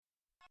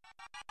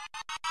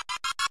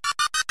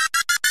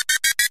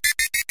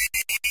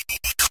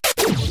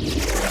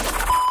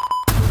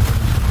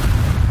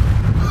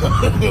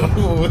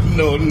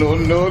No.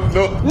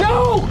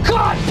 No!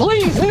 God,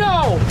 please,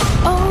 no!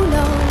 Oh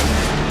no.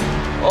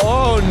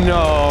 Oh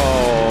no!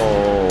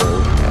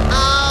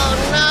 Oh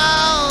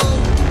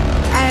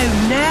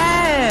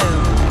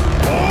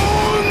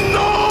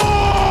no.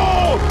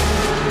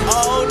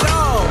 Oh no!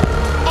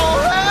 Oh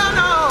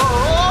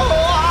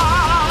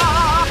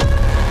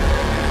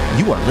no!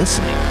 You are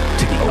listening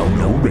to the Oh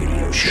No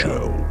Radio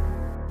Show.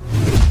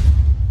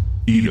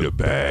 Eat a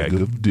bag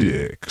of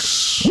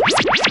dicks. You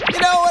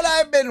know what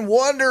I've been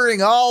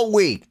wondering all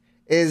week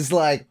is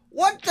like,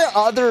 what do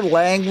other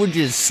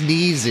languages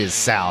sneezes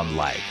sound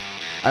like?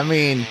 I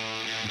mean,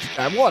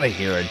 I want to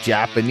hear a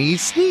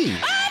Japanese sneeze.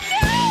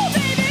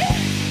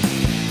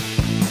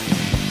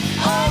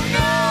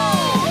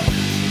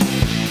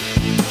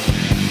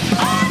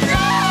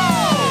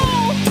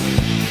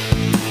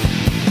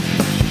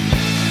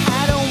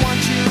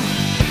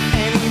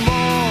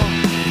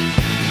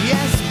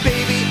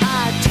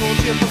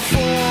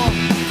 Before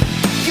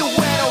you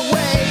went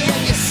away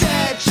and you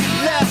said you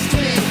left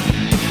me,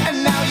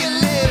 and now you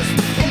live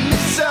in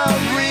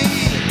misery.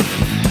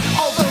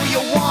 Although you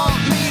want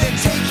me to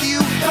take you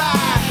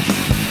back,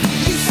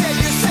 you said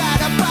you're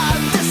sad about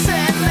this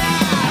and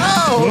that.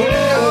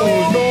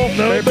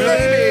 No,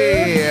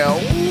 baby!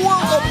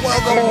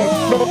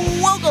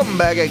 Welcome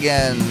back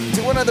again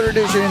to another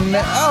edition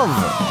of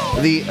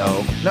the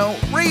Oh No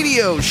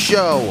Radio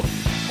Show.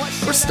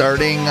 We're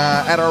starting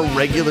at our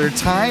regular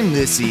time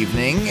this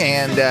evening,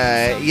 and,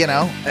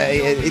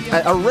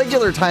 our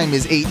regular time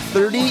is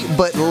 8:30,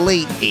 but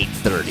late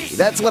 8:30.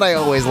 That's what I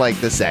always like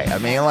to say. I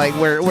mean, like,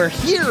 we're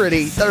here at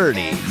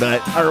 8:30,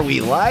 but are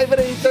we live at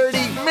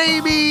 8:30?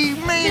 Maybe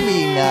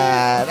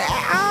not.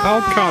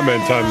 I'll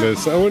comment on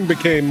this. Owen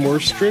became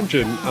more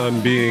stringent on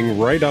being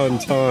right on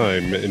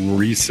time in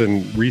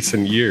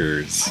recent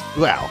years.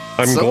 Well,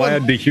 I'm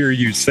glad to hear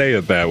you say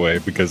it that way,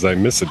 because I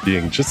miss it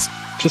being just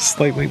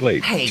slightly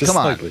late. Hey, just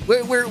come slightly. on.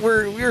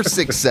 We're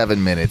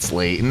 6-7 minutes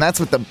late, and that's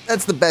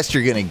the best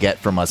you're gonna get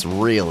from us.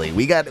 Really,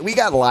 we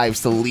got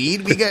lives to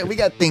lead. We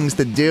got things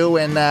to do,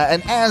 and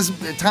as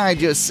Ty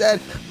just said,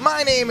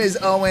 my name is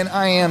Owen.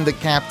 I am the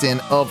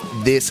captain of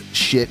this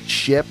shit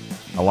ship.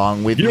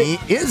 Along with me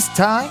is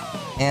Ty,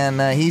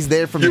 and he's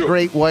there from the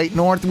Great White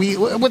North.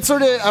 What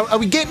sort of are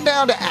we getting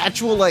down to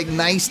actual like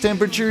nice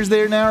temperatures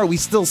there now? Are we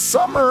still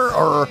summer,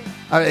 or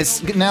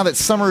now that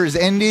summer has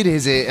ended,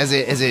 has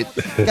it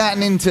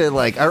gotten into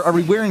like are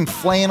we wearing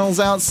flannels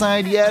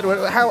outside yet?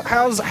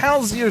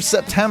 How's your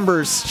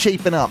September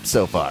shaping up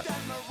so far?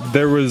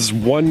 There was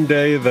one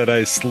day that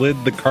I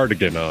slid the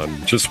cardigan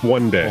on, just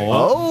one day.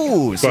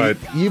 Oh, so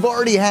you've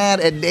already had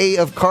a day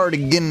of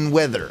cardigan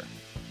weather.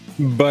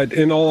 But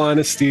in all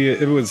honesty,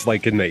 it was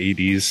like in the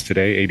 80s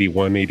today,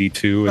 81,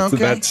 82.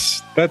 Okay.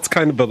 That's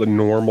kind of a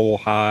normal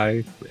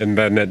high. And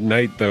then at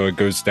night, though, it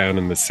goes down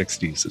in the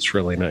 60s. It's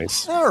really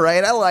nice. All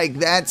right, I like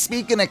that.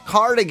 Speaking of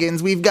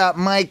cardigans, we've got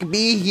Mike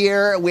B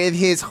here with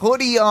his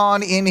hoodie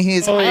on in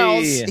his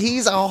house.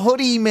 He's a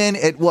hoodie man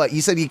at what?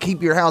 You said you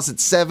keep your house at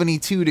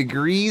 72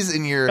 degrees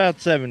and you're...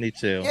 About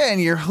 72. Yeah, and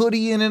you're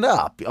hoodieing it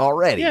up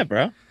already. Yeah,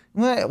 bro.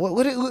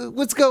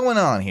 What's going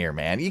on here,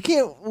 man? You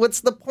can't.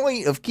 What's the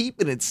point of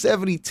keeping it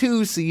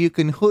 72 so you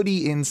can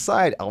hoodie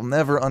inside? I'll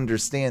never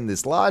understand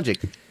this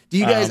logic. Do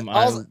you guys?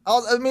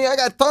 I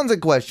got tons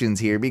of questions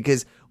here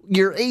because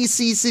your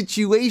AC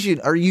situation.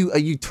 Are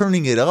you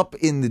turning it up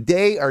in the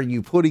day? Are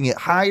you putting it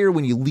higher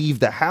when you leave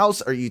the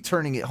house? Are you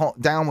turning it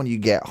down when you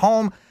get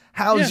home?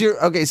 How's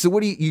your okay? So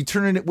what do you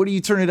turn it? What do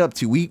you turn it up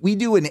to? We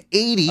do an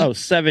 80. Oh,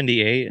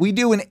 78. We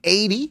do an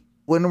 80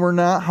 when we're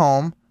not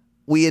home.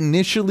 We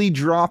initially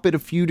drop it a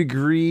few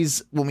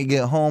degrees when we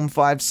get home,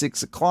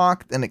 5-6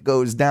 o'clock. Then it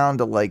goes down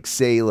to like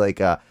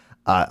a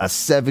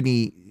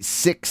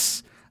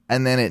 76,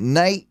 and then at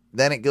night,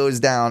 then it goes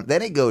down.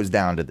 Then it goes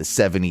down to the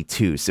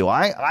 72. So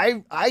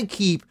I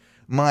keep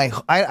my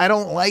I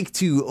don't like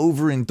to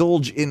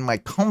overindulge in my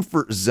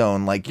comfort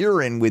zone like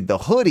you're in with the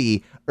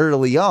hoodie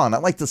early on. I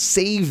like to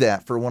save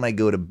that for when I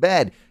go to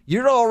bed.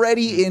 You're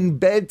already in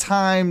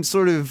bedtime,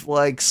 sort of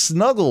like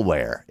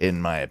snuggleware,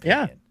 in my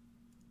opinion. Yeah.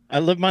 I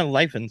live my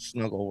life in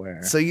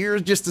snuggleware. So you're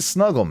just a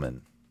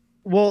snuggleman.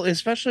 Well,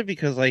 especially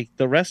because like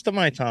the rest of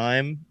my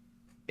time,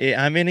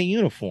 I'm in a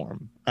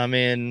uniform. I'm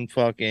in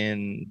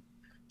fucking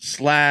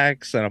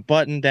slacks and a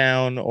button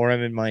down, or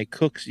I'm in my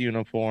cook's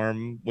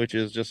uniform, which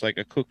is just like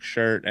a cook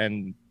shirt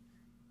and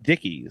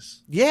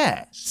Dickies.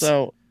 Yeah.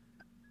 So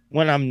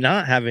when I'm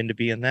not having to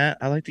be in that,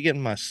 I like to get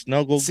in my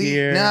snuggle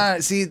gear.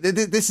 This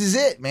is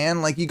it,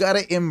 man. Like, you got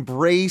to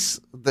embrace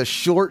the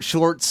short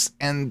shorts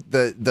and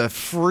the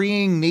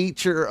freeing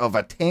nature of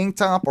a tank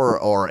top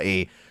or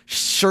a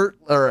shirt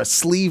or a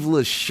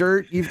sleeveless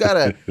shirt. You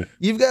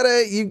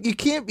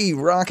can't be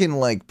rocking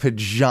like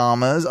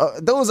pajamas.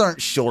 Those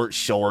aren't short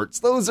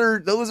shorts. Those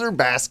are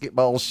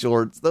basketball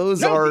shorts.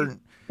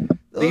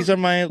 These are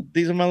my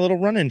little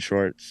running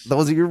shorts.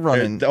 Those are your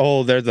running.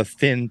 They're the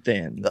thin.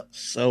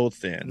 So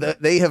thin.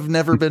 They have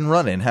never been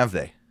running, have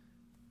they?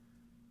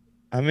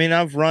 I mean,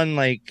 I've run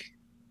like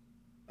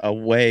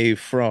away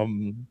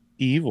from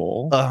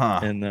evil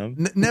in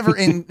them.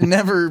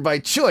 Never by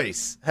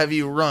choice have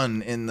you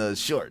run in those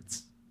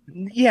shorts.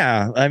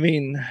 Yeah, I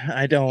mean,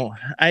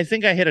 I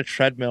think I hit a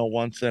treadmill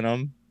once in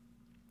them.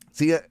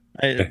 See,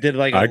 I did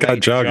like I got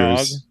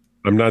joggers. Jog.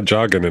 I'm not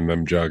jogging in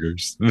them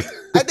joggers.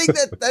 I think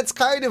that's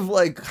kind of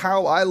like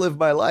how I live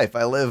my life.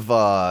 I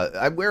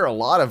wear a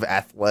lot of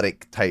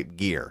athletic type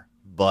gear,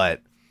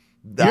 but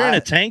you're in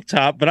a tank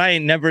top, but I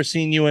ain't never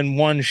seen you in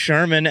one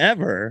Sherman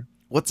ever.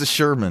 What's a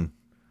Sherman?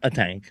 A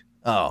tank.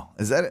 Oh,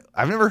 is that it?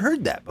 I've never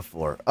heard that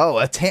before. Oh,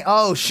 a tank.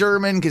 Oh,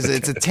 Sherman, because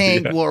it's a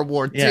tank. Yeah. World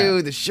War II.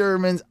 Yeah. The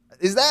Shermans.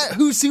 Is that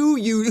who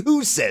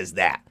says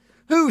that?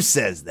 Who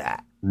says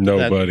that?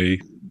 Nobody.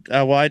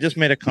 Well, I just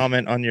made a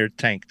comment on your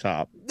tank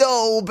top.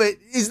 No, but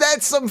is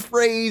that some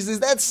phrase?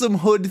 Is that some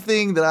hood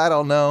thing that I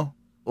don't know?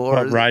 Or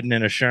What, riding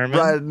in a Sherman?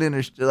 riding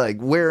in like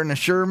wearing a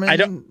Sherman? I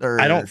don't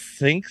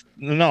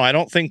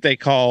think they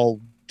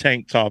call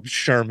tank tops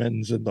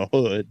Shermans in the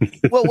hood.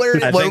 Well, where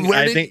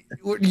I think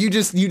you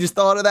just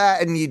thought of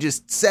that and you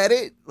just said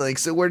it? Like,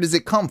 so where does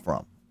it come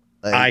from?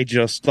 Like, I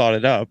just thought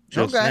it up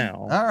just okay.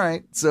 now. All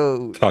right.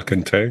 So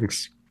Talking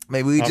tanks.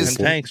 maybe we Talking just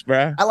tanks,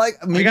 bruh. I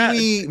like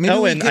maybe we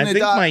Owen, can I think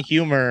adopt. my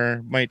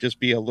humor might just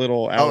be a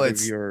little out of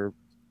it's- your.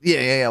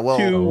 Yeah.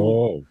 Well,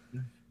 Oh.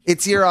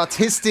 it's your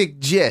autistic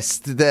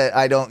gist that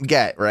I don't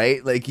get,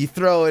 right? Like you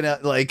throw in a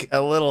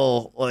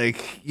little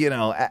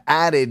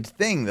added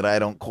thing that I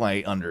don't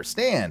quite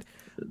understand.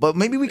 But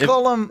maybe we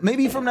call them.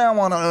 Maybe from now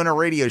on a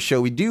radio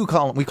show we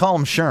call them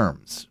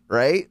Sherms,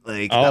 right?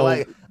 Like I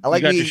like You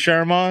got your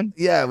Sherm on?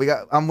 Yeah,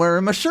 I'm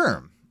wearing my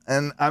Sherm,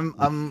 and I'm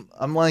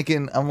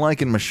liking my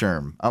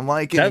Sherm. I'm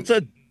liking.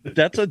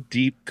 That's a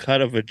deep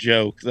cut of a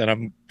joke that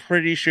I'm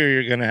pretty sure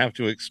you're gonna have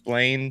to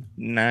explain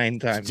 9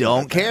 times.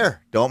 Don't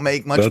care. Don't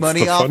make much That's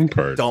money the off. fun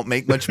part. Don't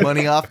make much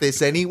money off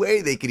this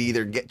anyway. They could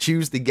either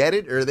choose to get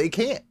it or they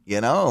can't.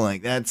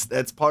 Like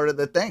that's part of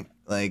the thing.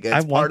 Like I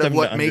that's want part them of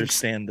what to makes.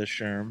 understand the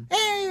Sherm.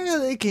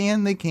 They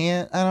can. They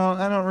can't.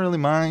 I don't really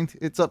mind.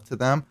 It's up to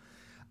them.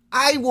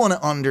 I want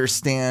to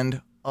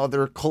understand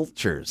other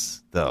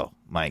cultures, though,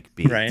 Mike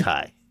B. Right.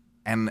 Ty.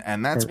 And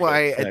that's Perfect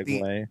why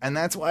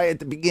segue. at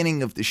the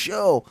beginning of the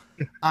show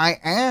I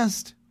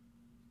asked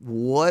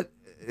what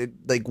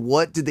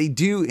do they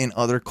do in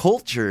other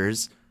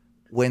cultures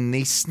when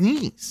they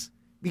sneeze?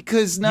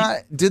 Because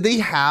do they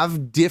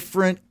have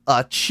different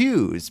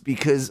chews?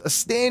 Because a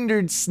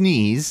standard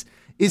sneeze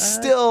is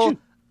still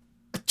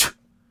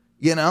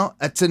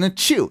it's an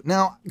achoo.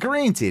 Now,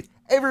 granted,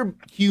 every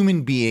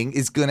human being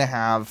is going to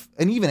have,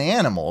 and even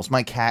animals.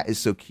 My cat is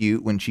so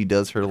cute when she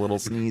does her little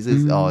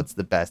sneezes. Oh, it's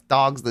the best.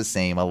 Dog's the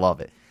same. I love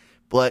it.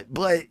 But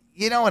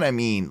you know what I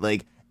mean?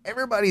 Like,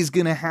 everybody's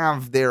going to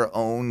have their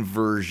own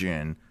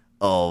version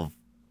of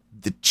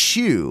the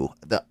chew,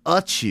 the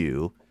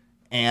achoo.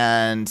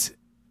 And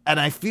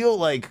I feel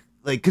like,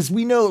 because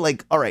we know,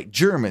 all right,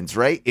 Germans,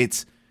 right?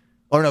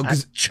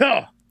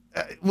 Achoo.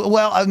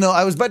 Well, no,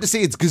 I was about to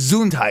say it's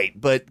Gesundheit,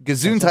 but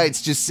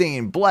Gesundheit's just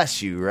saying bless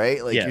you,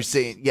 right? Like Yes. you're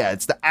saying, yeah,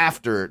 it's the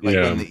after,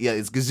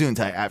 it's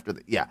Gesundheit after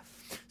the, yeah.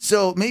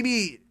 So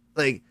maybe,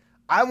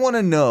 I want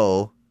to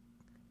know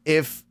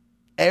if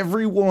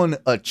everyone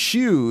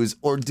chews,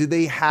 or do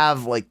they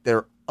have,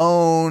 their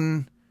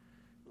own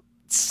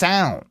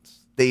sounds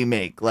they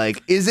make?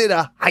 Like, is it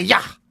a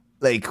hi-ya?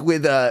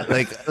 With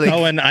a,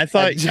 Oh, and I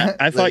thought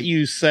like-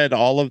 you said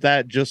all of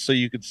that just so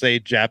you could say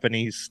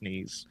Japanese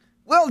sneeze.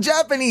 Well,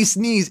 Japanese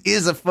sneeze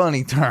is a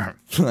funny term.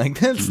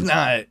 Let's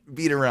not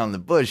beat around the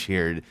bush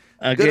here.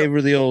 I Good- gave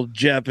her the old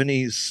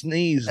Japanese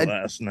sneeze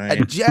last night.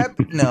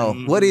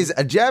 What is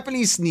a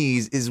Japanese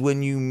sneeze is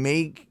when you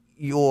make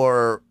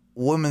your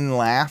woman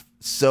laugh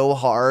so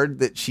hard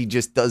that she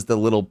just does the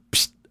little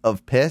psst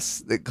of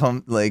piss that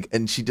come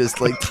and she just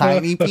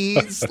tiny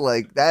pees.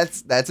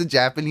 That's a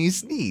Japanese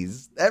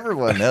sneeze.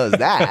 Everyone knows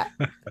that.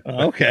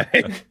 Okay.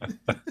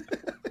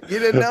 You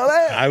didn't know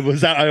that? I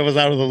was out of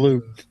the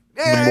loop.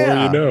 Yeah, The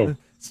more you know.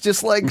 It's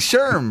just like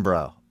Sherm,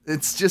 bro.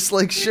 It's just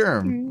like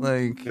Sherm.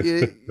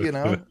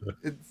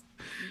 It's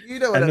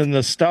what And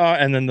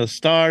then the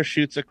star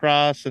shoots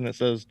across and it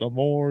says, "The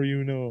more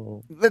you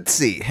know." Let's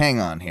see. Hang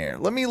on here.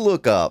 Let me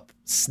look up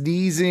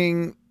sneeze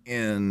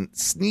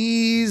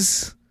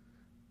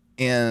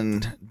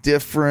in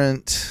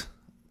different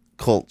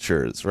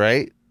cultures,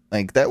 right?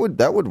 That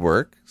would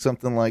work.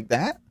 Something like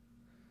that.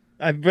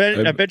 I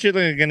bet you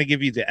they're going to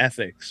give you the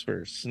ethics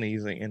for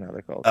sneezing in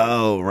other cultures.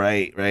 Oh,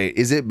 right.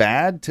 Is it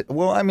bad?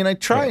 Well, I mean, I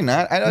try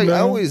not. I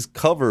always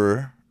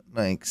cover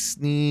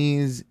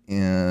sneeze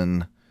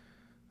in.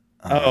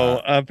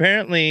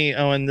 Apparently,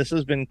 Owen, this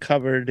has been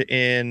covered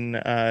in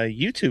a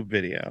YouTube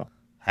video.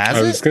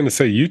 I was going to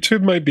say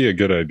YouTube might be a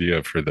good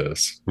idea for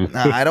this. Nah,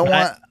 I don't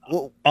want.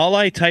 All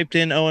I typed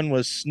in, Owen,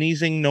 was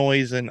sneezing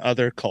noise in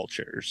other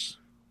cultures.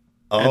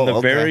 Oh, and the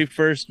okay. very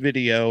first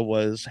video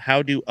was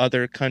how do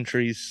other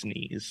countries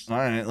sneeze? All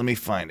right, let me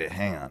find it.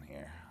 Hang on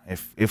here.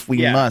 If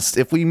we Yeah.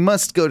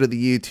 must go to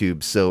the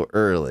YouTube so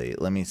early,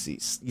 let me see.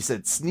 You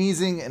said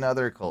sneezing in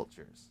other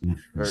cultures.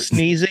 Or-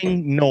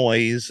 Sneezing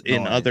noise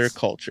in Noise. other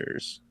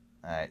cultures.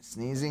 All right,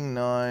 sneezing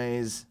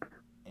noise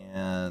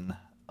in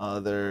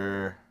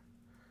other.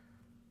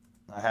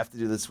 I have to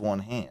do this one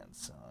hand,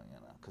 so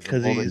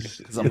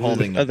Because I'm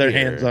holding a other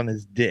beer. hands on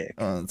his dick.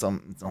 It's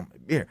on my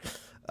beer.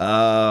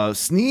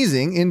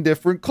 Sneezing in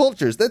different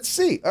cultures. Let's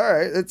see. All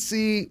right, let's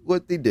see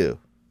what they do.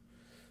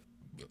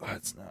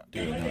 Let's not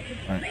do that.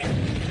 All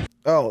right.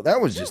 Oh,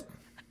 that was just.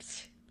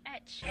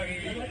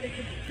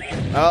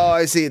 Oh,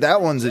 I see.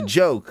 That one's a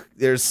joke.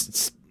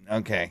 There's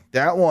okay.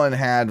 That one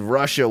had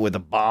Russia with a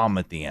bomb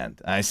at the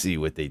end. I see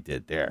what they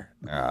did there.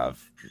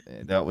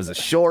 That was a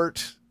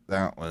short.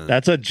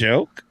 That's a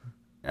joke?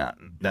 Yeah.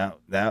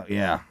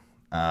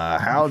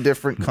 How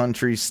different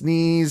countries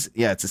sneeze.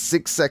 Yeah, it's a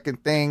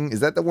 6-second thing. Is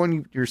that the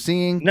one you're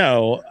seeing?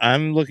 No,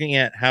 I'm looking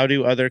at how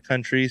do other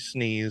countries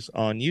sneeze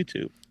on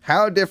YouTube.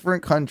 How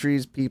different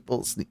countries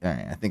people sneeze. All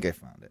right, I think I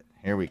found it.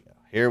 Here we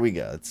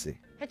go. Let's see.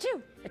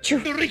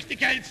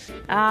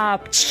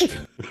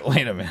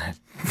 Wait a minute.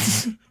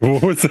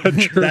 What was that?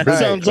 That German?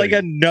 sounds like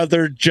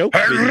another joke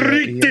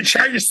video.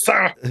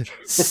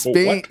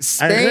 Spain.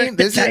 Spain.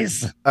 This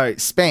is all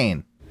right.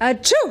 Spain. All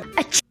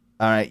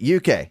right.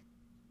 UK.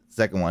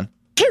 Second one.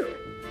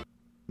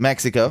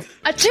 Mexico.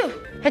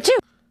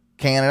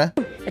 Canada.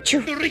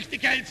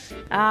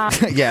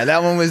 Yeah,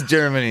 that one was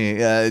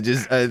Germany. I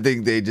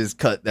think they just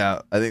cut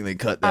out. I think they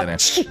cut that in.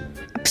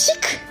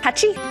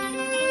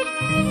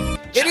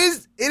 It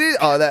is.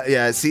 Oh, that.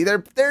 Yeah. See,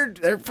 they're.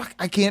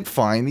 I can't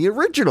find the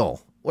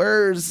original.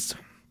 Where's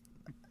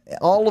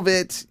all of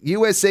it?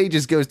 USA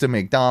just goes to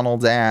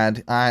McDonald's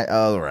ad.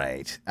 All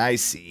right. I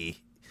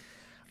see.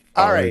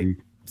 All right.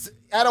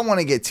 I don't want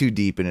to get too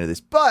deep into this,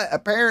 but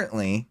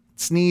apparently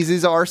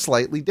sneezes are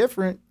slightly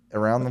different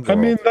around the world. I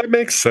mean, that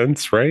makes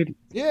sense, right?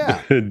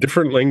 Yeah.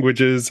 Different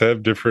languages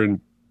have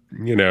different,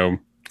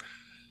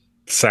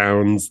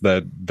 sounds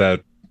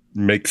that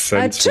make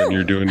sense when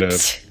you're doing a.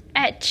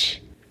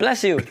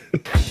 Bless you. All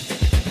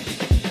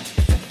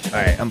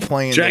right, I'm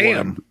playing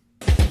Jam.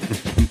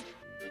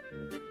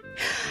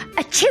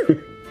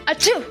 Achoo!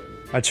 Achoo!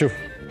 Achoo.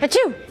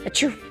 Achoo!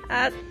 Achoo!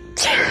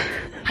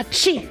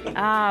 Hachi!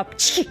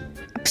 Pchik!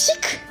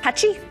 Pchik!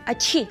 Hachi!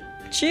 Achi!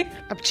 Chi.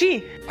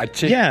 Apchi.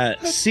 Achi. Yeah,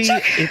 see,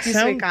 it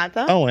sounds.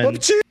 Oh, and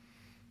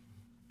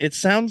it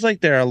sounds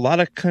like there are a lot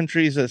of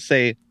countries that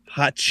say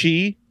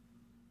hachi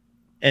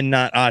and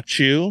not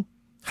achu.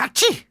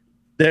 Hachi.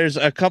 There's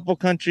a couple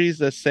countries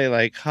that say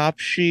like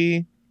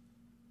hapshi.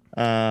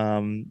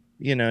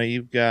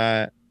 You've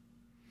got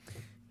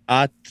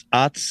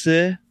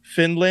atse.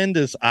 Finland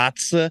is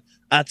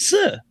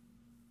atse.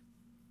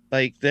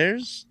 Like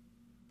there's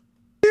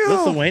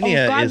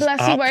Lithuania God is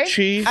bless you, right?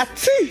 apchi.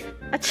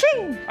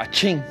 Aching!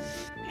 Aching.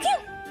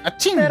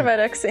 Aching.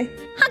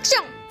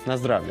 Hachong! Na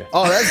zdrowie.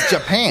 Oh, that's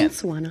Japan.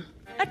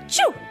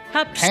 Achoo!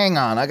 Haps! Hang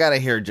on, I gotta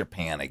hear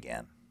Japan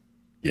again.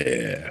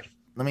 Yeah.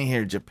 Let me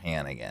hear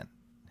Japan again.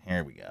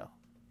 Here we go.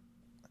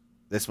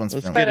 This one's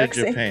Let's Finland. get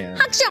a Japan.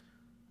 Hachong!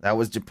 That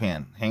was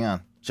Japan. Hang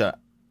on. Shut up.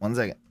 1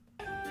 second.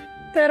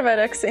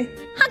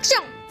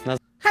 Hachong!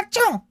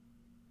 Hachong.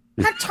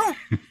 Hachong.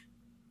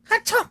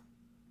 Hachong.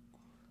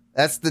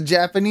 That's the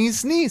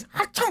Japanese sneeze.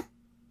 Hachong.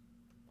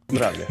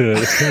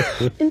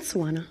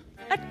 Achoo!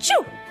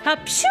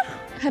 Hapshu!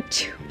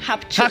 Hapchu!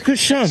 Hapchu!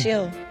 Hakushun.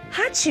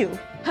 Hachu!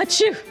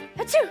 Hachu!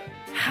 Hachu!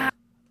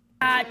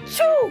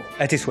 Hachu!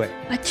 It is way.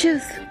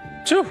 Achoo!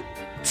 Choo.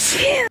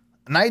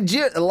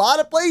 Nigeria, a lot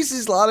of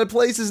places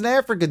in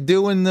Africa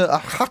doing the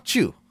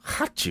hachu.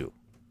 Hachu.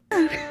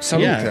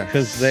 Yeah,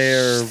 because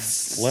they're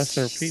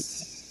lesser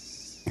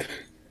people.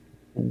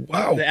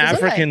 Wow. The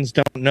Africans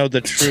don't know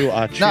the true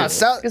achu. No,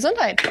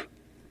 Gesundheit!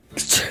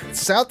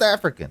 South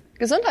African.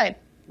 Gesundheit!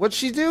 What'd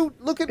she do?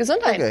 Look at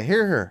Gesundheit. Okay,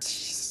 hear her.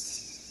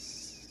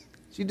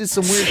 She did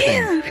some weird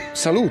thing.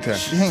 Salute.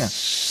 Hang on.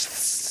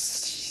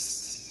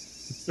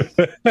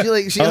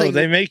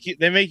 They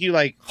make you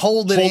like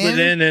hold it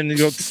in and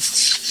go.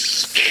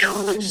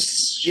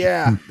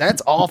 Yeah,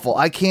 that's awful.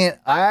 I can't.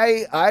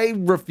 I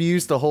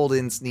refuse to hold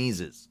in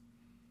sneezes.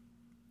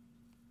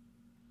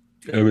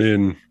 I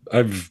mean,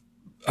 I've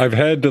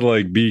had to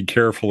like be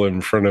careful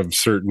in front of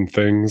certain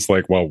things,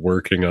 like while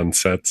working on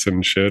sets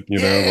and shit.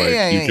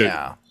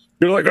 Yeah.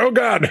 You're like, oh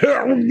god,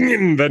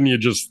 and then you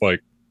just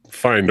like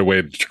find a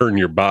way to turn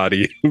your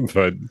body.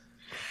 But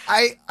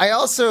I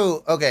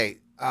also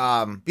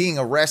being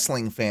a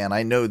wrestling fan,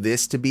 I know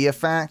this to be a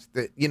fact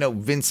that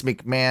Vince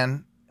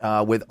McMahon,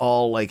 with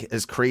all like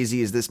as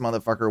crazy as this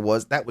motherfucker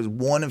was, that was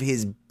one of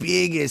his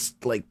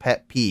biggest like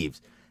pet peeves.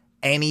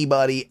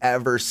 Anybody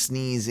ever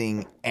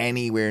sneezing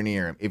anywhere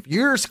near him. If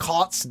you're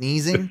caught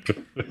sneezing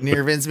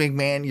near Vince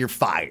McMahon, you're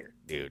fired.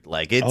 Dude,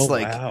 like it's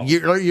wow.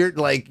 you're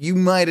like you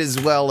might as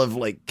well have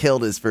like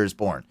killed his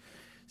firstborn.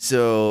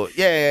 So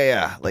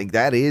yeah. Like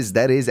that is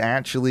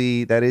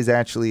actually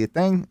a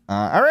thing.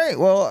 All right,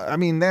 well, I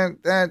mean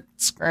that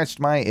scratched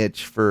my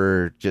itch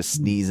for just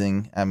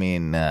sneezing. I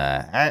mean,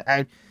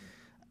 I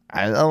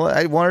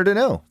I wanted to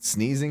know.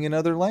 Sneezing in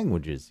other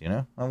languages, you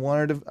know? I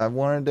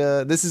wanted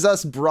to, this is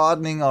us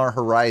broadening our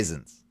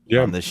horizons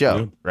on the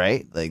show,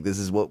 right? Like, this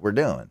is what we're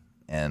doing.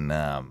 And,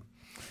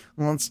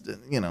 let's,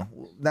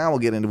 now we'll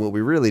get into what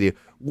we really do.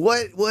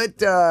 What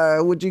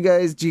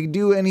did you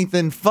do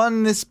anything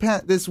fun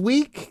this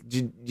week?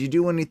 Did you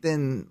do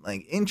anything,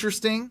 like,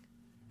 interesting?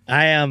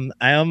 I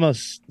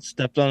almost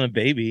stepped on a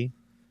baby.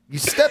 You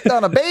stepped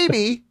on a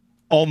baby?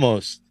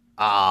 Almost.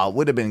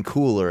 Would have been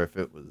cooler if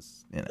it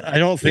was, I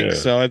don't think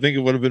so. I think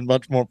it would have been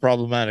much more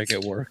problematic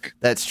at work.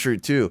 That's true,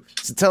 too.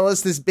 So tell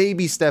us this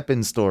baby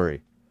stepping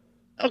story.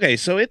 Okay,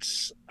 so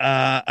it's,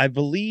 I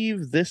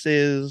believe this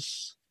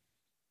is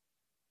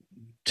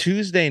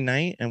Tuesday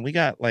night, and we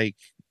got, like,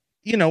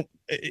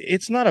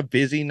 it's not a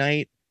busy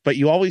night, but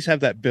you always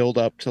have that build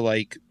up to,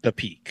 like, the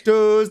peak.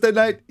 Tuesday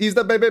night is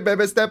the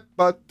baby step,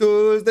 but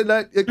Tuesday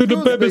night is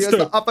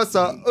the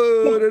officer.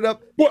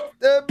 What?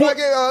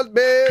 On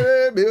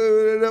baby.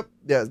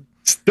 Yeah.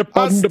 Step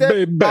on the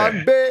baby.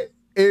 On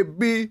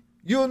baby.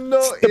 You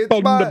know Step it's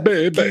on my the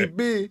baby.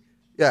 baby.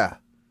 Yeah.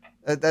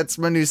 That's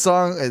my new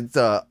song. It's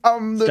Step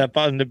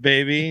on the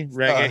baby.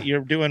 Reggae.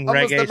 You're doing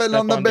reggae. Step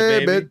on the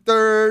baby.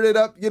 Turn it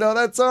up. You know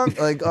that song?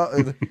 Like,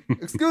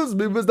 excuse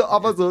me, Mr.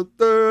 Officer.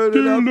 Turn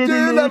it up.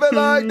 Do love it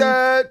like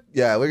that.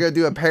 Yeah, we're gonna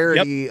do a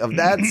parody of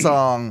that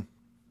song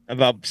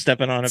about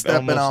stepping on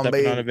a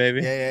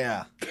baby.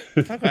 Yeah.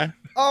 Okay.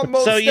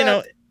 Almost so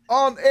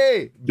on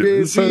a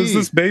baby. So is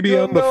this baby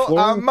on the floor?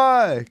 I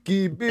might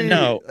keep it.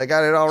 No, I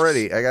got it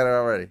already.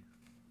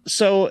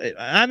 So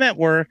I'm at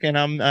work and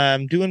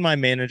I'm doing my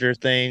manager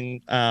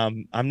thing.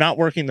 I'm not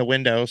working the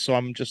window, so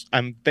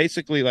I'm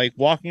basically like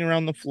walking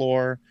around the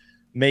floor,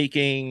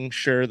 making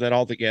sure that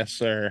all the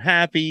guests are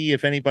happy.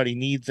 If anybody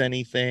needs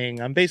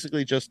anything, I'm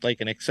basically just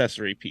like an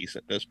accessory piece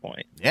at this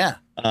point. Yeah.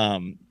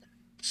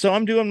 So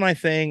I'm doing my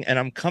thing and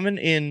I'm coming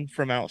in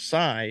from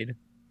outside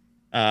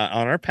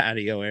on our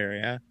patio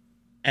area,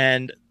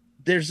 and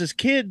there's this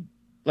kid,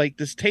 like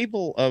this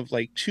table of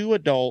like 2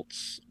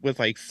 adults with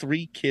like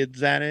 3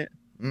 kids at it.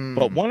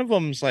 But one of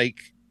them's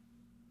like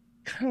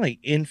kind of like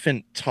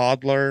infant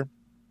toddler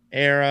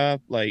era,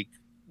 like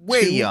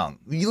way young,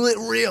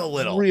 real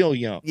little, real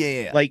young.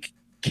 Yeah. Like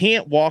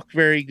can't walk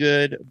very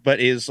good, but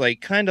is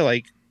like kind of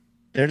like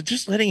they're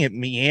just letting it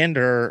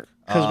meander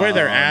because where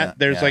they're at,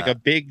 there's like a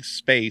big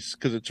space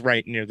because it's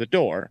right near the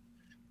door,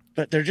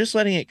 but they're just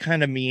letting it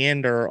kind of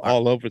meander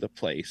all over the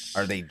place.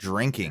 Are they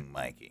drinking,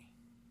 Mikey?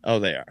 Oh,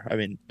 they are. I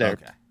mean, they're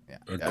okay. Yeah.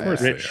 Of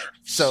course rich,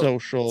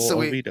 social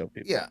Oviedo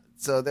people. Yeah.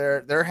 So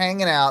they're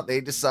hanging out.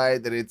 They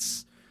decide that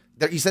it's.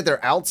 You said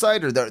they're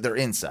outside or they're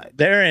inside?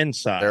 They're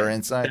inside. They're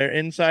inside? They're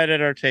inside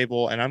at our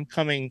table, and I'm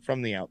coming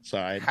from the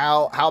outside.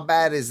 How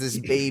bad is this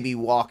baby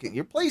walking?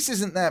 Your place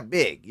isn't that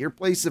big. Your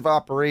place of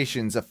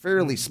operation's a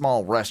fairly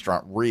small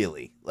restaurant,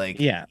 really. Like,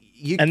 yeah.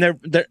 And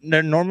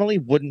there normally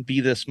wouldn't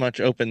be this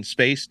much open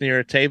space near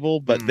a table,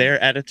 but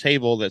they're at a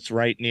table that's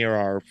right near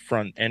our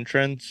front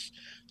entrance.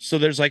 So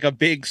there's like a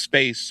big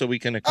space so we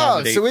can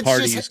accommodate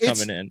parties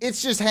coming in.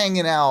 It's just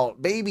hanging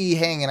out, baby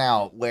hanging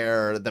out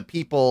where the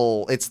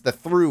people, it's the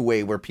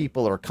throughway where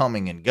people are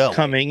coming and going.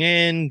 Coming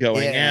in,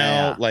 going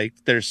out. Like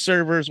there's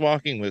servers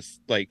walking with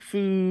like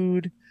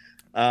food.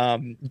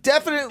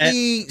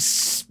 Definitely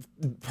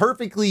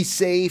perfectly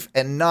safe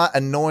and not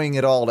annoying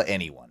at all to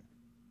anyone.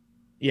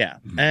 Yeah.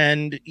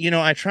 And,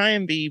 I try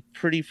and be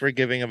pretty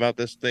forgiving about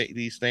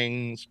these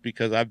things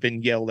because I've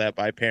been yelled at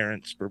by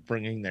parents for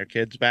bringing their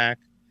kids back.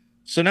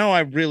 So now I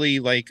really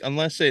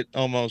unless it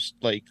almost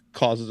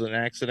causes an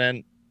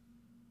accident,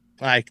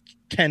 I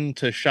tend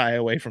to shy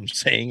away from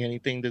saying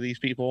anything to these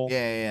people.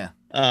 Yeah.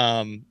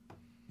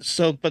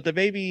 But the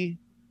baby,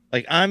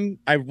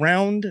 I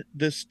round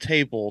this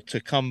table to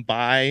come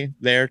by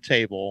their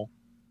table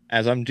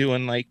as I'm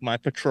doing my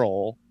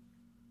patrol,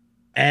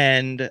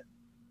 and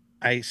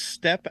I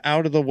step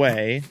out of the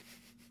way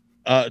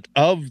of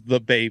the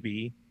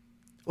baby.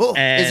 Oh,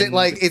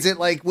 is it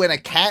like when a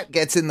cat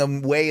gets in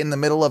the way in the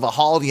middle of a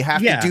hall, you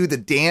have to do the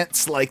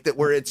dance that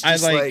where it's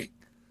just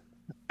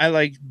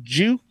I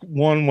juke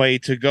one way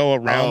to go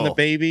around the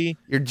baby.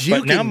 You're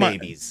juking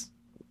babies.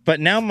 But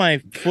now my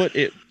foot,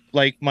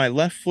 my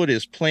left foot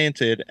is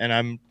planted, and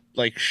I'm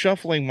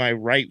shuffling my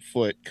right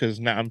foot because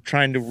now I'm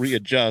trying to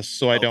readjust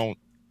so I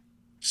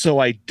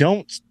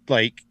don't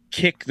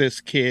kick this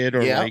kid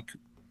or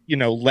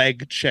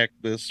leg check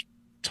this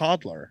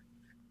toddler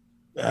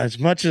as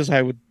much as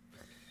I would.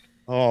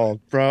 Oh,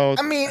 bro.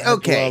 I mean,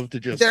 okay. I'd love to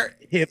just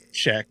hip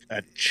check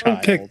a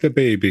child. Don't kick the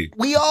baby.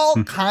 We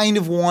all kind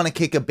of want to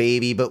kick a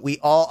baby, but we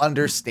all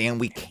understand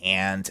we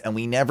can't, and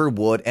we never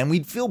would, and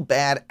we'd feel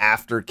bad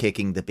after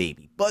kicking the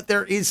baby. But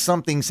there is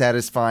something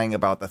satisfying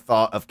about the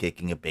thought of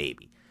kicking a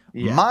baby.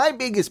 Yeah. My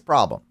biggest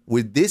problem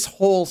with this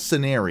whole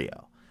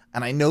scenario,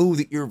 and I know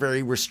that you're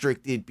very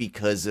restricted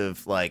because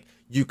of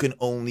you can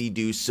only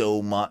do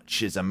so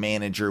much as a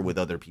manager with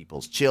other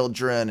people's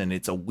children, and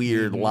it's a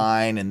weird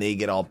line, and they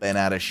get all bent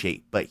out of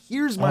shape. But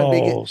here's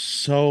my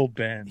so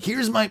bent.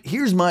 Here's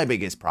my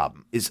biggest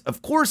problem is,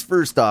 of course,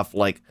 first off,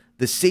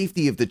 the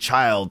safety of the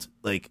child,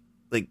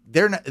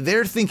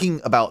 they're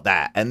thinking about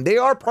that, and they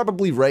are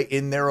probably right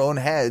in their own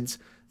heads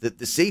that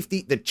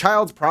the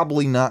child's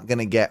probably not going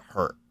to get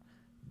hurt,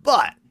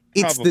 but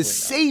it's Probably the not.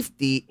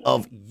 safety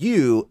of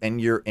you and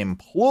your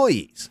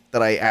employees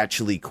that I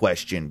actually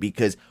question,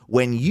 because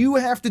when you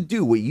have to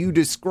do what you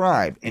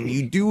described and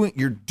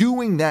you're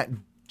doing that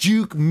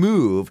juke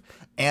move,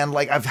 and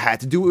like I've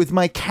had to do it with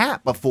my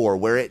cat before,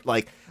 where it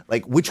like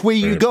which way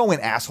you going,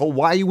 asshole?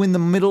 Why are you in the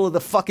middle of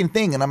the fucking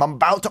thing? And I'm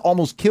about to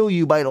almost kill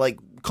you by like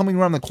coming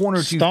around the corner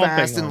too Stomping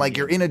fast, and on like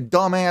you. you're in a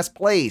dumbass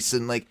place,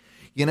 and like,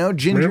 you know,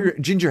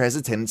 Ginger has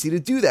a tendency to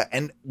do that.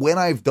 And when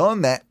I've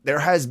done that, there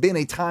has been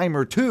a time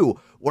or two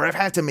where I've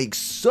had to make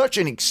such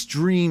an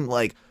extreme,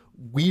 like,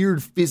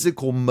 weird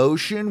physical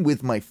motion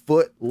with my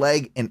foot,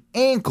 leg, and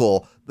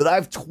ankle that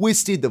I've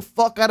twisted the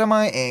fuck out of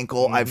my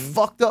ankle. I've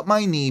fucked up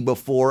my knee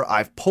before.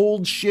 I've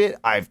pulled shit.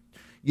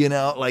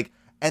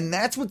 And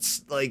that's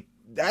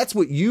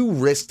what you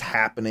risked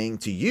happening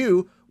to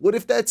you. What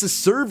if that's a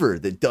server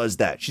that does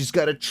that? She's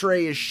got a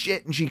tray of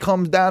shit and she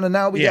comes down, and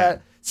now we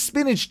got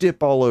spinach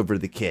dip all over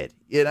the kid.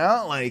 You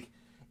know, like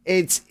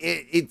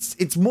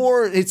it's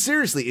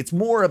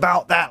more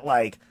about that,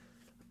 like,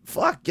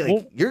 fuck,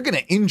 like, you're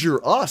gonna injure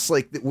us,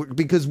 like,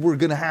 because we're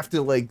gonna have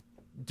to like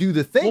do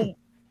the thing. Well,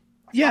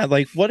 yeah,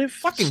 like what if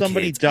Fucking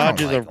somebody kids, I don't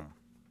dodges like 'em.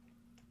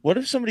 what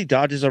if somebody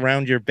dodges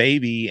around your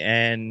baby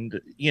and,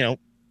 you know,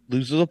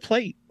 loses a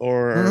plate,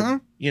 or Mm-hmm.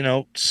 you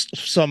know,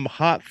 some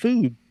hot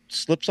food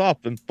slips off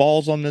and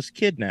falls on this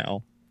kid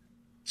now.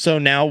 So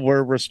now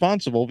we're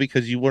responsible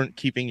because you weren't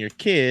keeping your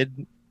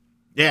kid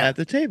at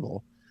the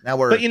table. Now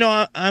we're, But you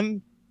know,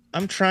 I'm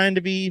trying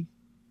to be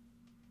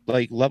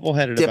like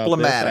level-headed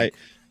Diplomatic.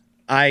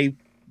 about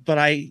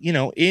this. You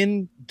know,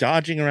 in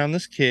dodging around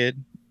this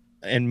kid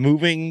and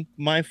moving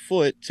my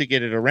foot to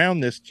get it around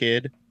this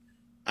kid,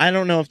 I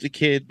don't know if the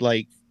kid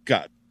like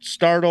got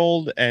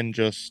startled and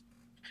just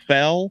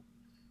fell,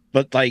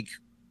 but like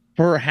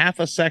for half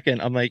a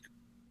second, I'm like,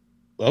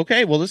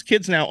 okay, well, this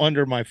kid's now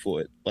under my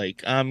foot.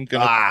 Like, I'm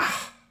gonna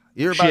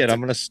you're about to, I'm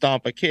gonna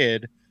stomp a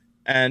kid,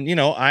 and you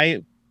know,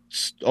 I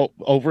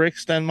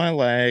overextend my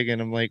leg,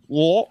 and I'm like,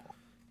 whoa.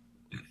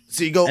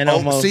 so you go and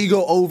almost- so you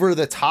go over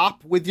the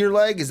top with your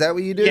leg. Is that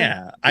what you do?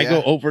 Yeah, I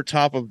go over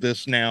top of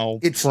this now.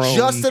 It's prone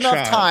just enough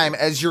child. time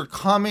as you're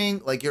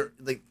coming, like you're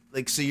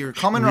like so you're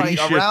coming right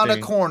around a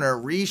Reshifting. corner,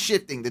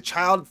 reshifting. The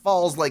child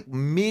falls like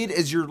mid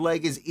as your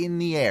leg is in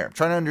the air. I'm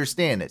trying to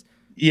understand this.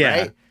 Yeah.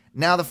 Right?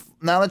 Now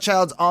the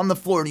child's on the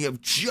floor, and you have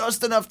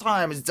just enough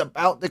time as it's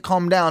about to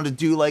come down to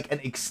do like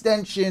an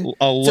extension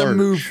A to lurch.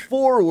 move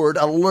forward.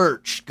 A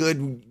lurch.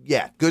 Good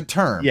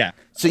term. Yeah.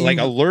 So like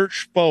you, a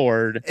lurch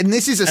forward. and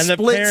this is a and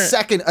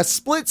the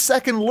split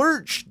second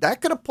lurch.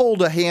 That could have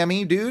pulled a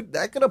hammy, dude.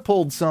 That could have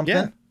pulled something.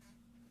 Yeah.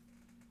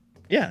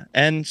 Yeah.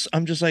 And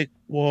I'm just like,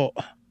 well,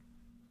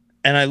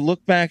 and I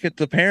look back at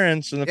the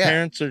parents, and the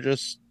parents are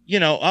just, you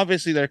know,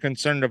 obviously they're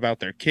concerned about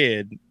their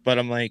kid, but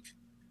I'm like,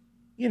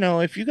 you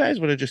know, if you guys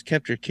would have just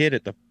kept your kid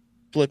at the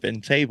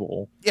flipping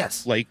table,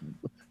 Yes. like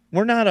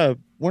we're not a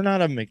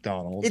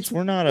McDonald's.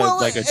 We're not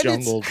like a and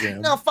jungle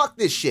gym. Now fuck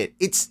this shit.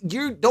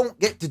 You don't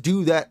get to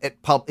do that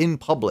in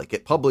public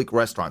at public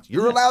restaurants.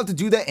 You're allowed to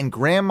do that in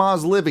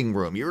grandma's living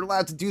room. You're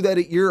allowed to do that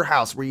at your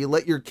house, where you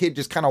let your kid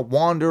just kind of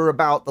wander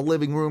about the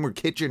living room or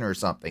kitchen or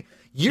something.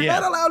 You're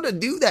not allowed to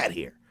do that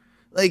here.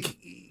 Like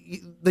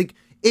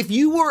if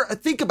you were,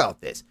 think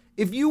about this.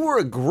 If you were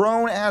a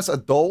grown ass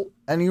adult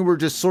and you were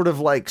just sort of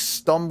like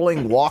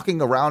stumbling,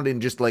 walking around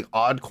in just like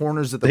odd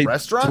corners at the They'd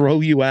restaurant,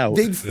 throw you out.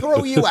 They'd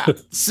throw you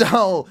out.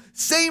 So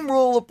same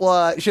rule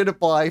should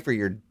apply for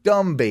your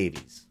dumb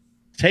babies.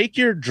 Take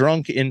your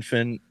drunk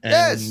infant and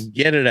Yes.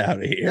 get it out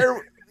of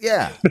here.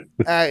 Yeah.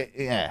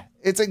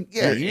 It's a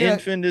Your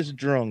infant is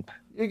drunk.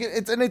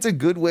 it's a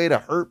good way to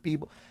hurt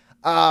people.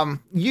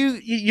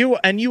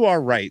 You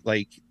are right.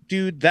 Like,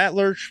 dude, that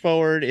lurch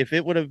forward, if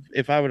I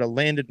would have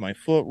landed my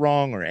foot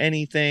wrong or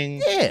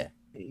anything,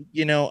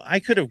 you know, I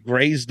could have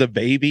grazed the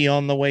baby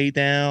on the way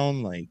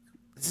down. Like,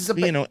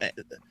 you know,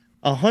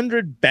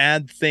 100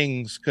 bad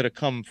things could have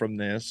come from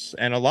this,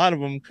 and a lot of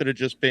them could have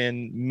just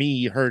been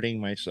me hurting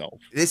myself.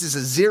 This is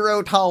a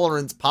zero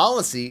tolerance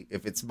policy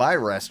if it's my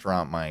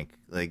restaurant, Mike.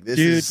 Like, this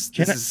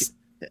Dude, is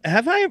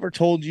have I ever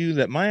told you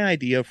that my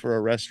idea for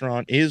a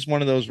restaurant is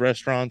one of those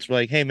restaurants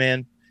where, like, hey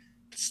man,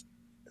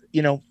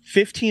 you know,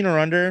 15 or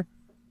under,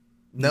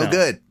 no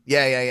good.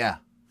 Yeah.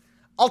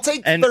 I'll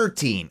take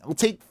 13. I'll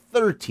take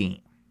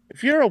 13.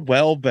 If you're a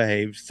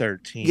well-behaved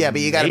 13, Yeah, but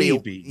you got to be.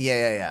 maybe.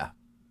 Yeah.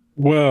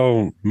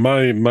 Well,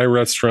 my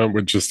restaurant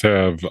would just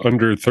have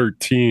under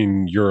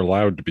 13. You're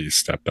allowed to be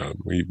stepped on.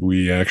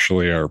 We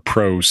actually are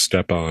pro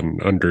step on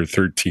under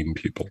 13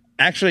 people.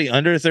 Actually,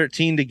 under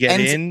 13 to get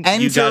in, you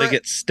enter- got to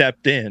get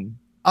stepped in.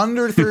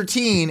 Under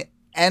 13,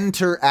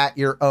 enter at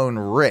your own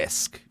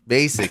risk.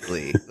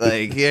 Basically,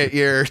 like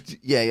you're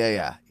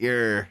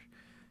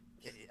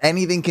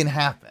anything can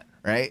happen,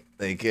 right?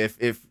 Like if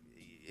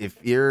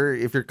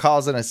you're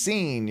causing a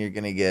scene, you're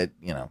gonna get,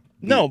 you know.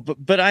 No,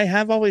 but I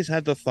have always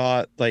had the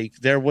thought, like,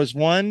 there was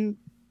one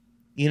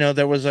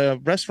there was a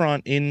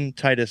restaurant in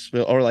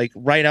Titusville, or like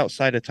right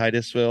outside of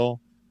Titusville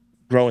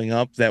growing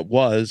up, that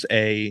was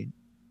a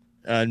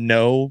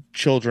no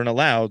children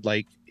allowed.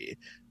 Like,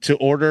 to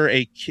order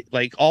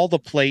like all the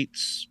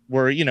plates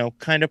were,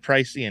 kind of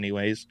pricey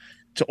anyways.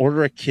 To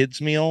order a kid's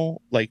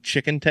meal, like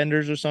chicken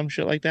tenders or some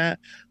shit like that,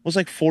 was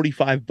like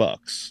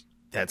 $45.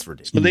 That's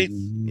ridiculous. So they,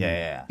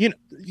 Yeah.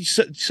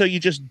 so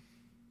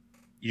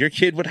your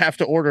kid would have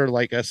to order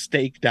like a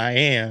steak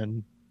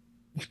Diane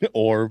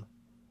or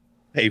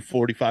pay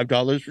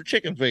 $45 for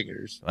chicken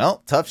fingers.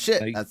 Well, tough shit.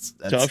 Like, That's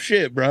tough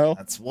shit, bro.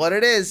 That's what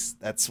it is.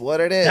 That's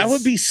what it is. That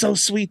would be so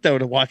sweet though,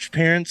 to watch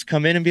parents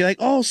come in and be like,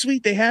 "Oh,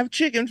 sweet, they have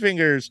chicken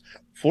fingers,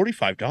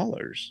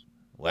 $45."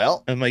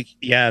 Well, I'm like,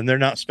 yeah, and they're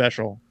not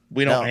special.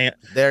 We don't.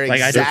 they're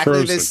like, exactly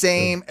They're the frozen.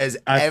 same as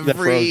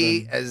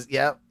every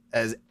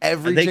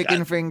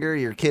chicken finger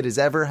your kid has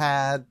ever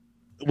had.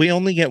 We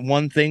only get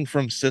one thing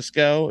from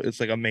Cisco. It's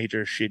like a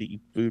major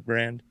shitty food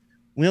brand.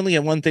 We only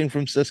get one thing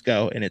from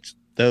Cisco, and it's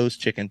those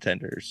chicken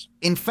tenders.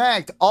 In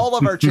fact, all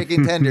of our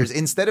chicken tenders,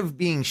 instead of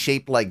being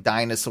shaped like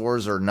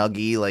dinosaurs or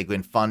nuggy, like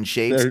in fun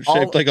shapes, They're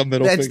shaped like a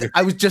middle finger.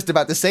 I was just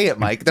about to say it,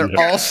 Mike. They're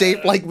all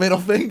shaped like middle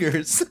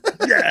fingers.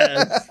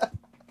 Yes.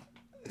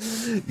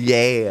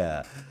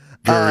 Yeah.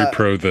 Very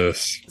pro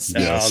this.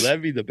 Oh,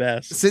 that'd be the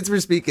best. Since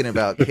we're speaking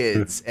about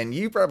kids, and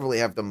you probably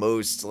have the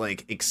most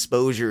like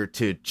exposure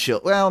to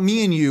well,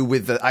 me and you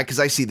with the because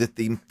I see the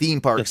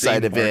theme park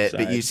side of it,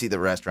 but you see the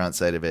restaurant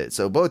side of it.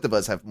 So both of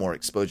us have more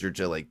exposure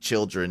to like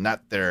children,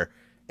 not they're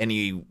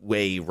any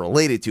way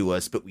related to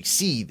us, but we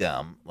see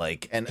them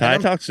like. And Ty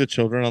talks to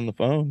children on the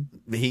phone.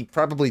 He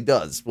probably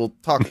does. We'll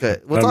talk.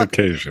 On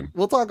occasion.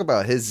 We'll talk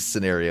about his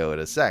scenario in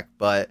a sec,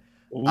 but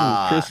Ooh,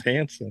 Chris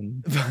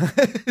Hansen.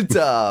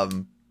 But,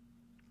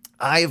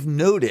 I have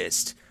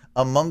noticed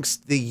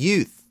amongst the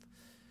youth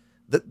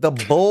that the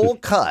bowl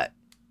cut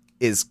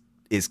is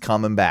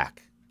coming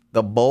back.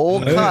 The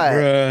bowl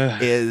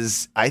cut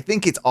is, I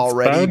think it's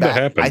already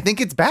back. I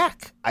think it's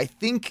back. I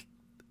think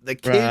the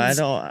kids.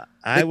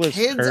 I was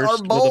kids cursed are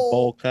with a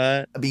bowl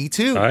cut. Me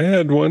too. I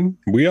had one.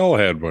 We all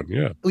had one.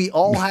 Yeah. We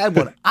all had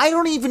one. I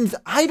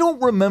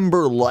don't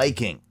remember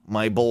liking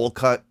my bowl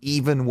cut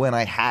even when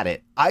I had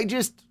it. I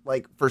just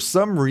like, for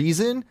some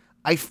reason,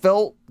 I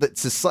felt that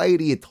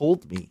society had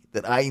told me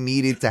that I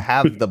needed to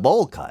have the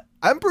bowl cut.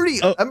 I'm pretty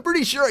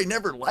sure I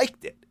never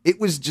liked it. It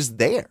was just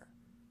there.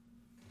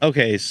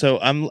 Okay, so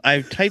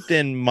I've typed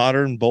in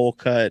modern bowl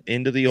cut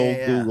into the old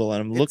Google,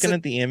 and I'm looking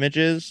at the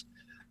images,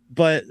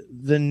 but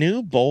the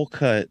new bowl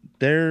cut,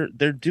 they're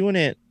doing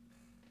it.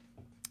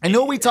 I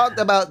know we talked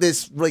about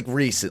this like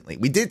recently.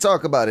 We did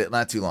talk about it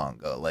not too long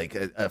ago, like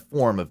a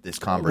form of this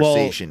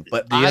conversation.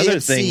 Well, but the other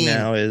thing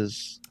now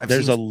is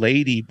there's a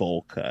lady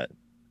bowl cut.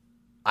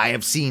 I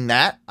have seen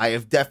that. I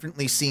have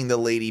definitely seen the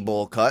lady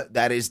bowl cut.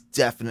 That is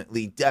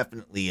definitely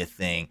a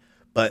thing.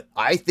 But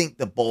I think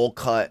the bowl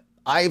cut,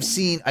 I have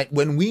seen,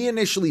 when we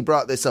initially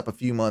brought this up a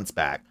few months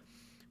back,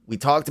 we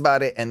talked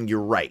about it, and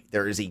you're right.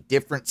 There is a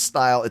different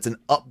style. It's an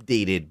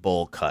updated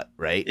bowl cut,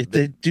 right?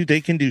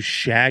 They can do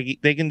shaggy.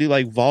 They can do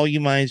like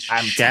volumized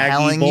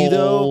shaggy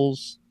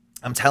bowls.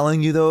 I'm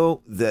telling you,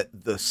 though, that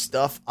the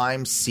stuff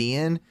I'm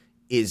seeing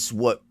is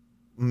what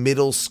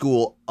middle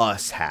school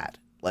us had.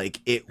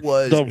 Like, it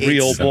was the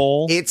real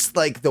bowl. It's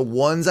like the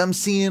ones I'm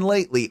seeing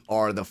lately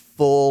are the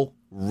full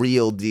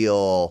real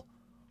deal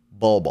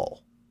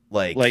bowl.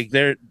 Like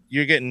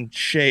you're getting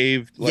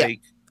shaved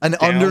like and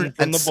down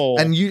from the bowl,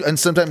 and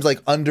sometimes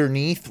like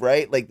underneath,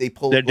 right? Like they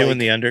pull. They're doing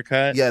the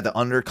undercut. Yeah, the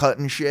undercut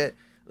and shit.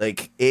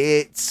 Like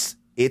it's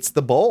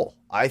the bowl.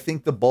 I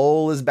think the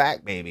bowl is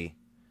back, baby.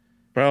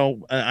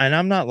 Bro, and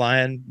I'm not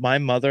lying. My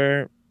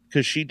mother,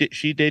 because she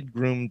did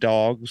groom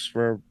dogs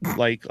for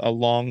like a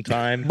long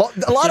time.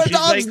 A lot of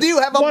dogs do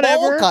have a bowl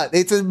cut.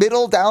 It's a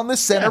middle down the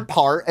center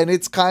part, and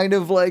it's kind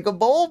of like a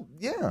bowl.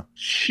 Yeah.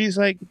 She's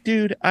like,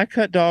 dude, I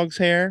cut dogs'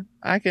 hair.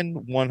 I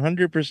can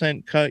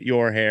 100% cut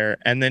your hair.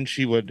 And then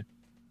she would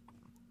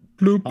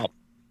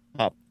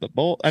pop the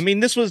bowl. I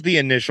mean, this was the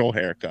initial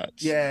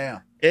haircuts. Yeah.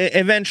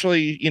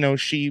 Eventually,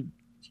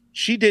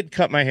 she did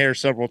cut my hair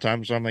several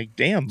times. So I'm like,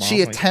 damn, Mom.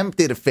 She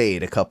attempted a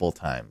fade a couple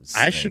times.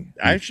 I should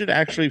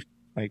actually,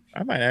 like,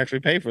 I might actually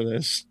pay for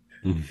this.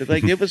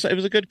 Like, it was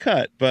a good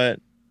cut, but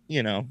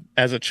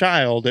as a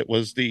child, it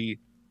was the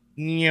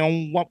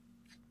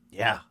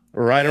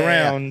right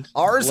around.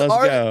 Ours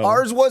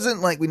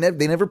wasn't like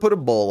they never put a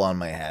bowl on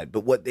my head,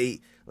 but what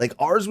they like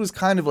ours was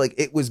kind of like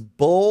it was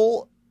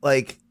bowl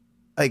like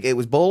it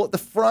was bowl at the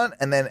front,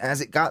 and then as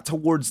it got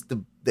towards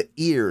the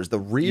ears, the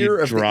rear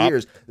of the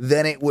ears,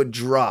 then it would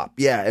drop.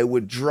 Yeah, it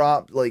would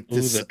drop like this.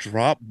 It was a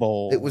drop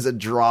bowl. It was a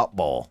drop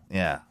bowl.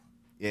 Yeah.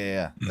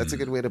 That's a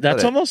good way to put it.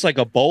 That's almost like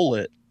a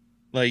bowlet.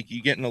 Like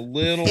you getting a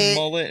little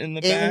mullet in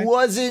the back. It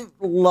wasn't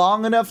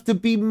long enough to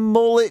be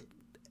mullet.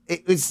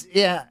 It was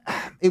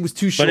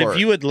too short. But if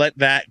you had let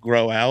that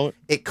grow out,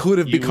 it could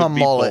have become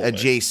mullet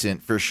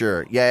adjacent for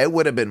sure. Yeah, it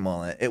would have been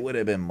mullet.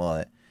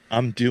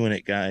 I'm doing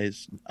it,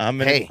 guys. I'm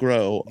gonna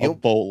grow a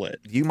bowlet.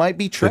 You might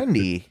be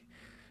trendy.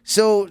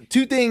 So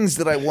 2 things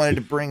that I wanted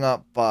to bring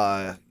up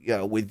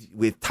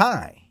with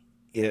Ty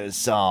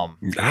is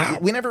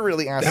we never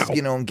really asked,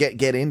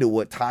 get into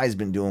what Ty's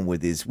been doing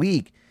with his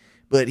week,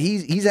 but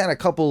he's had a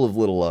couple of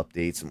little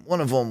updates.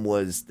 One of them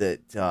was that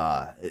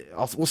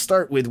we'll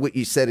start with what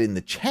you said in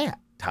the chat,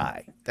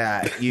 Ty,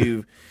 that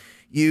you're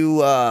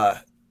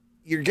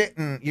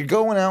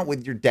going out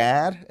with your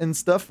dad and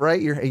stuff, right?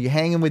 Are you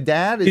hanging with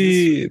dad?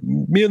 Me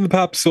and the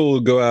pops will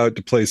go out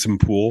to play some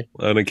pool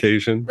on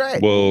occasion.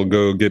 Right. We'll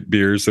go get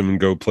beers and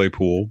go play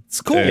pool.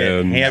 It's cool.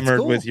 And Get hammered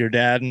cool. with your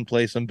dad and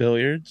play some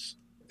billiards.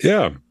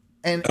 yeah.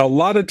 And A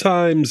lot of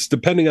times,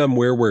 depending on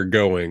where we're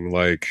going,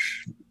 like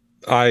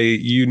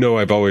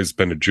I've always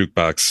been a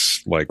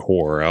jukebox like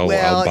whore.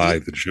 I'll buy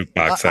the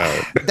jukebox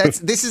out.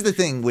 This is the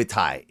thing with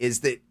Ty,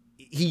 is that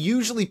he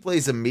usually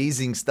plays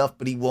amazing stuff,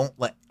 but he won't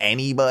let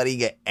anybody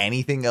get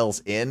anything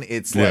else in.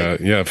 It's like,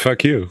 Yeah,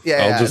 fuck you.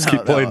 Yeah, I'll just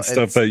keep playing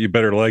stuff that you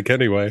better like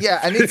anyway. yeah,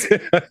 and it's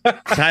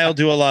Ty'll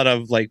do a lot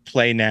of like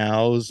play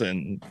nows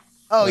and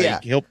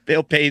he'll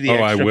pay the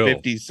I extra will.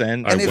 50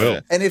 cents. I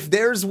will. And if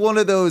there's one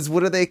of those,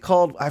 what are they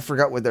called? I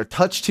forgot what they're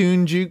touch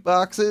tune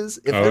jukeboxes.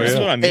 If Oh, there's That's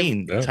what I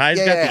mean. Ty's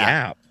got the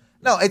app.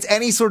 No, it's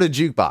any sort of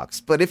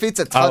jukebox. But if it's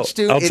a touch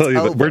tune, I'll it's tell you,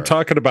 over. we're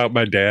talking about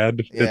my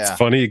dad. Yeah. It's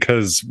funny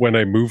because when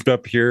I moved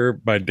up here,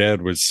 my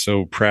dad was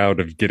so proud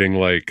of getting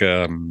like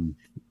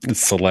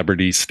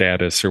celebrity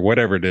status or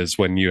whatever it is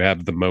when you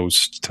have the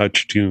most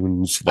touch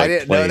tunes. Like, I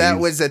didn't know that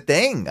was a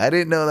thing. I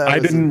didn't know that. I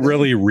was a didn't thing.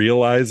 really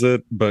realize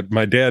it, but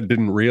my dad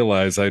didn't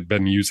realize I'd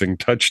been using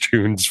touch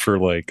tunes for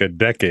like a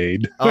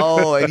decade.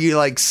 Oh, and you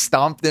like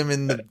stomped them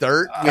in the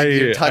dirt with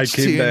your I touch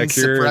came tune back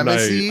here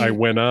supremacy. and I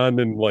went on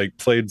and like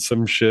played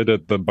some shit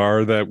at the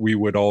bar that we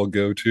would all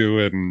go to,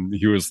 and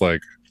he was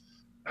like,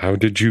 "How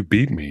did you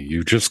beat me?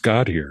 You just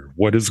got here.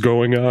 What is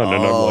going on?"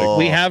 And I'm like,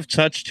 We have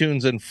touch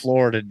tunes in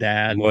Florida,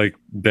 Dad.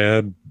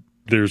 Dad,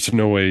 there's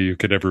no way you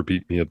could ever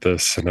beat me at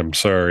this, and I'm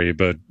sorry,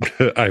 but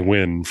I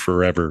win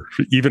forever.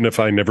 Even if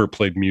I never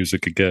played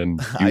music again,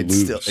 you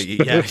lose.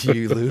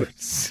 You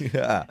lose.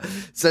 Yeah.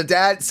 So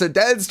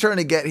Dad's trying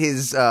to get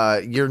his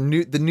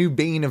the new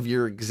bane of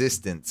your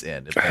existence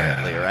in,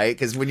 apparently, right?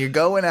 Because when you're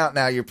going out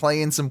now, you're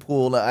playing some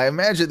pool. Now, I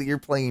imagine that you're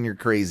playing your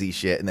crazy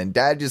shit, and then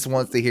Dad just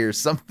wants to hear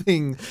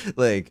something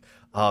like,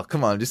 "Oh,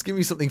 come on, just give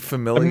me something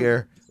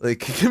familiar."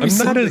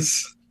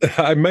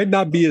 I might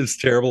not be as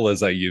terrible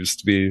as I used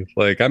to be.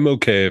 Like, I'm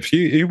okay if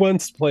he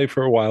wants to play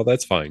for a while.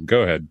 That's fine.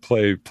 Go ahead,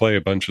 play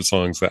a bunch of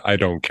songs that I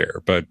don't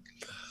care. But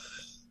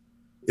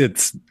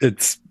it's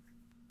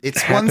one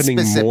happening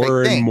specific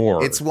more thing. and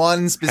more. It's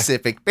one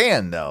specific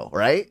band, though,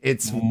 right?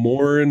 It's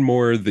more and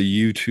more the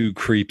U2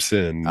 creeps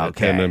in,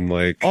 Okay. and I'm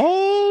like,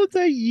 Oh, the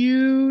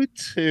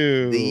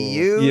U2. the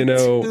U2. You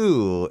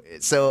know-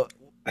 So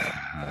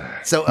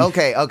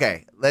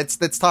okay.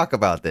 Let's talk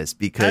about this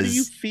because How do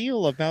you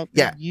feel about the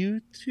Yeah.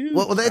 U2?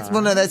 well that's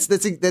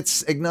Ty?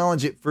 let's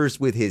acknowledge it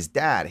first with his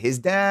dad. His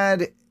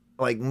dad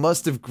like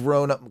must have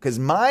grown up because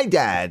my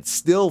dad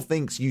still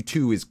thinks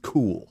U2 is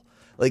cool.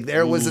 Like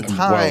there was a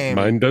time.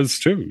 well, mine does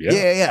too.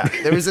 yeah.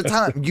 There was a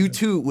time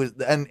U2 was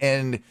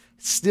and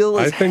still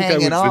is I think I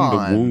was hanging on.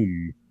 in the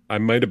womb. I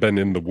might have been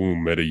in the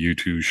womb at a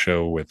U2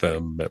 show with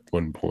them at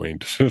one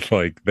point.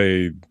 Like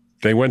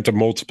they went to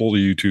multiple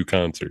U2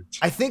 concerts.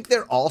 I think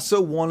they're also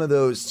one of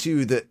those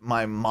too that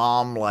my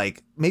mom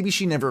like maybe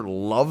she never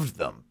loved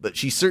them, but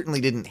she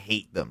certainly didn't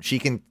hate them. She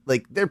can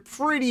like they're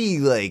pretty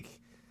like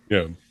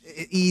Yeah.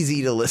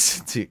 easy to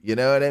listen to, you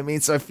know what I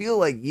mean? So I feel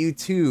like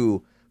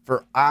U2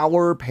 for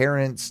our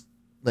parents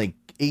like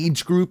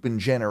age group and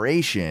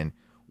generation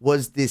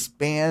was this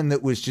band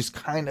that was just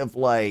kind of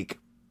like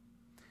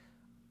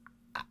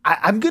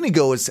I'm going to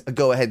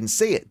go ahead and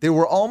say it. They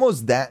were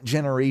almost that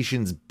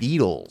generation's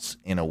Beatles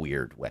in a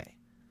weird way.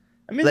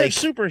 I mean, they're like-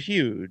 super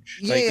huge.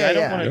 Yeah, Like, I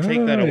don't yeah. want to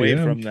take that away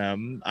Yeah. from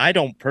them. I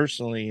don't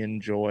personally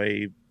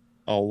enjoy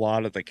a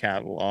lot of the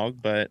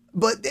catalog, but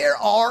But there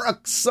are a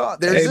song.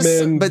 Hey,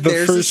 man, but the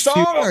there's a first few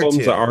song or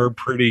albums two. are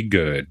pretty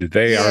good.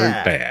 They Yeah.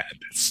 aren't bad.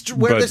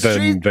 Where But the then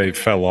street, they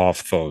fell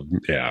off the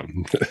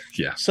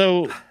yeah.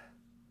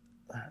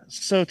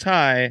 so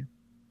Ty,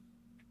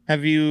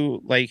 have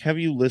you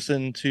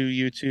listened to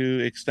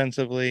U2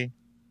 extensively?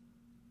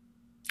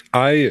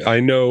 I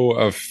know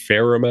a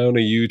fair amount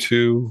of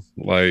U2.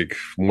 Like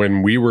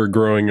when we were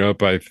growing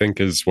up, I think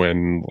is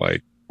when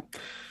like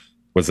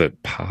was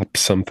it Pop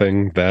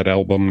something that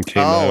album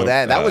came out?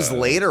 that was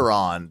later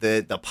on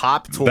the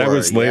pop tour. That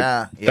was late.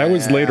 Yeah, that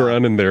was yeah. later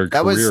on in their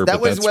That career. was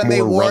but that's when they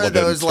more wore relevant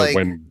those to like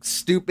when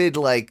stupid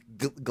like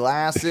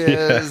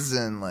glasses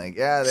and like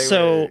they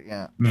So- were,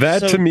 yeah.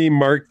 that So- to me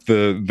marked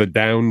the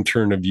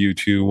downturn of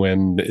U2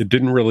 when it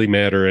didn't really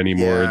matter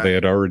anymore. Yeah. They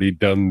had already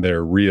done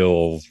their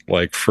real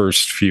like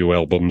first few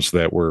albums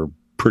that were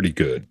pretty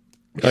good.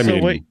 I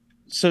mean,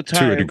 So to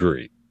Ty, a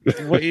degree.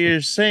 what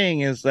you're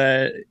saying is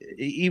that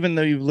even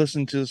though you've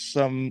listened to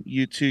some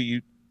U2,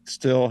 you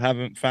still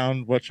haven't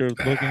found what you're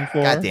looking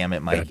for. God damn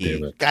it, Mikey!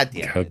 God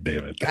damn it! God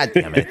damn it. God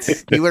damn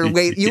it! You were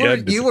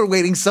You were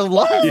waiting so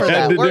long You for had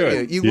that, to do weren't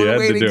it. you? You You were had to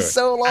waiting do it.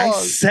 so long.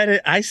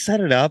 I set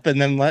it up and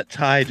then let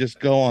Ty just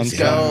go on Just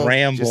some go,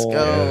 ramble. Just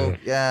go.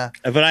 Yeah.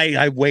 But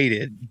I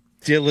waited.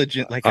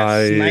 diligent, like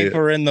a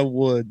sniper in the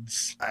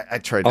woods. I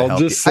tried to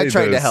help you. I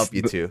tried to help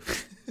you too.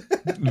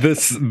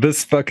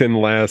 this fucking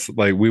last,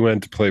 like, we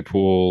went to play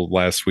pool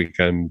last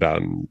weekend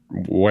on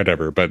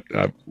whatever, but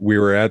we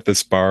were at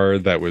this bar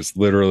that was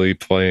literally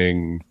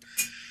playing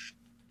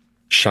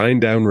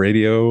Shinedown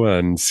radio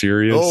on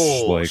Sirius.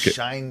 Oh, like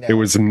Shinedown. it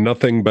was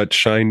nothing but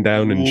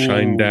Shinedown and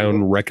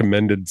Shinedown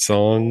recommended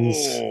songs.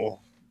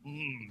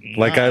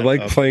 Like, I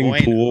like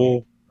playing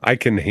pool. I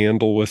can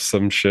handle with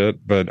some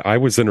shit, but I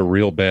was in a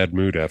real bad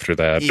mood after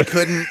that. You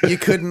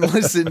couldn't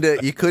listen to,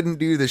 you couldn't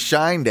do the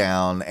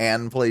Shinedown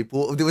and play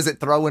pool. Was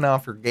it throwing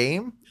off your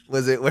game?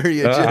 Was it where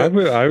you just, it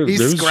was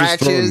just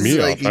throwing me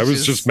like off. I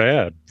was just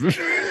mad.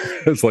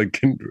 It's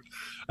like,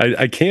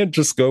 I can't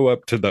just go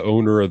up to the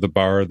owner of the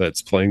bar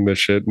that's playing this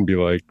shit and be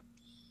like,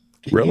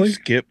 really?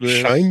 Skip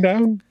this?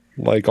 Shinedown?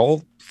 Like,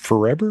 all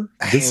forever?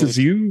 This is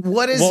you?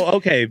 What is? Well,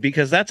 okay,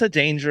 because that's a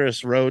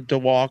dangerous road to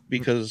walk.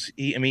 Because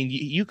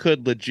you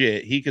could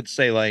legit. He could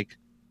say like,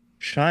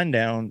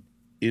 Shinedown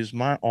is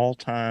my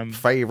all-time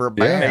favorite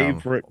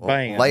band.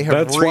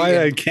 That's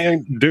why I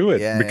can't do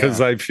it, because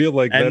I feel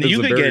like that is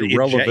a very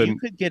relevant. You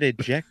could get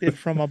ejected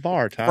from a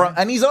bar, Tom.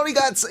 And he's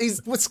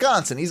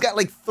Wisconsin. He's got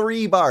like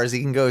 3 bars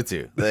he can go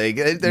to. Like,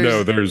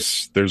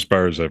 there's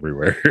bars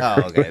everywhere.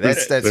 Oh, okay,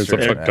 that's there's true.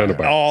 a fuck ton of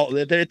bars.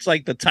 It's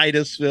like the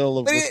Titusville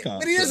of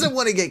Wisconsin. But he doesn't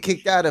want to get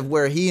kicked out of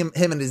where him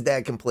and his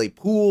dad can play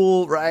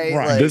pool, right?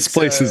 Right. Like, This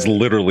place is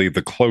literally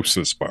the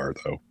closest bar,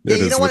 though. Yeah,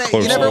 It is the closest.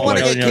 you never want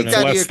to get kicked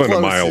out of your less than a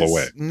mile closest.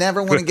 away.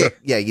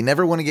 You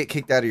never want to get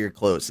kicked out of your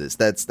closest.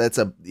 That's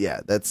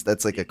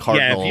like a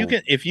cardinal. Yeah,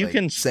 if you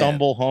can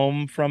stumble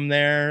home from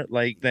there,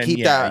 like, then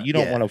you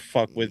don't want to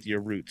fuck with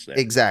your roots there.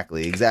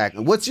 Exactly.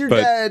 What's your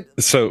dad?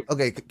 So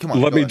okay, come on.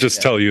 Let me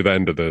just tell you the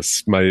end of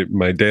this.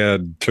 My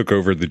dad took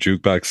over the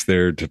jukebox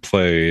there to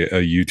play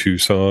a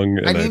U2 song.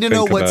 And I need to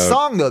know what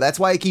song though. That's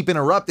why I keep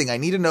interrupting. I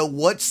need to know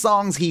what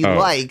songs he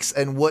likes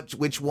and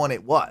which one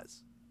it was.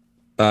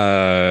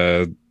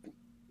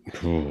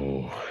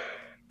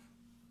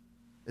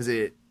 Is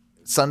it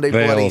Sunday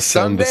Bloody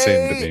Sunday? The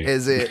same to me.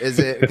 Is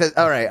it? Cause,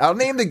 all right, I'll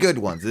name the good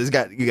ones. You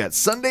got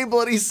Sunday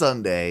Bloody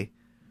Sunday,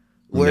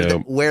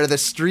 where the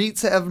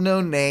streets have no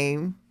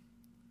name.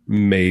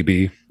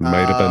 Maybe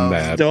might have been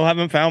that. Still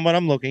haven't found what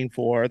I'm looking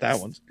for. That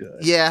one's good.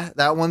 Yeah,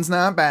 that one's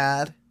not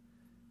bad.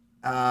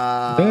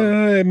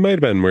 It might have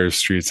been Where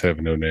Streets Have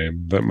No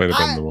Name. That might have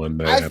been the one.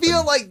 I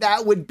feel like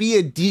that would be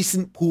a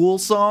decent pool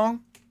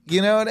song.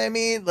 You know what I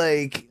mean?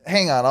 Like,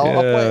 hang on,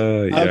 I'll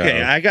play.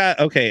 Yeah.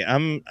 Okay,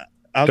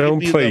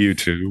 don't play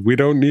U2. We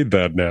don't need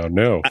that now.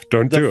 No,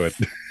 don't do it.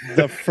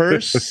 The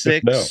first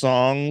 6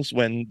 songs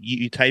when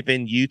you type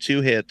in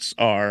U2 hits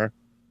are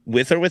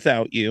With or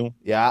Without You.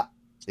 Yeah.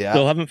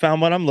 Still haven't found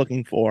what I'm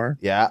looking for.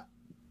 Yeah.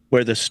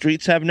 Where the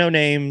Streets Have No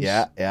Names.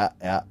 Yeah.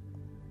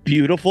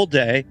 Beautiful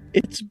Day.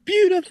 It's a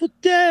beautiful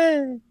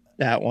day.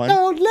 That one.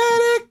 Don't let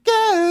it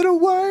get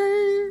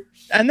away.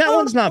 And that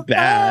one's not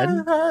bad.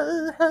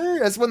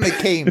 That's when they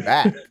came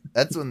back.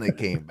 That's the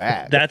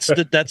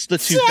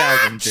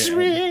 2000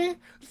 jam.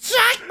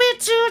 Take me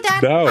to that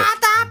No.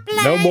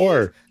 place. No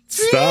more.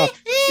 Stop.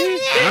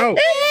 Ow.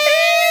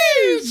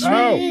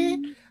 Ow.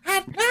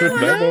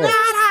 No more.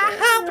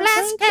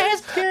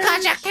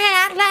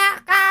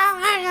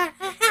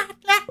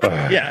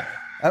 Yeah.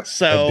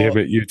 So God damn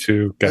it,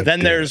 U2. God then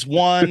damn there's it.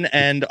 one,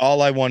 and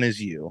All I Want Is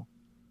You.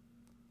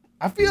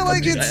 I feel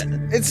like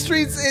it's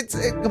streets.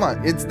 Come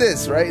on, it's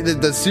this, right?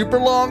 The super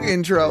long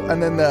intro,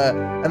 and then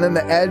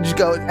the Edge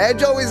go.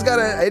 Edge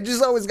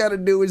has always gotta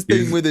do his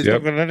thing with his.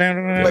 Yep.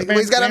 Like,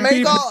 he's gotta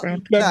make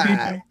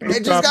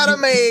Edge has gotta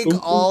make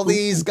all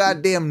these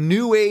goddamn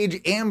new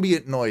age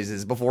ambient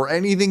noises before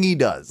anything he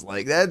does.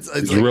 Like, it's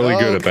like, really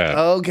good at that.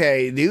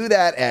 Okay, do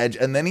that, Edge,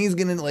 and then he's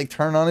gonna like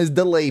turn on his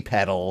delay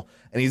pedal,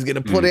 and he's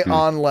gonna put it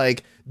on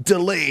like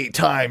delay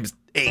times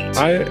 8.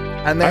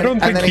 I don't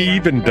think he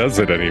even does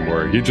it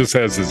anymore. He just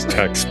has his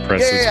text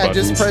press his buttons.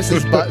 Just press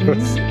his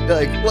buttons.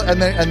 Like,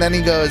 and then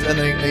he goes, and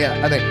then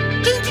I'm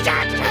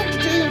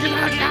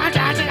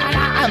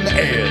the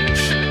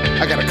Edge.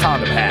 I got a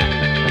condom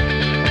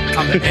hat.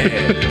 I'm the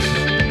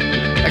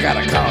Edge. I got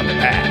a condom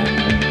hat.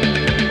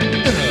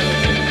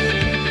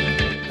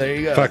 There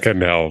you go.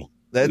 Fucking hell.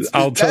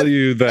 I'll tell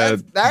you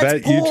that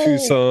U2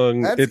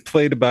 song, it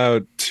played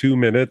about 2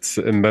 minutes,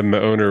 and then the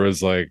owner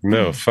was like,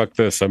 no, fuck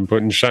this. I'm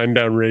putting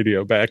Shinedown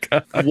radio back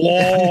on.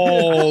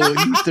 Whoa.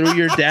 You threw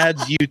your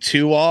dad's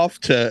U2 off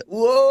to...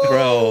 Whoa.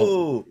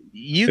 Bro.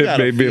 It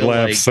made me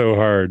laugh so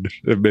hard.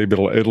 It made me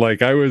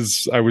like I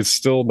was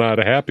still not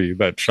happy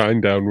that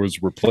Shinedown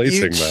was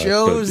replacing that. You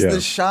chose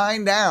the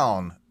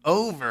Shinedown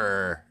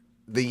over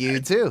the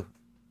U2.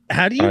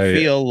 How do you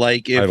feel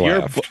like if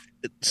you're...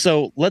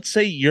 So let's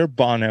say you're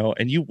Bono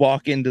and you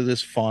walk into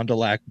this Fond du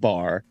Lac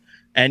bar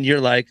and you're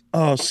like,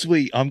 oh,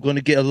 sweet, I'm going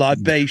to get a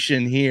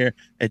libation here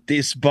at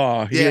this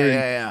bar.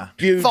 Yeah.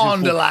 Beautiful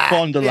Fond du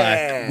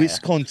Lac,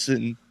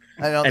 Wisconsin.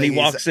 And he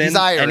walks in, he's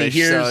Irish, and he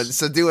hears...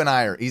 so do an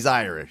Irish. He's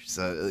Irish,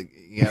 so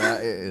you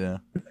know.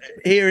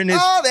 Here in his...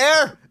 Oh,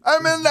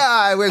 I'm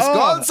in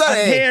Wisconsin.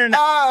 I'm here in-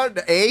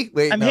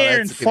 Wait, I'm no, here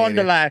in that's Canadian. Fond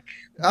du Lac,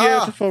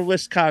 beautiful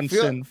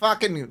Wisconsin.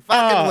 Fucking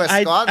I-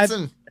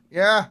 Wisconsin.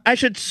 Yeah. I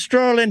should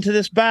stroll into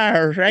this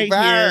bar right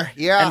here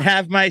yeah. and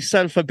have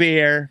myself a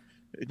beer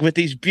with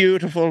these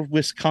beautiful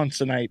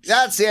Wisconsinites.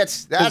 That's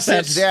it. That's it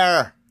that's-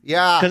 there.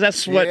 Yeah. Because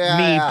that's what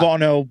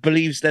Bono,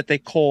 believes that they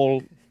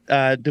call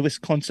the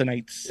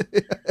Wisconsinites.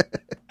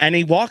 And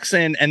he walks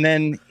in, and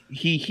then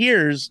he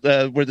hears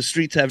where the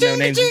streets have no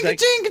names. He's like,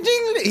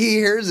 He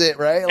hears it,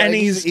 right? Like, And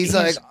he's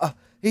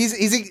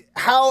like,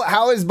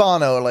 how is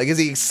Bono? Like, is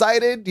he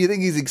excited? Do you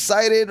think he's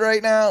excited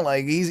right now?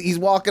 Like, he's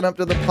walking up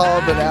to the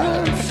pub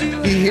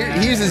and he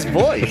hears his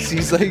voice.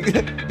 He's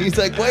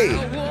like, wait.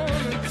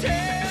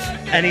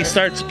 and he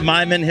starts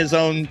miming his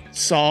own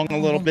song a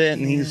little bit,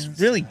 and he's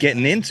really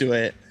getting into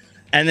it.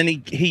 And then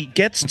he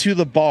gets to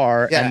the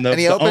bar, Yeah, and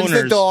he opens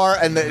the door,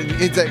 and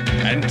it's like,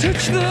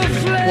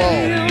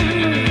 whoa.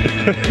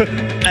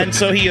 and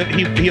so he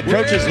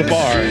approaches the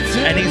bar,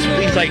 and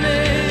he's like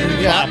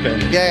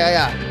popping.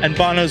 Yeah. And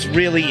Bono's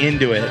really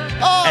into it.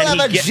 Oh, and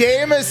have a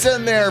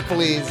Jameson there,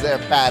 please, there,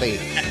 Patty.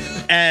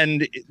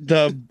 And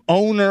the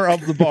owner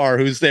of the bar,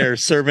 who's there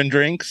serving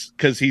drinks,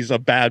 because he's a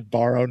bad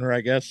bar owner,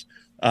 I guess.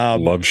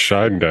 Love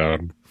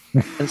Shinedown.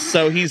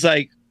 So he's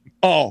like,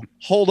 "Oh,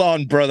 hold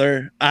on,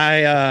 brother.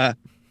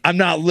 I'm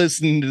not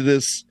listening to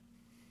this.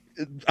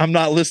 I'm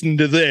not listening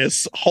to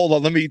this. Hold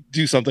on, let me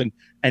do something."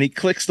 And he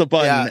clicks the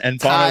button, and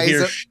Bono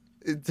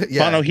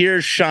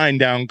hears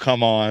Shinedown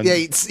come on. Yeah,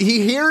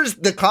 he hears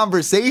the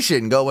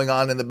conversation going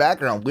on in the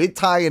background with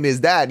Ty and his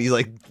dad. He's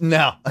like,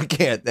 "No, I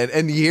can't."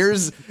 And he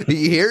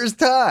hears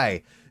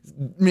Ty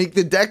make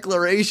the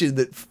declaration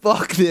that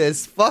fuck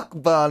this, fuck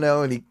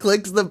Bono, and he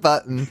clicks the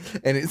button,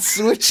 and it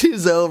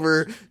switches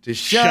over to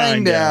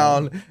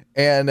Shinedown.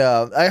 And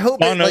I hope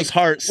Bono's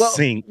heart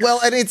sinks.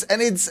 Well, and it's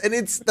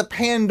the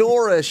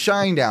Pandora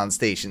Shinedown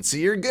station, so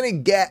you're gonna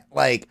get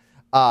like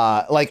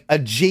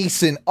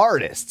adjacent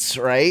artists,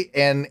 right?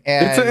 And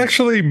it's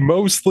actually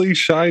mostly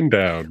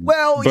Shinedown.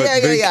 Well,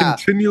 but they yeah.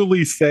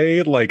 continually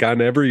say, like,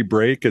 on every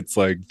break, it's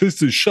like,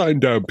 this is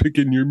Shinedown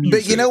picking your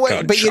music. But you know what?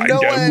 On But you know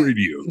Shinedown what?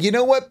 Radio. You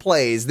know what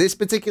plays this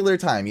particular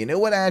time? You know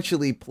what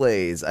actually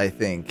plays? I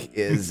think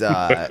is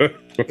it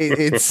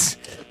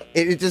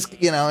just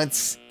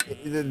it's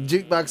the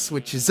jukebox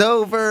switches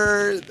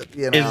over.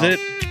 You know. Is it?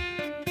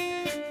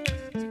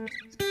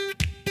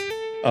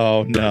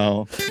 Oh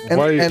no!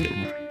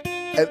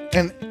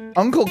 And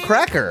Uncle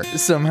Cracker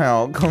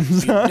somehow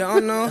comes on.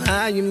 Don't know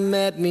how you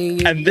met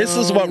me. And this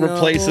is what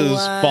replaces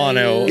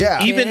Bono.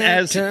 Yeah. Even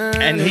as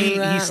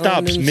he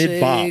stops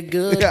mid bop.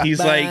 Yeah. He's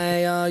like,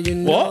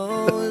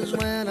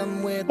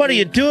 "What? What are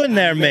you doing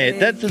there, mate?"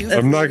 That's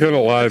I'm not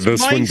gonna lie,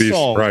 this my wouldn't be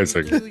song.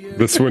 surprising.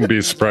 This wouldn't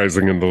be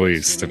surprising in the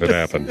least if it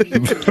happened.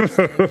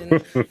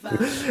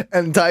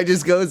 And Ty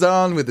just goes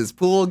on with his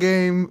pool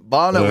game.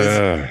 Bono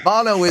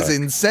is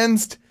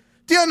incensed.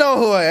 Do you know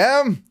who I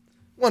am?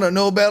 Want a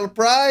Nobel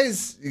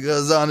Prize? He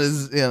goes on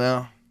his,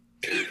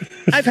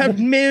 I've had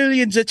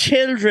millions of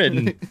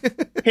children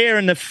here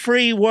in the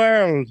free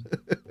world.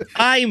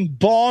 I'm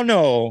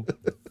Bono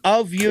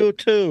of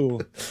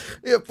U2.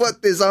 You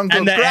put this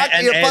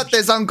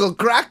Uncle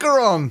Cracker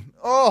on.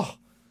 Oh.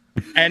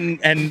 And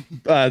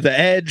the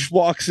Edge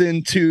walks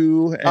in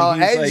too.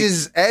 And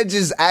Edge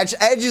is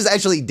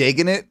actually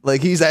digging it.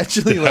 Like he's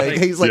actually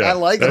I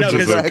like Edge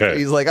Uncle is Cracker. okay.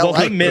 He's like, I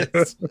like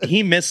this.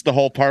 he missed the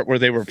whole part where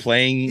they were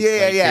playing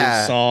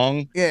his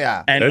song.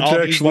 Yeah. And Edge all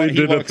actually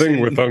did a walks thing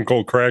in- with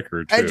Uncle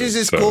Cracker too. Edge is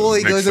just so cool.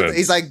 He makes goes, sense.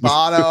 he's like,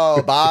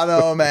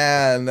 Bono,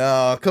 man.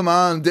 Oh, come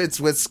on, it's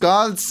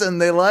Wisconsin.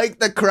 They like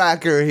the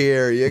cracker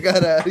here. You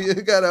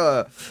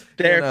gotta.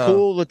 They're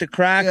cool with the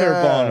cracker,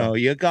 Yeah. Bono.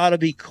 You gotta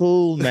be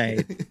cool,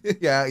 mate.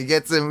 Yeah, he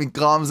gets him. He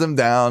calms him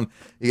down.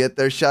 You get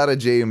their shot of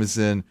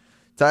Jameson.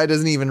 Ty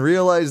doesn't even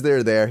realize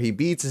they're there. He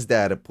beats his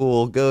dad at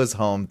pool, goes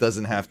home,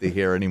 doesn't have to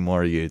hear any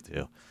more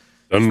U2.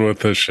 Done with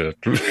this shit.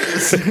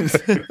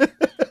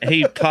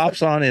 He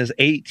pops on his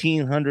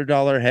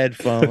 $1,800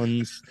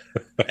 headphones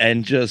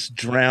and just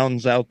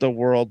drowns out the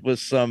world with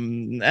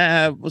some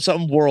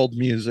world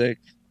music.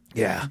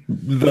 Yeah,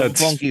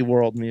 That's funky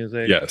world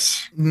music.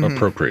 yes, Mhm.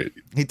 appropriate.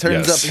 He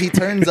turns Yes. up. He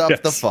turns up the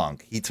Yes.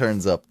 funk. He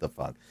turns up the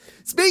funk.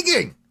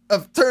 Speaking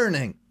of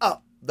turning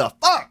up the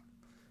funk,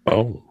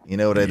 Oh, you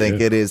know what I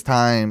think it is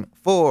time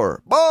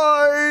for, boys?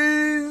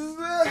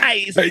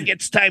 I think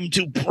it's time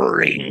to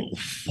bring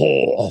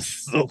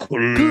forth the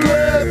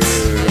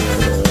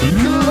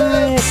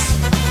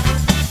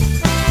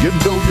You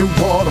know you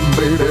want 'em,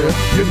 baby.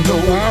 You know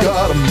we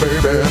got 'em,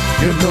 baby.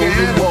 You know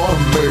you want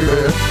 'em, baby.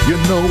 You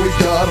know we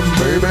got 'em,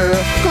 baby.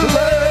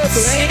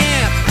 Clips.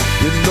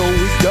 You know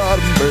we got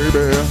 'em,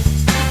 baby.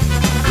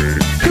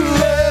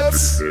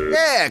 Clips.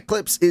 Yeah,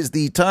 Clips is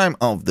the time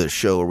of the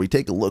show where we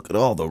take a look at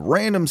all the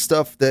random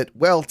stuff that,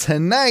 well,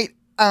 tonight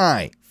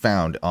I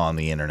found on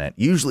the internet.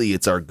 Usually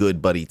it's our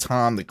good buddy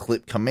Tom, the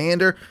clip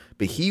commander,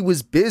 but he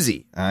was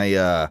busy.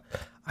 I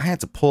had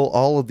to pull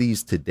all of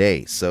these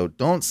today, so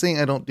don't say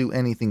I don't do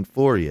anything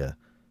for you,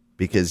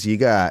 because you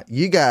got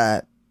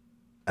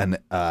an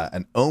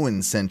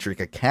Owen-centric,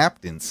 a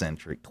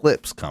Captain-centric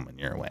clips coming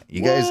your way.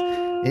 You guys...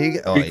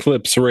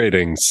 Eclipse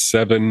rating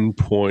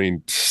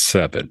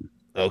 7.7.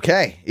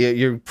 Okay,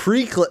 you're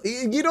pre-clip.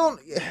 You don't.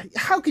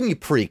 How can you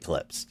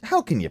pre-clips?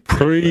 How can you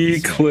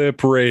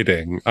pre-clip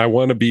rating? I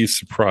want to be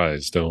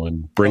surprised,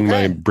 Owen. Bring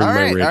my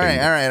rating. All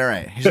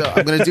right. So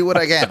I'm going to do what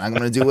I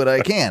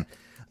can.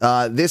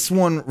 This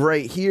one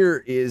right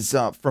here is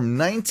from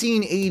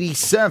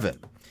 1987,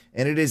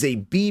 and it is a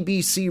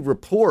BBC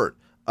report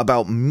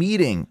about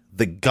meeting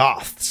the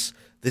Goths.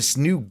 This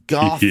new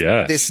goth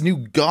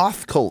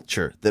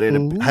culture that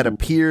had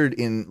appeared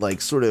in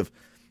sort of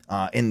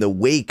in the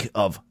wake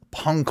of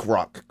punk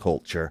rock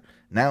culture.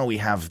 Now we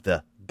have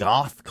the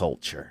goth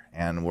culture,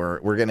 and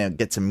we're gonna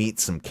get to meet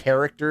some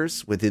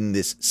characters within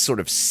this sort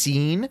of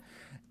scene,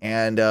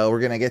 and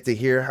we're gonna get to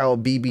hear how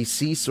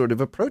BBC sort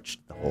of approached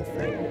the whole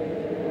thing.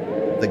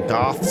 The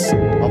Goths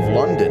of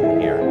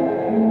London here.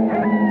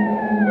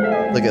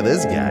 Look at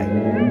this guy.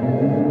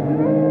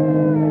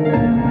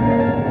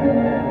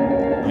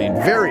 I mean,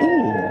 very.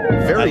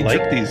 I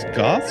like these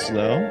goths,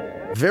 though.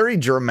 Very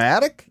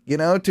dramatic,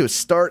 to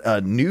start a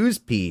news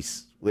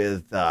piece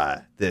with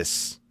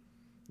this.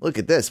 Look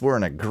at this. We're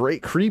in a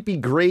great creepy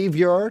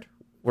graveyard.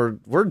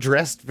 We're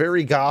dressed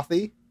very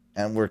gothy,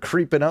 and we're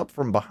creeping up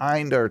from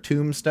behind our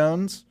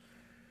tombstones.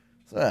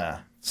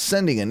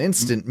 Sending an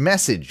instant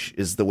message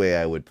is the way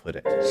I would put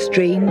it.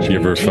 Strange. You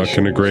ever fucked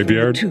in a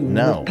graveyard?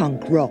 No.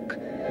 Punk rock.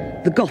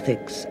 The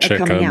Gothics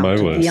Check are coming on my out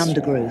of list. the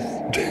undergrowth.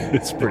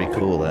 It's pretty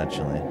cool,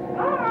 actually.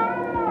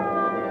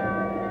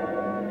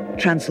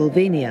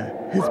 Transylvania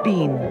has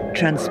been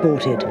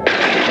transported. Look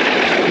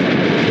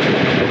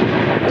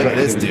at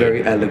this dude.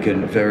 Very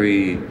elegant,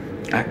 very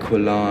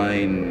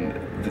aquiline.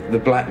 The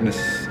blackness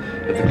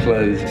of the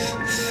clothes,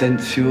 it's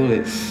sensual.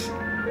 I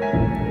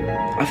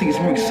think it's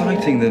more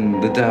exciting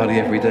than the dowdy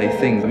everyday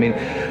things. I mean,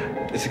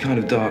 it's a kind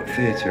of dark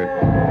theatre.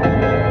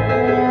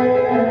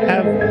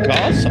 Have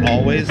goths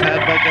always had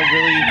a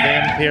really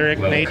vampiric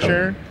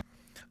nature?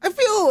 I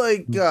feel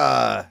like,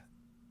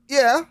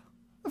 yeah.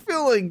 I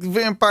feel like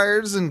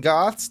vampires and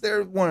goths,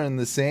 they're one and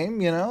the same,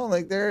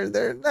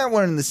 they're not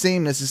one and the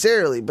same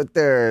necessarily, but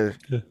they're,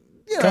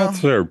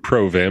 Goths are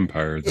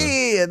pro-vampire, though.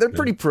 Yeah, they're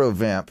pretty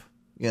pro-vamp,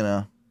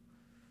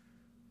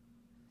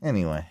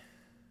 Anyway,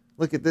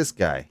 look at this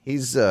guy.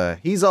 He's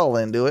all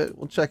into it.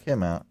 We'll check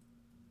him out.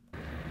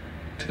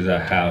 To the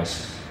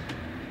House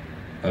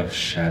of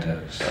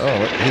Shadows.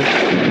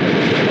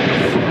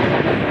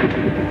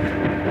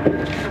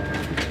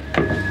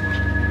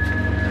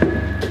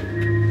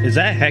 Is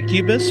that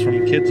Hecubus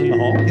from Kids in the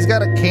Hall? He's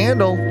got a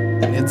candle,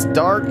 and it's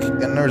dark,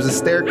 and there's a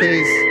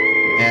staircase,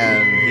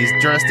 and he's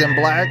dressed in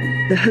black.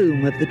 The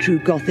home of the true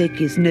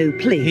Gothic is no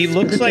place. He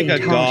looks for the like a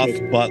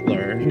faint-hearted. goth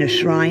butler. In a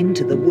shrine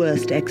to the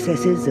worst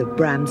excesses of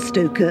Bram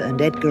Stoker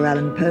and Edgar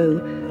Allan Poe,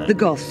 the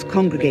Goths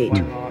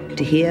congregate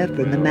to hear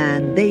from the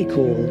man they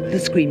call the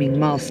Screaming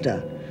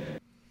Master.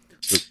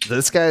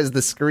 This guy's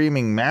the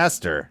Screaming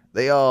Master.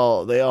 They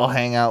all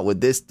hang out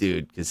with this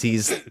dude because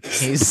he's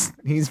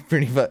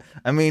pretty fun.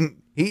 I mean,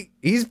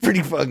 he's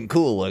pretty fucking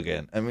cool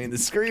looking. I mean, the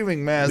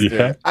Screaming Master.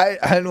 Yeah.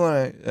 I'd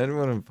want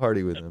to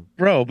party with him,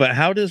 bro. But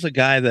how does a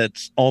guy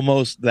that's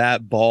almost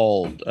that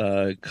bald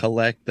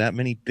collect that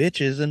many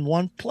bitches in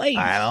one place?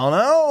 I don't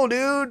know,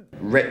 dude.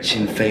 Rich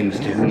and famous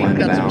to whom He's I'm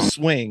got some bound.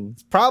 swing.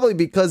 It's probably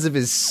because of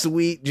his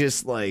sweet,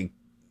 just like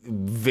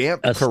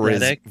vamp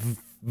Aesthetic.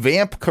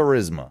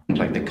 charisma.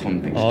 Like the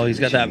convict. Oh, he's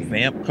got that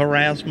vamp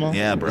charisma.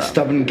 Yeah, bro. The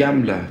stubborn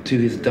gambler to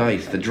his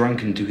dice, the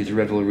drunken to his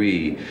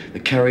revelry, the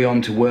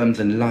carry-on to worms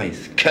and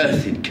lice.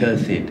 Cursed,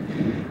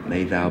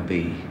 may thou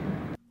be.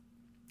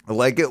 I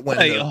like it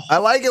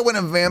when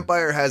a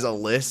vampire has a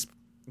lisp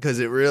because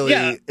it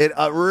really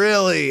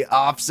really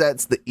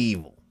offsets the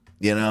evil.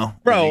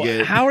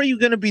 Bro, how are you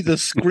going to be the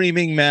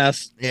Screaming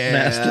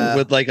Master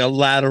with like a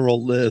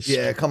lateral lisp?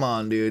 Yeah, come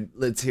on, dude.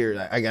 Let's hear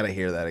that. I gotta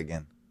hear that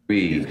again.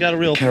 He's got a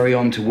real carry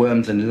on to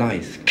worms and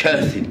lice.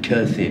 Cursed.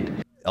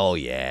 Oh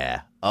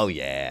yeah.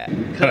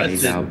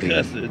 Cursed.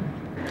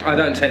 I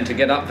don't tend to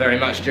get up very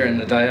much during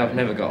the day. I've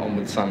never got on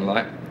with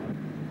sunlight.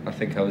 I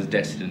think I was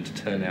destined to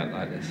turn out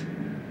like this.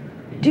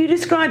 Do you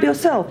describe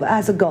yourself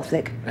as a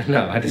Gothic?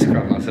 No, I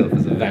describe myself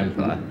as a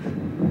vampire.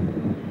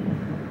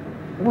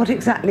 What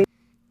exactly?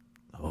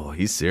 Oh,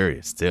 he's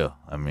serious too.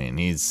 I mean,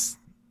 he's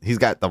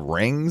got the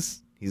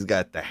rings. He's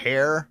got the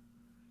hair.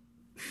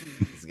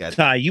 He's got.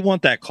 Ty, you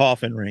want that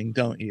coffin ring,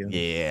 don't you?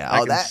 Yeah,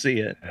 I can see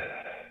it.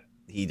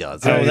 He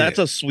does. Oh, that's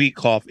a sweet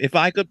coffin. If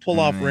I could pull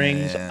off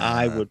rings,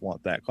 I would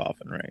want that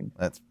coffin ring.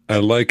 I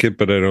like it,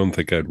 but I don't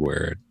think I'd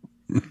wear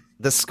it.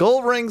 The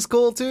skull ring's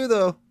cool too,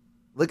 though.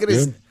 Look at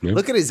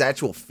his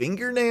actual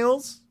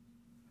fingernails.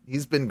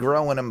 He's been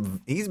growing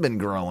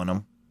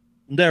them.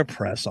 They're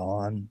press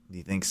on. Do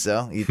you think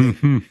so? You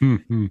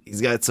think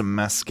he's got some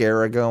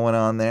mascara going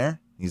on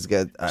there? He's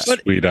got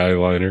sweet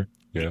eyeliner.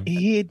 Yeah.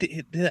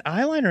 The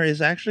eyeliner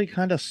is actually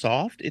kind of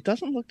soft. It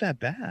doesn't look that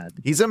bad.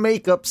 He's a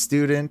makeup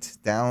student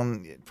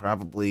down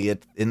probably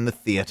in the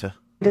theater.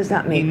 Does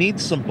that mean he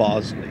needs some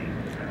Bosley?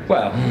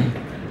 Well,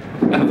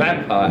 A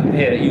vampire.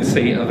 Here, you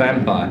see a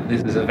vampire.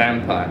 This is a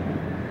vampire.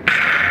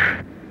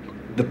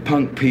 The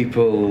punk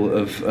people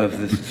of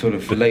the sort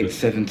of the late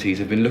 70s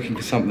have been looking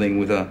for something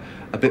with a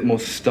bit more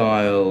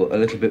style, a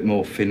little bit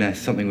more finesse,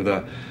 something with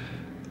a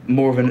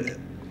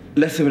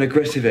less of an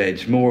aggressive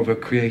edge, more of a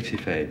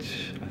creative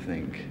edge, I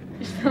think.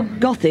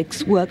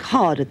 Gothics work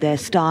hard at their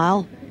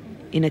style.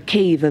 In a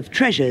cave of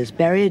treasures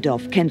buried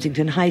off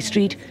Kensington High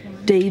Street,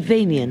 Dave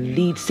Vanian,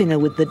 lead singer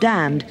with The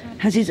Damned,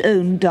 has his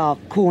own dark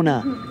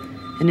corner.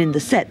 And in the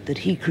set that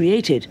he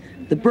created,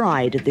 the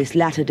bride of this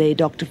latter-day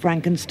Dr.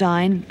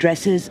 Frankenstein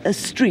dresses a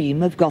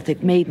stream of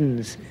Gothic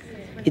maidens.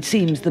 It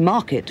seems the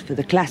market for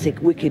the classic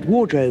Wicked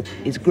wardrobe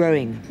is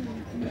growing.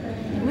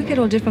 We get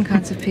all different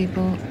kinds of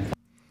people.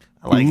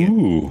 I like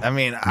Ooh, it. I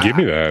mean, give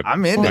me that.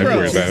 I'm into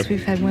that.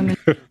 We've had women.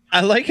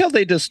 I like how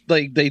they just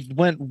they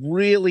went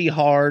really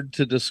hard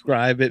to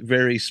describe it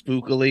very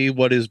spookily.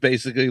 What is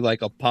basically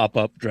like a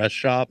pop-up dress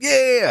shop.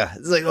 Yeah,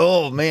 it's like,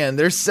 oh man,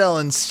 they're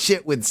selling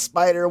shit with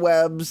spider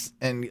webs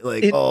and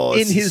like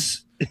in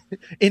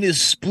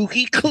his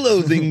spooky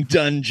clothing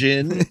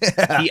dungeon,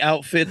 he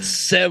outfits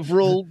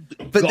several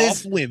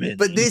goth women.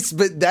 But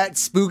that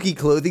spooky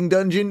clothing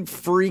dungeon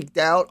freaked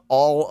out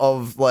all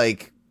of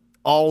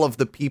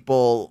the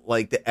people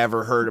like that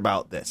ever heard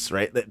about this,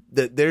 right?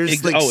 That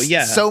there's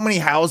so many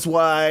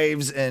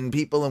housewives and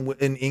people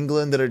in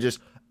England that are just,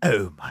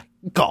 oh my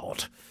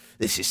god,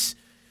 this is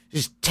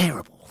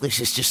terrible. This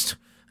is just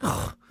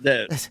how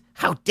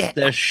dare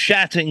they're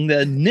shatting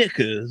their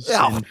knickers.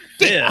 Oh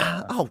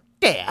dare! Oh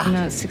dare! I'm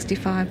at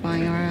 65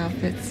 buying our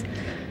outfits.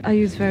 I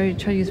try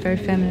to use very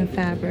feminine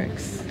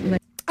fabrics.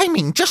 I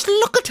mean, just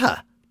look at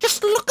her.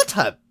 Just look at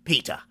her,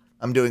 Peter.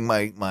 I'm doing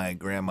my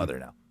grandmother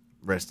now.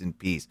 Rest in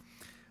peace.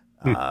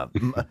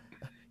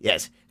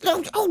 Yes.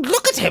 Oh,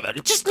 look at him.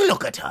 Just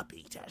look at her,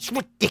 Peter. It's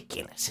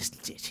ridiculous,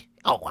 isn't it?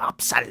 Oh,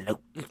 absolutely.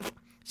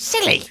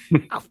 Silly.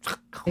 Oh, for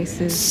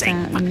God's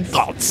sake. For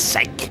God's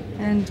sake.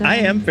 And I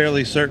am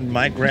fairly certain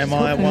my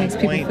grandma at one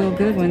point feel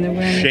good when they're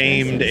wearing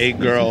shamed a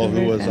girl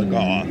who was a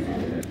goth.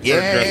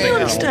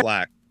 Yeah. All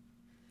black.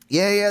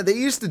 Yeah, they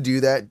used to do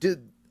that.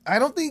 I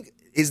don't think,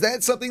 is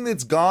that something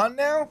that's gone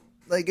now?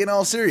 Like, in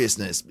all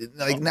seriousness.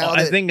 Like, now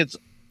I think it's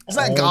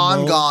not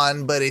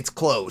gone, but it's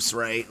close,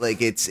 right? Like,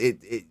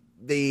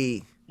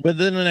 they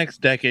within the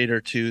next decade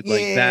or two,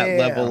 like that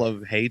level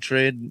of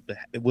hatred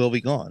will be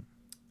gone.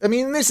 I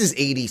mean, this is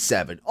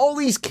 87. All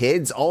these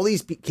kids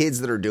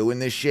that are doing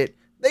this shit,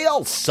 they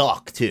all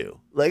suck too.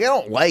 Like, I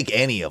don't like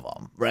any of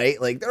them, right?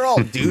 Like, they're all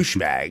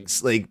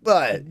douchebags. Like,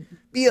 but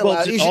be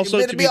allowed. You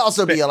should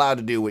also be allowed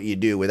to do what you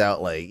do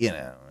without, like, you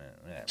know.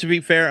 To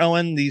be fair,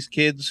 Owen, these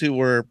kids who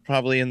were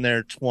probably in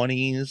their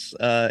 20s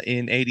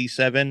in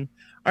 87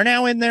 are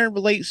now in their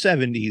late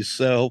 70s.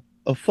 So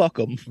fuck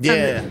them.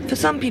 Yeah. For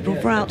some people,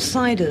 for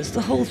outsiders,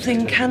 the whole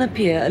thing can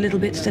appear a little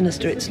bit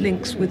sinister. Its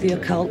links with the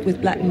occult,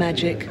 with black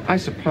magic. I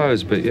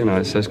suppose, but you know,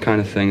 it's those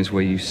kind of things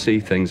where you see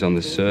things on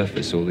the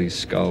surface, all these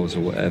skulls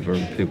or whatever,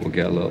 and people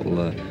get a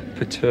little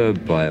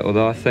perturbed by it.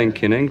 Although I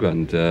think in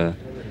England,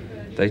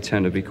 they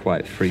tend to be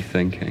quite free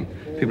thinking.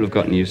 People have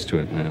gotten used to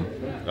it now.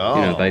 Oh,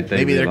 you know, they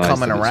maybe they're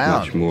coming that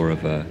around. It's much more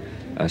of a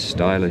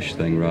stylish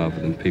thing rather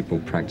than people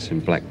practicing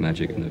black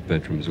magic in their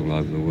bedrooms all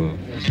over the world.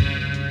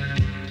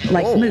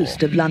 Like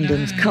most of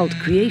London's cult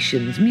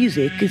creations,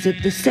 music is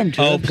at the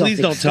centre of Gothic please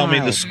don't tell me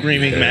the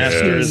Screaming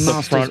Master is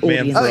the front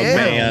man for a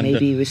band. May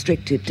be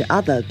restricted to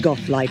other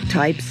goth-like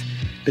types,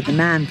 but the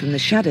man from the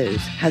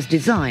shadows has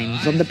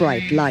designs on the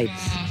bright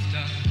lights.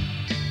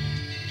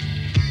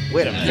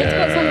 Wait a minute. It's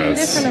got something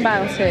different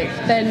about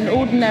it than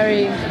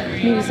ordinary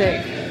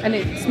music, and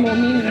it's more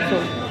meaningful.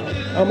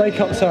 Our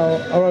makeup's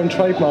our own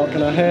trademark,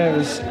 and our hair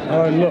is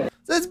our own look.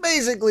 So it's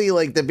basically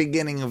like the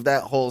beginning of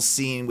that whole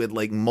scene with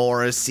like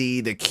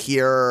Morrissey, The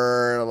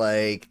Cure,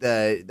 like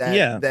that's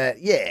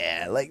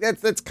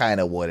kind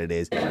of what it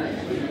is.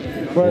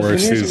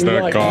 Morrissey's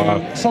not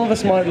goth. Some of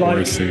us might like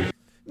Morrissey.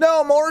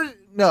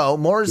 No,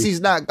 Morrissey's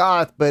not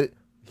goth, but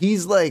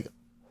he's like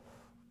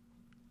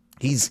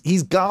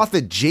he's goth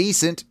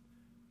adjacent.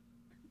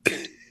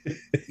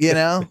 You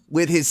know,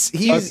 with his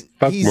he's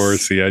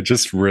Morrissey. I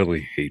just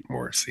really hate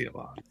Morrissey a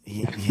lot.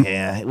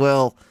 Yeah,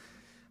 well,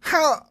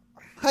 how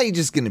you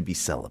just gonna be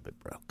celibate,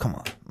 bro? Come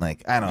on,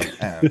 like I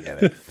don't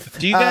get it.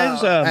 Do you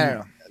guys I don't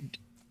know.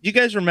 You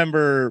guys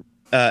remember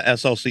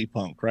SLC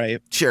Punk, right?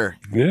 Sure.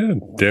 Yeah,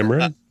 damn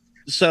right.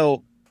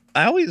 So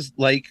I always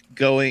like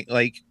going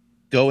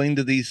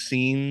to these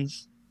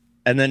scenes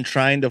and then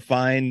trying to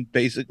find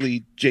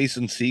basically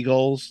Jason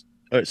Segel's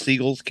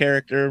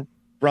character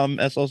from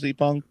SLC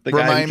Punk. The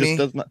guy who just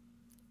does not.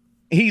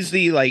 He's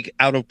the like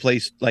out of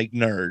place like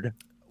nerd.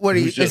 What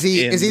is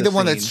he? Is he the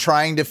one that's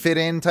trying to fit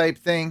in type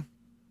thing?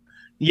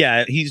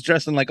 Yeah, he's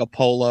dressed in like a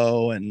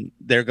polo and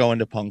they're going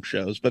to punk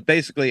shows. But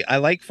basically, I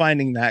like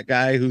finding that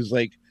guy who's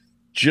like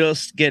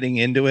just getting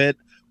into it,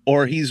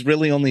 or he's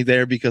really only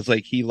there because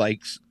like he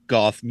likes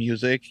goth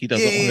music. He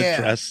doesn't want to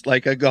dress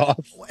like a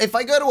goth. If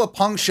I go to a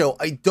punk show,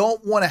 I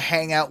don't want to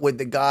hang out with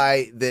the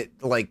guy that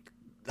like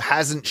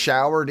hasn't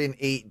showered in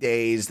 8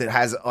 days, that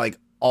has like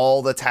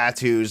all the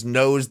tattoos,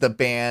 knows the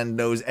band,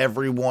 knows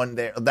everyone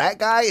there. That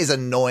guy is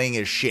annoying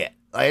as shit.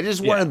 I just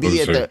want to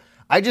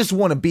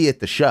be at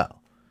the show.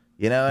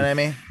 You know what I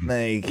mean?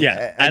 Like,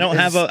 yeah, I don't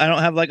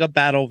have like a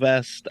battle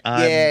vest.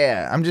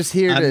 I'm just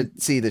here to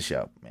see the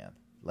show, man.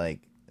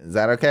 Like, is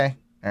that okay?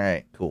 All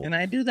right, cool. Can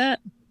I do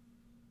that?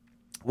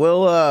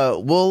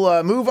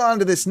 We'll move on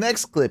to this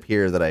next clip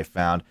here that I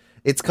found.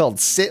 It's called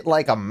 "Sit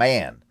Like a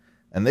Man,"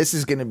 and this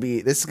is gonna be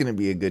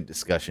a good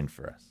discussion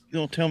for us. You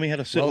don't tell me how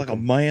to sit like a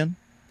man.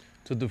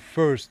 To the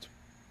first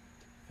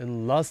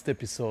and last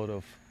episode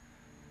of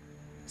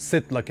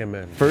Sit Like a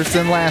Man. First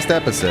and last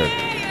episode.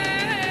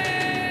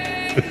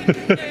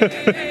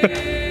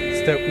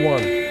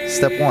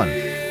 Step one.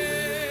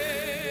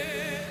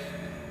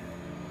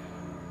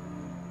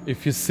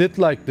 If you sit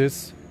like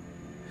this,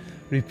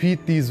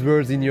 repeat these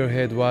words in your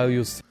head while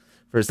you sit.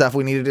 First off,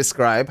 we need to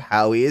describe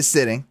how he is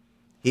sitting.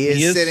 He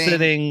is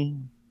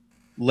sitting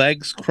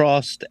legs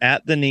crossed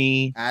at the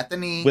knee. At the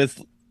knee.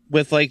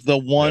 With like the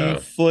one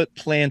foot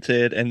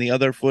planted and the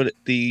other foot,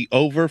 the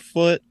over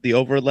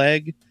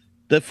leg.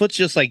 The foot's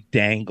just like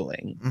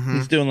dangling. Mm-hmm.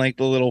 He's doing like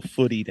the little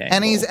footy dangle.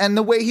 And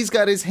the way he's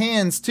got his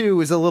hands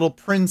too is a little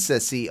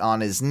princessy on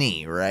his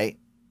knee, right?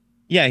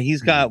 Yeah,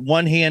 he's got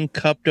one hand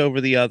cupped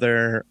over the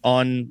other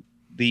on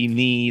the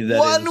knee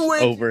that is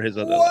over his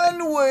other leg.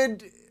 One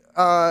would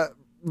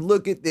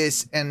look at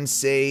this and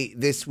say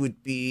this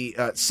would be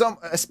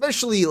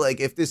especially like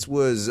if this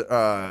was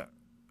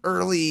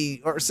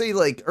early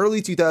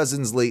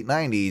 2000s, late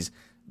 90s,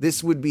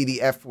 this would be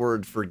the F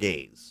word for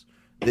gays.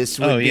 This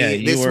would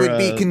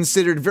be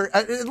considered very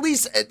at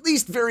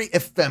least very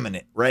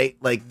effeminate, right?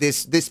 Like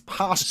this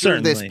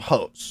posture, certainly. This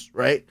pose,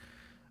 right?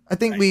 I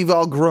think we've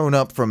all grown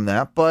up from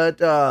that,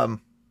 but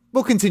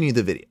we'll continue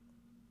the video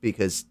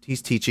because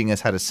he's teaching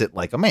us how to sit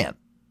like a man.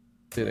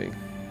 Sitting.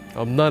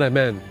 I'm not a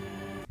man.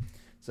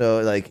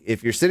 So, like,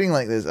 if you're sitting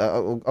like this,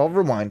 I'll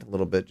rewind a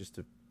little bit just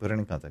to put it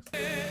in context.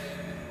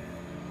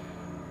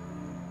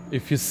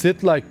 If you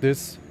sit like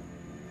this,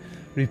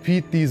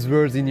 repeat these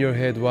words in your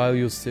head while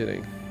you're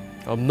sitting.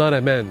 I'm not a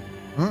man.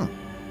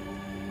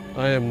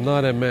 I am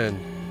not a man.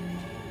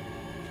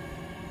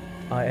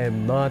 I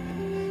am not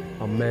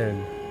a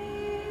man.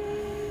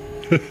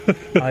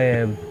 I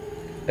am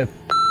a.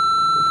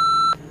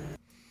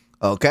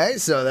 Okay,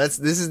 so this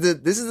is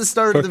the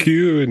start of the. Fuck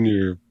you and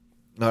your.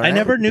 Right. I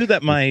never knew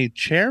that my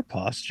chair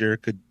posture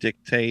could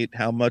dictate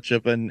how much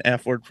of an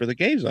F word for the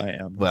gays I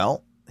am.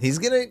 Well, he's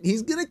gonna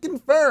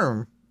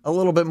confirm a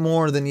little bit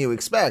more than you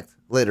expect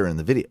later in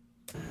the video.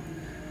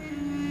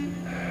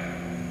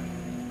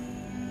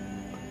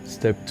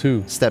 Step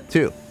two,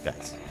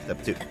 guys.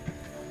 Step two.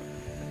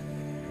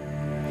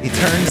 He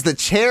turns the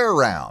chair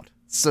around.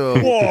 So,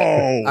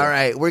 whoa! All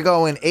right, we're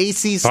going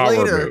AC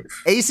Slater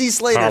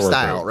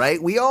style, move.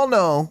 right? We all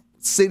know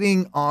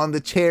sitting on the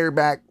chair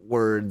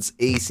backwards,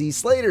 AC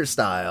Slater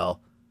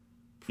style.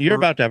 You're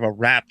about to have a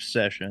rap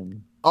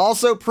session.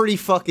 Also pretty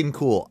fucking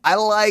cool. I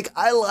like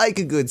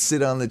a good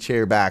sit on the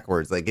chair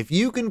backwards. Like if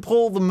you can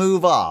pull the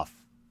move off,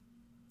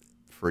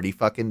 pretty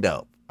fucking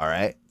dope. All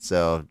right.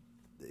 So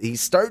he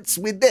starts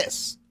with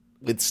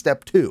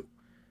step two.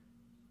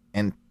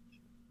 And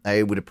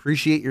I would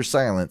appreciate your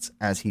silence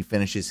as he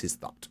finishes his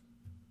thought.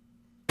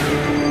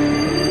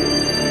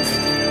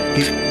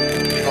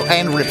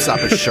 And rips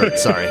off his shirt.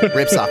 Sorry.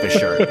 Rips off his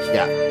shirt.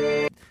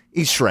 Yeah.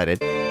 He's shredded.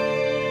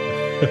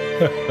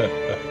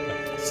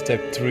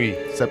 Step three.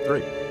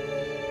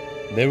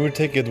 Never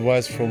take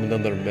advice from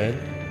another man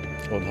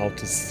on how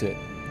to sit.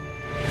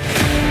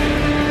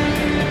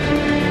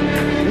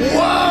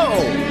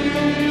 Whoa!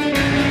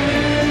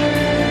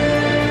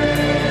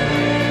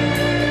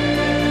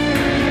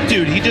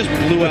 Dude, he just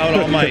blew out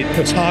all my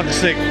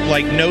toxic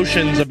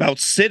notions about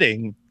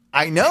sitting.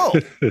 I know,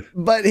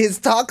 but his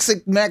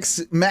toxic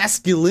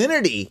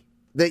masculinity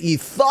that you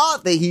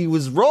thought that he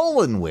was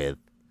rolling with,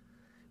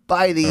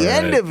 by the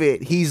end of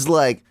it, he's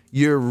like,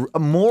 you're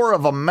more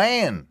of a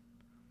man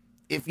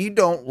if you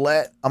don't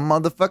let a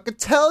motherfucker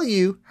tell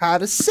you how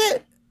to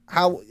sit.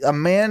 How a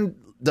man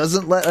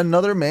doesn't let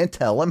another man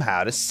tell him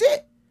how to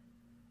sit.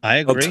 I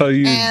agree. I'll tell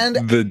you,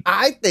 and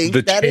I think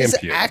that is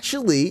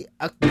actually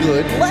a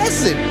good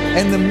lesson.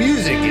 And the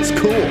music is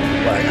cool.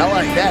 Like I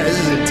like that. This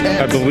is intense.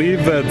 I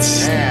believe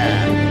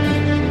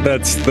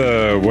that's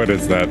the what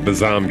is that? The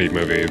zombie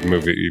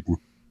movie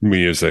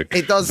music.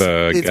 It does.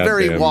 It's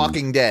very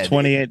Walking Dead.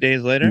 28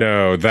 Days Later.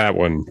 No, that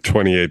one.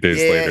 28 Days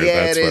Later.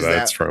 That's where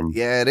that's from.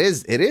 Yeah, it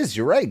is. It is.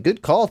 You're right.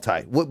 Good call,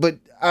 Ty. But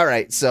all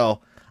right. So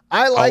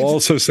I'll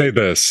also say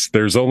this: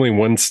 there's only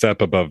one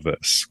step above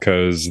this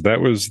because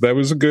that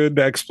was a good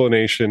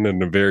explanation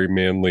and a very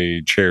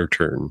manly chair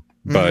turn.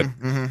 But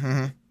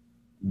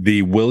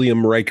the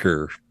William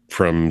Riker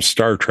from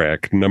Star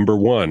Trek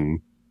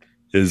 #1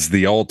 is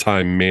the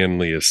all-time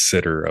manliest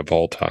sitter of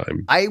all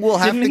time. I will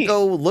have to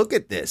go look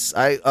at this.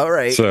 All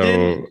right.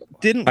 So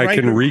didn't I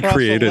Riker can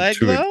recreate cross a leg, it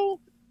to though?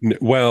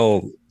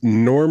 Well,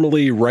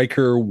 normally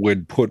Riker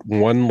would put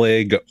one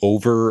leg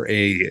over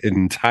a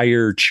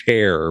entire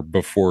chair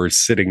before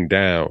sitting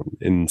down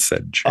in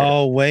said chair.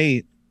 Oh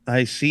wait,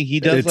 I see. He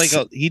does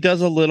he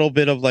does a little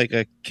bit of like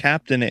a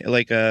captain,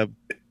 like a.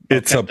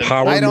 It's a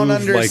power I don't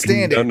move like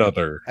understand it. none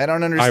other. I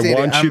don't understand it.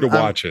 I want you to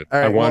watch it. all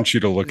right, I want you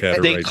to look at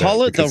it. They right call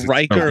now it the because it's so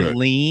Riker good.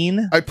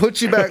 lean. I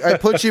put you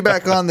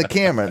back on the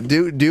camera.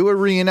 Do a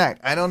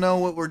reenact. I don't know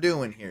what we're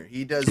doing here.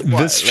 He does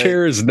what? This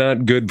chair is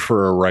not good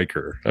for a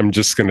Riker. I'm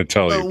just going to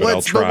tell you, but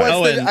I'll try.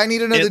 I need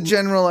to know the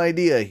general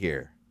idea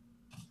here.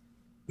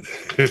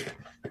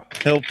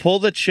 He'll pull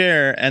the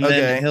chair and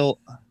then he'll.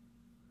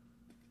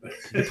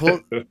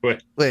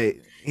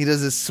 Wait, he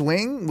does a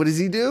swing? What does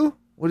he do?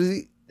 What does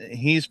he?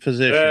 He's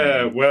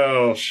positioned.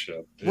 Well,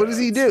 shit. What does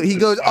he do? He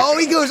goes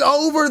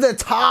over the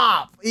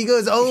top. He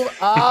goes over.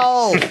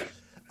 Oh.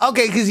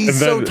 Okay, because he's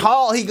so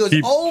tall. He goes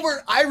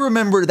over. I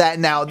remember that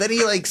now. Then he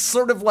roundhouse.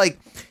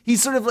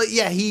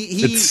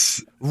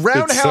 It's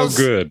so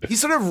good. He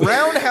sort of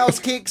roundhouse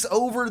kicks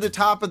over the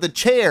top of the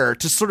chair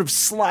to sort of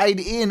slide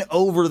in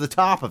over the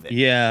top of it.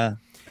 Yeah.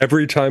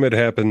 Every time it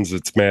happens,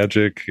 it's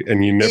magic,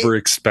 and you never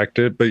expect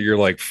it, but you're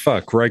like,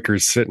 "Fuck,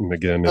 Riker's sitting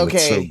again," and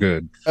it's so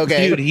good.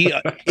 Okay, dude, he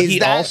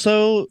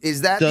also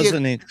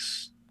doesn't.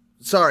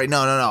 Sorry,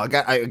 no.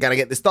 I gotta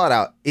get this thought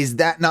out. Is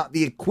that not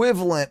the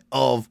equivalent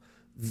of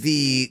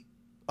the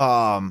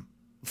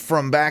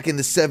from back in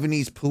the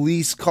 70s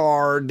police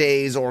car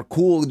days or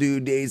cool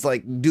dude days,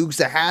 like Dukes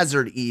of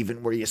Hazzard,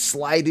 even where you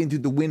slide into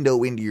the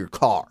window into your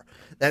car?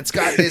 That's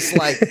got this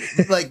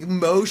like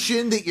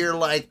motion that you're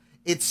like.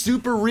 It's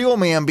super real,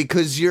 man,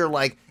 because you're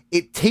like,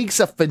 it takes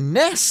a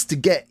finesse to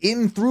get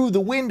in through the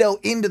window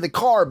into the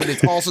car, but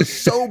it's also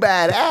so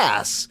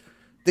badass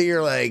that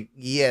you're like,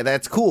 yeah,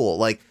 that's cool.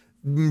 Like,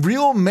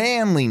 real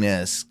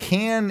manliness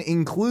can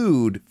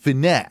include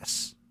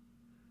finesse.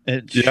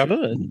 It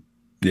should.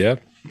 Yeah.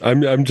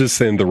 I'm just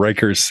saying the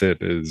Riker sit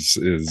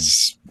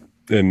is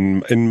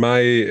in my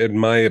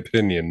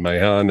opinion,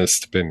 my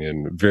honest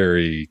opinion,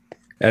 very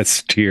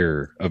S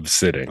tier of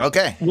sitting.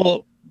 Okay.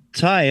 Well,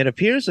 Ty, it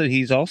appears that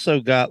he's also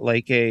got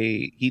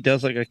he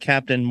does like a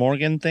Captain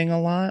Morgan thing a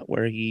lot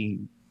where he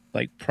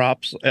like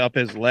props up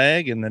his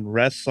leg and then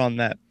rests on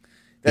that.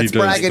 That's he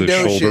does braggadocious.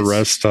 the shoulder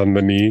rest on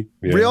the knee.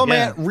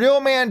 Yeah.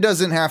 Real man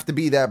doesn't have to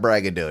be that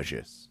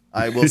braggadocious.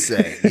 I will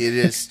say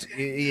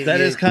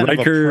that is kind of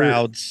a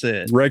proud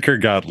sit. Riker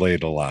got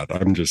laid a lot.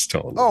 I'm just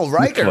telling you. Oh,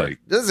 Riker,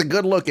 this is a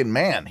good looking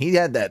man. He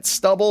had that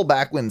stubble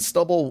back when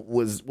stubble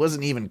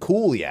wasn't even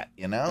cool yet.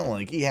 You know,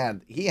 like he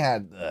had he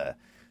had the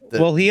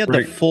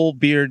full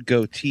beard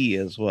goatee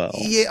as well.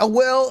 Yeah,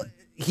 well,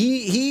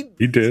 he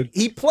did.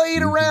 He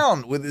played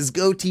around with his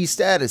goatee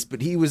status,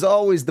 but he was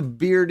always the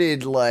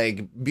bearded,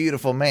 like,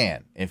 beautiful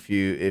man. If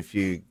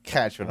you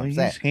catch what I'm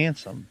saying, he's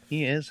handsome.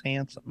 He is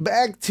handsome.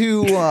 Back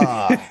to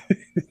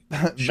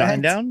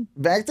Shinedown.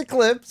 Back to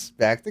clips.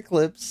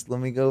 Let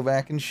me go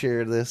back and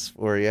share this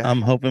for you.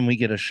 I'm hoping we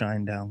get a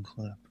Shinedown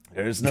clip.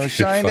 There's no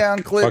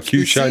Shinedown clips fuck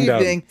you, this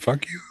evening.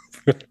 Fuck you.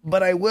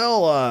 But I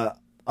will.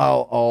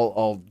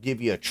 I'll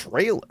give you a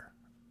trailer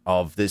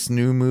of this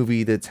new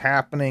movie that's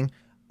happening.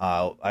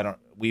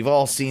 We've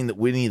all seen that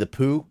Winnie the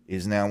Pooh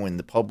is now in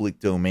the public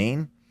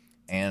domain,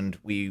 and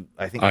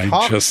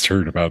I just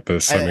heard about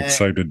this. I'm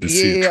excited to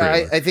see.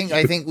 Yeah, I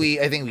think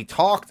we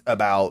talked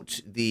about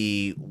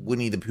the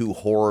Winnie the Pooh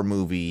horror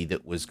movie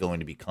that was going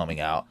to be coming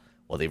out.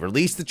 Well, they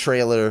released the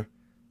trailer.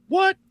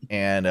 What?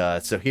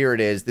 And so here it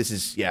is.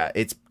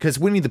 It's because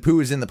Winnie the Pooh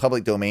is in the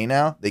public domain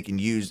now.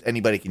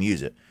 Anybody can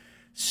use it.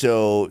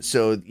 So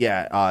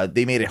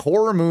they made a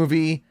horror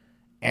movie,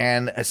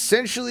 and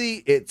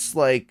essentially it's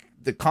like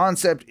the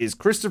concept is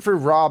Christopher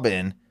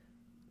Robin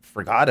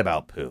forgot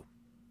about Pooh,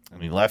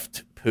 and he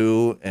left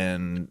Pooh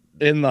in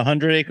the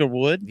 100 Acre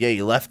Wood. Yeah,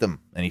 he left him,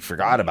 and he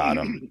forgot about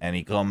him, and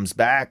he comes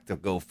back to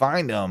go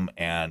find him,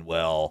 and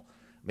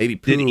maybe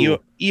Pooh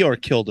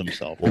Eeyore killed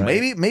himself. Well,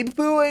 right? maybe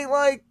Pooh ain't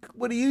like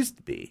what he used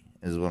to be,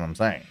 is what I'm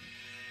saying.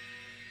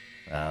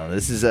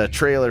 This is a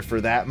trailer for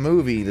that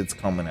movie that's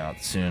coming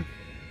out soon.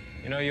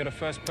 You know, you're the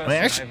first person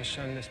I've ever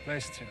shown this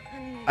place to.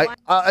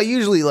 I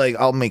usually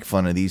I'll make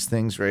fun of these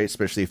things, right?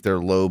 Especially if they're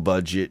low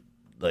budget,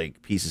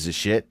 like pieces of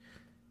shit.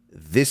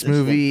 This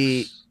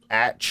movie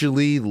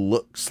actually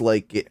looks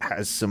like it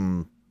has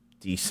some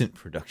decent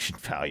production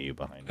value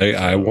behind it.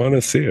 I want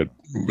to see it.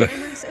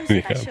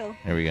 Yeah.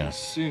 Here we go.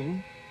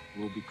 Soon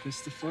will be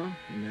Christopher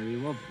and Mary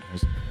Robin.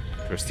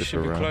 Christopher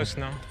Robin. Robin. Close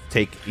now.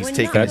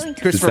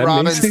 Christopher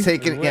Robin's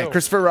taking. Yeah,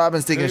 Christopher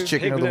Robin's taking his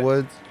chicken to the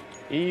woods.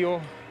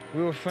 Eeyore.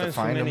 We were friends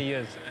for many him.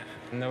 years,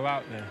 and they're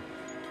out there.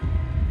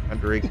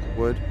 100 Acre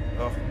Wood.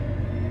 Oh.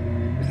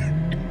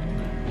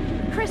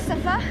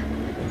 Christopher.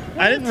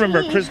 I didn't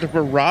remember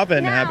Christopher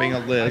Robin having a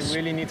list. I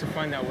really need to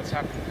find out what's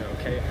happening there,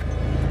 okay?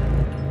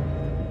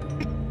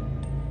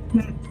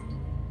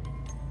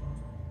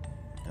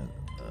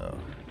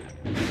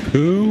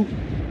 Who?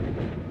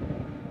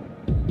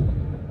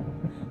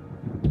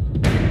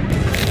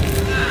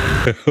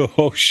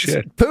 Oh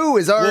shit! Pooh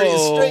is already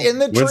straight in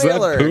the trailer. Was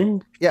that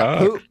Pooh? Yeah,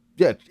 Pooh.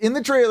 Yeah, in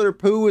the trailer,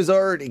 Pooh is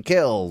already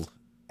killed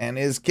and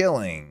is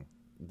killing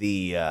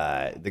the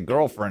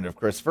girlfriend of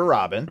Christopher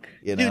Robin.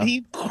 You know? Dude,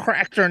 he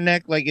cracked her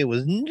neck like it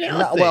was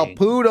nothing. Well,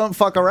 Pooh don't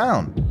fuck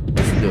around.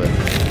 Listen to it.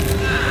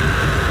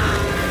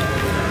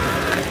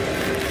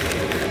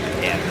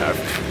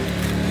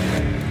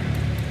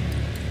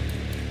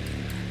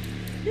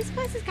 This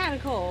place is kind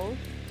of cool.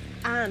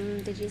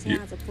 And did you say it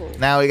has a pool?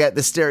 Now we got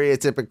the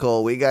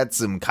stereotypical. We got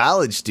some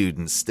college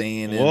students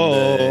staying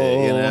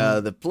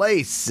in the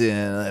place,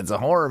 and it's a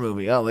horror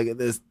movie. Oh, look at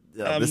this!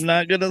 I'm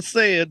not gonna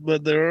say it,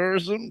 but there are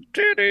some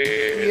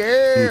titties.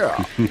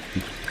 Yeah,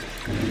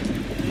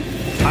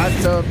 hot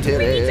tub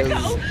titties. We need to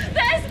go.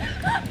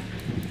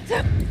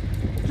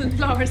 There's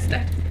Laura's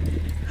dead.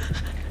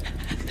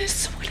 There's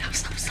someone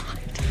else outside.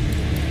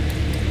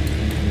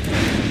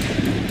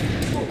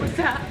 What was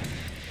that?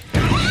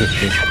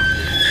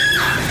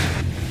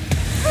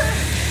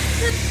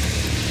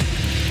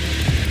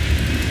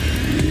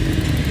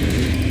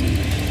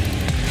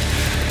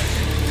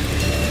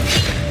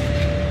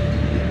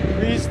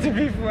 We used to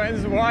be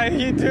friends. Why are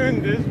you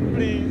doing this,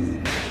 please?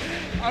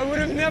 I would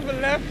have never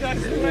left, I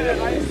swear.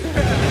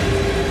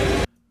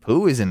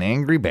 Pooh is an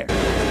angry bear.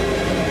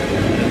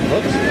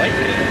 Looks like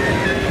it.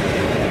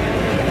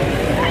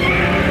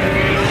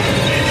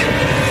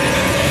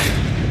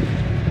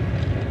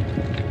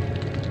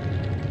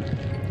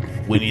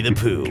 Winnie the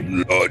Pooh.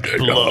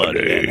 Blood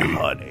and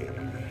honey.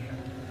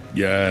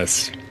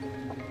 Yes.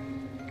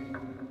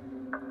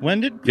 When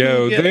did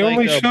Yo, Pooh get, they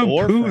only like, a show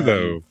boar Pooh from?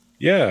 though.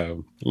 Yeah,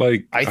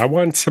 like I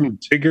want some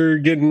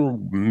Tigger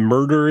getting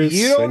murderous.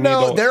 You don't and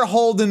know. They're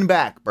holding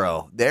back,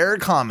 bro. They're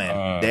coming.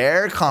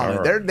 They're coming.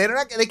 alright. They're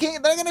not. They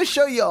can't. They're gonna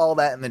show you all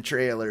that in the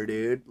trailer,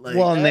 dude. Like,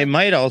 Well, and they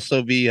might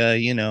also be,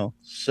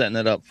 setting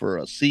it up for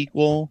a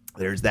sequel.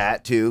 There's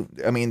that too.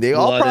 I mean, they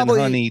all Blood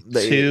probably and Honey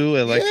 2,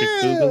 Electric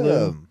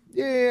Boogaloo.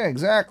 Yeah,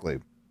 exactly.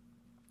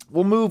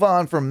 We'll move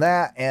on from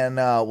that, and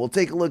we'll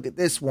take a look at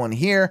this one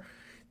here.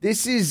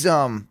 This is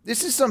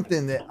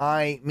something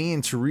that me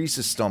and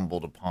Teresa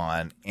stumbled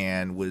upon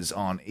and was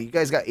on. You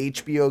guys got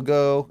HBO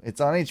Go?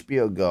 It's on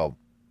HBO Go.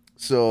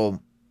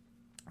 So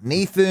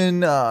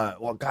Nathan,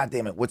 well,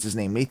 goddamn it, what's his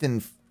name?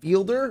 Nathan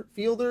Fielder,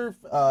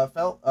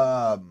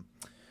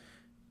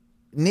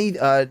 Nate.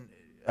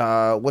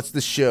 What's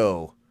the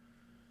show?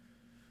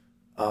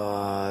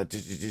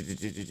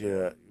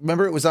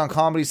 Remember, it was on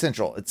Comedy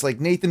Central. It's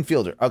like Nathan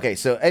Fielder. Okay,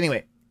 so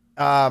anyway,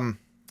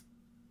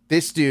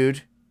 this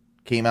dude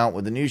came out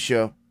with a new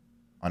show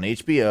on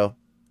HBO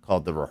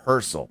called The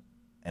Rehearsal,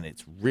 and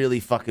it's really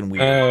fucking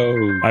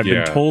weird. I've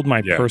been told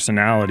my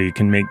personality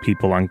can make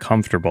people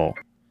uncomfortable.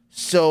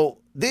 So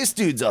this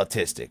dude's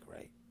autistic,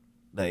 right?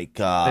 Like,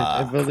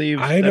 I believe.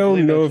 I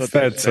don't know that's if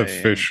what they're that's saying.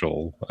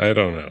 official. I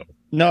don't know.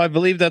 No, I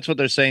believe that's what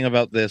they're saying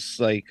about this,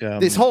 like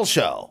this whole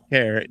show.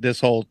 Here, this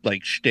whole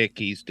like shtick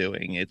he's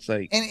doing. It's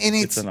like, and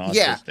it's an autistic.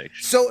 yeah.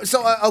 So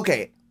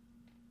okay.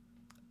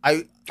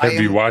 Have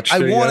you watched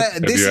it yet?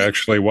 Have you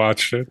actually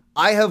watched it?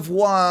 I have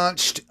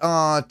watched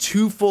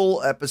 2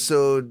 full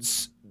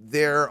episodes.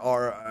 There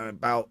are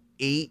about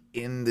 8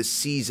 in the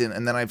season,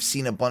 and then I've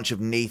seen a bunch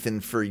of Nathan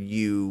For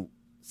You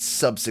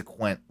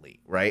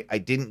subsequently, right? I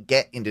didn't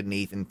get into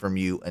Nathan From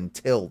You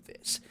until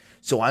this.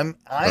 So I'm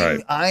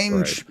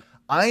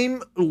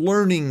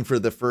learning for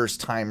the first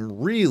time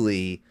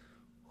really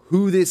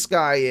who this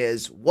guy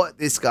is, what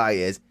this guy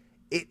is.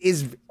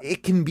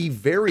 It can be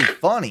very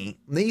funny.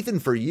 Nathan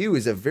For You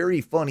is a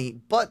very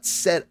funny but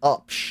set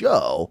up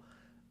show.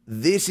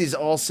 This is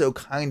also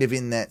kind of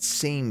in that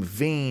same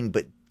vein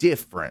but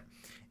different.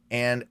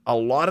 And a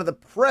lot of the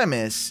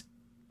premise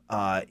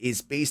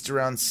is based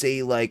around,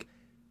 say, like,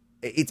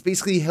 it's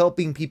basically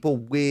helping people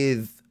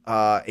with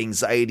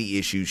anxiety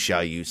issues,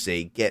 shall you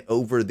say, get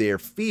over their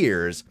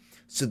fears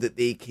so that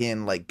they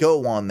can, like,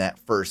 go on that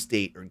first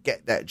date or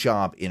get that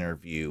job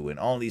interview and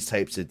all these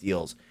types of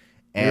deals.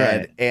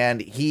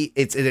 And he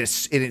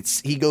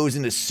goes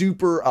into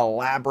super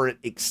elaborate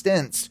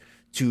extents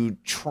to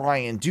try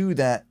and do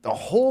that. The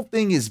whole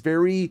thing is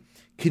very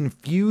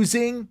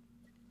confusing.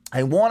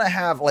 I want to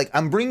have, like,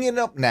 I'm bringing it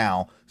up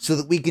now so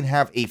that we can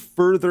have a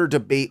further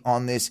debate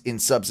on this in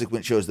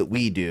subsequent shows that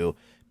we do,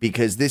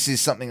 because this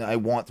is something I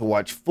want to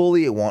watch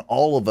fully. I want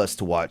all of us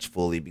to watch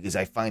fully because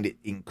I find it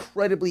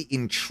incredibly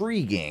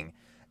intriguing.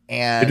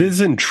 And it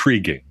is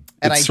intriguing.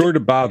 And it's sort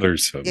of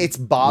bothersome. It's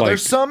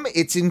bothersome.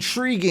 It's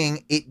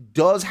intriguing. It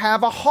does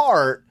have a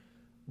heart,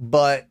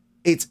 but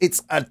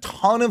it's a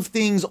ton of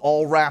things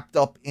all wrapped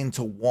up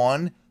into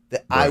one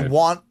that I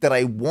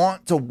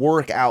want to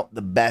work out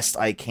the best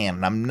I can.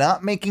 And I'm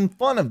not making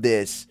fun of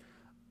this.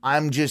 I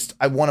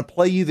want to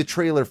play you the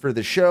trailer for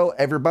the show.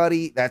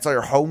 Everybody, that's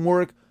our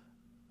homework.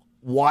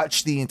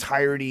 Watch the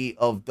entirety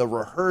of The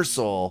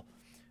Rehearsal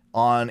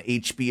on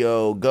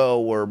HBO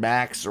Go or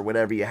Max or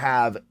whatever you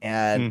have,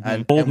 and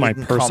My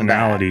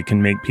personality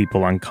can make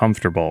people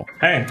uncomfortable.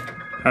 Hey,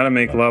 how to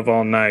make love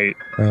all night.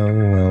 Oh,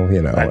 well,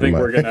 you know. I think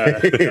we're going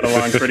to get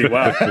along pretty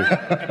well.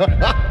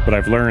 But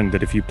I've learned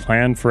that if you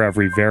plan for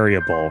every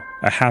variable,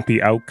 a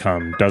happy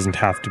outcome doesn't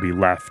have to be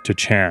left to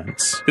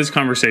chance. This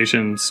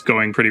conversation's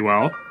going pretty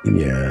well.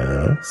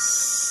 Yes.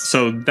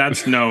 So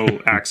that's no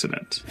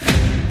accident.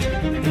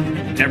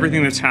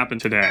 Everything that's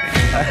happened today,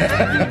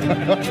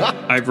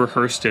 I've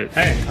rehearsed it.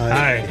 Hey,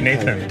 hi,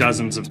 Nathan.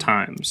 Dozens of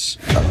times.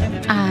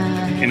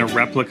 In a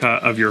replica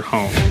of your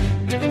home.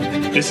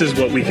 This is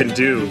what we can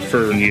do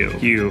for you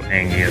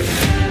and you.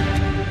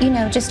 You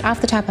know, just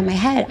off the top of my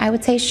head, I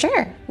would say,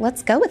 sure,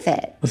 let's go with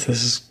it. This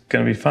is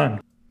going to be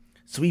fun.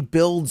 So he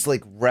builds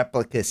like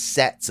replica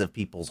sets of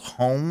people's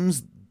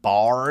homes,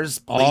 bars,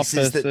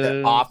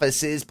 places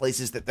offices,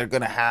 places that they're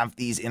going to have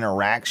these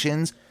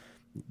interactions.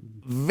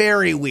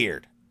 Very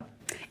weird.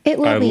 It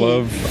will I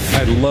love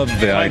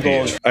the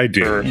idea. I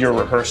do. For your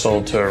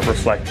rehearsal to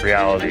reflect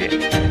reality.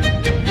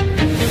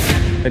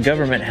 The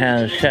government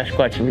has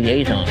Sasquatch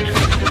liaisons.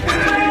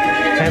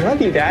 I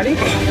love you, Daddy.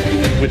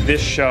 With this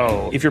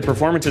show, if your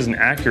performance isn't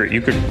accurate,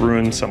 you could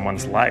ruin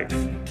someone's life.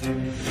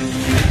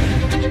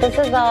 This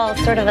is all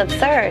sort of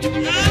absurd.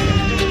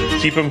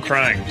 Keep them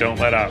crying. Don't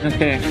let up.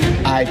 Okay.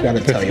 I've got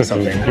to tell you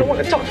something. I don't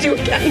want to talk to you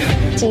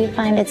again. Do you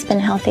find it's been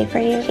healthy for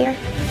you here?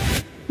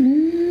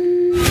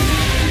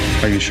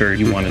 Are you sure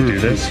you want to do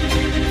this?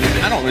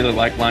 I don't really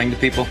like lying to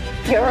people.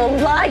 You're a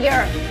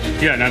liar.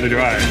 Yeah, neither do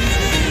I.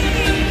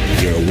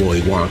 You're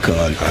Willy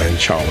Wonka and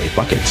Charlie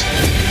Buckets.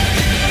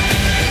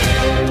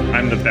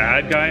 I'm the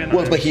bad guy in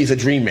Well, but he's a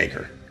dream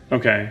maker.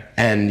 Okay.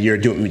 And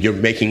you're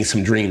making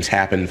some dreams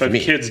happen for But me.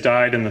 kids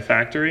died in the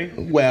factory?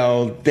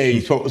 Well, they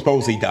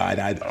supposedly died.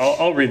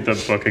 I'll read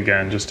the book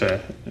again just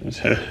to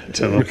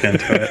look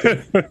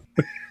into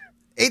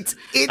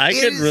it. I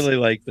could really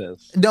like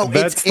this. No,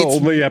 that's the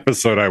only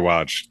episode I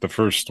watched. The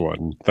first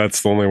one.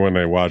 That's the only one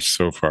I watched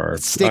so far.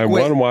 I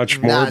want to watch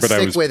more, but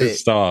I was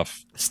pissed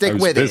off. Stick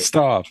with it. Pissed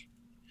off.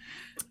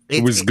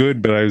 It was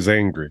good, but I was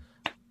angry.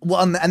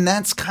 Well, and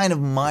that's kind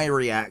of my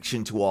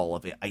reaction to all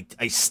of it.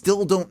 I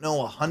still don't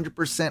know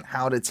 100%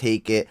 how to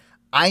take it.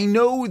 I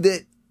know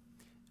that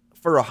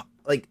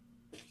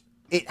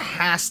it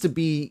has to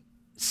be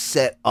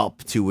set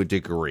up to a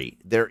degree.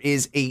 There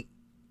is a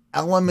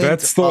element.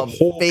 That's the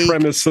whole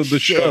premise of the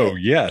show.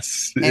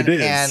 Yes, it is.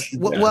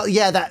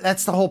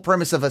 That's the whole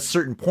premise of a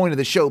certain point of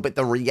the show. But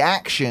the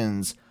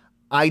reactions,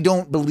 I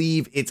don't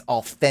believe it's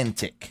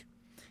authentic.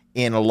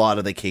 In a lot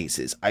of the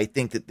cases, I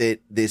think that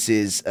this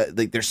is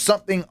there's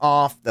something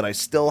off that I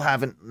still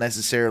haven't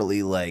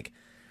necessarily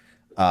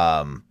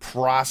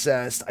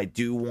processed. I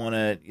do want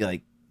to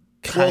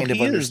kind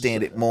of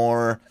understand it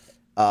more.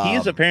 He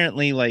is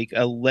apparently like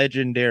a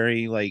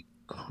legendary,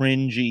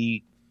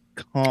 cringy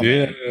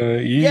comic.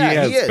 He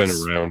has been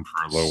around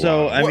for a little while.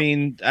 So I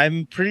mean,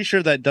 I'm pretty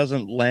sure that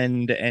doesn't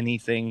lend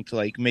anything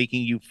to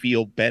making you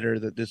feel better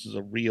that this is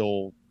a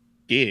real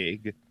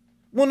gig.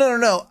 Well,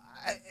 no.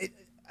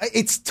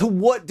 It's to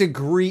what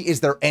degree is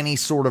there any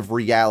sort of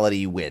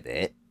reality with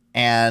it?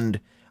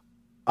 And,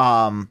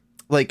 I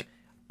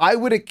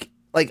would,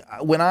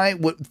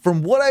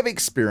 from what I've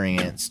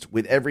experienced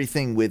with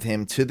everything with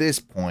him to this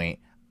point,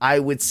 I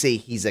would say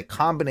he's a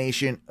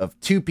combination of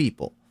two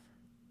people,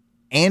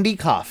 Andy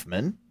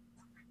Kaufman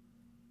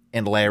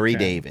and Larry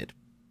David.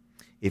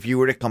 If you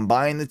were to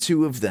combine the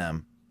two of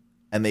them,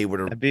 and they were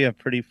to... That'd be a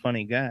pretty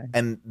funny guy.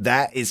 And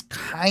that is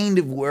kind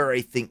of where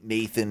I think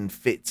Nathan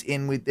fits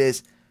in with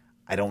this.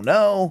 I don't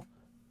know,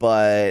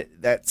 but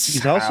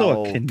he's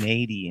also a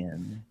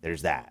Canadian.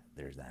 There's that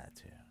too.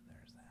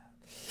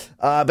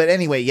 But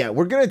anyway,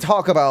 we're going to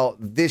talk about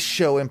this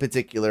show in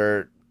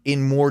particular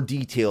in more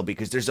detail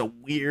because there's a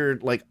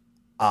weird,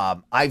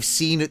 I've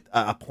seen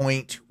a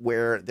point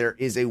where there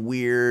is a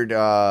weird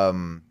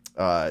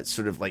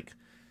sort of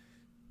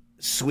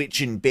switch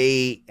and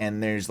bait,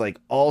 and there's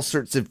all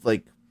sorts of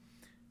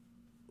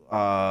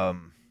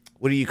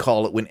what do you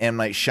call it when M.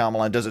 Night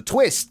Shyamalan does a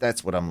twist?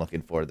 That's what I'm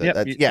looking for.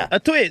 A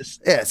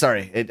twist. Yeah,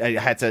 sorry. I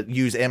had to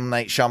use M.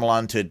 Night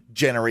Shyamalan to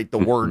generate the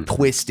word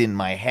twist in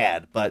my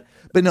head. But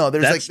no,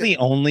 there's that's the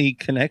only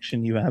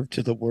connection you have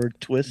to the word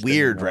twist.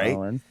 Weird, right?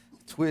 Alan.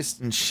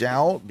 Twist and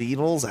shout,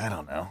 Beatles. I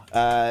don't know.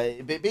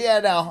 But yeah,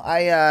 no,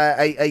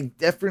 I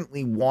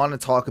definitely want to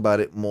talk about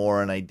it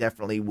more, and I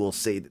definitely will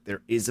say that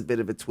there is a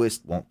bit of a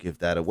twist. Won't give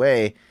that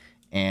away.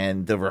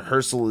 And the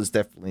rehearsal is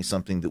definitely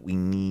something that we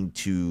need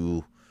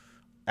to,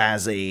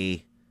 as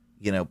a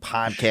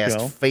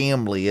podcast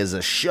family, as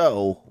a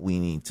show, we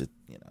need to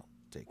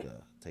take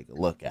a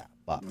look at.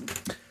 But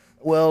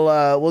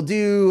we'll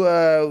do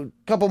a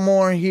couple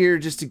more here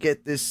just to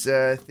get this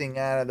thing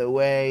out of the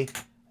way.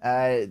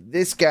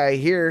 This guy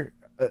here,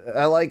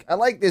 I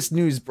like this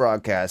news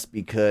broadcast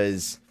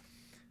because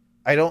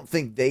I don't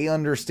think they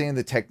understand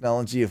the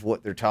technology of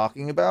what they're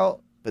talking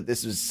about, but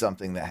this is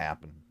something that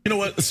happened. You know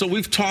what? So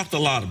we've talked a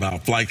lot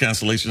about flight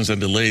cancellations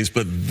and delays,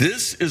 but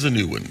this is a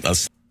new one.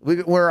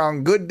 We're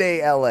on Good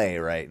Day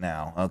LA right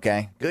now,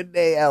 okay? Good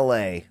Day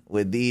LA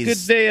with these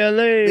Good Day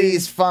LA.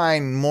 These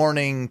fine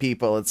morning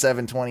people at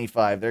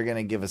 7:25. They're going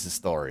to give us a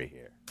story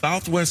here.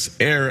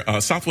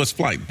 Southwest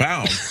flight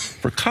bound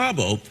for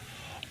Cabo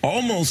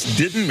almost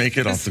didn't make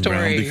it off the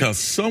ground because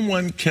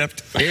someone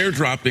kept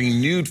airdropping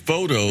nude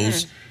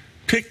photos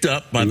picked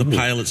up by the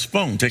pilot's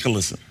phone. Take a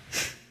listen.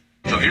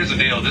 So here's the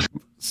deal.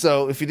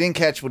 So if you didn't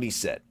catch what he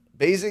said,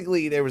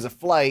 basically there was a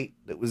flight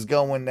that was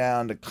going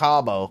down to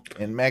Cabo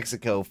in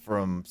Mexico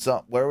from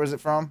where was it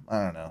from?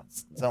 I don't know.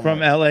 From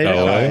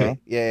LA.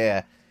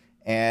 Yeah.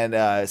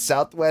 And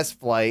Southwest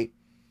flight,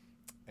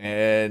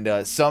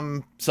 and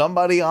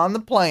somebody on the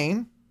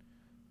plane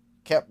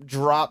kept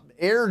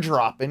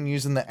airdropping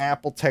using the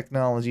Apple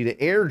technology to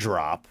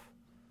airdrop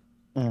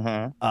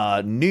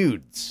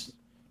nudes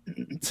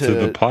to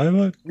the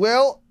pilot.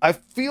 Well, I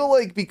feel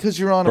like because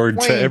you're on a or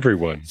plane, to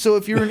everyone. So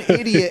if you're an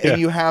idiot and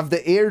you have the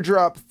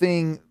airdrop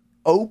thing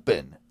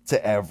open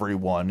to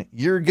everyone,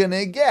 you're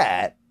gonna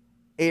get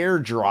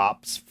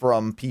airdrops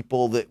from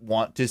people that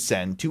want to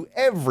send to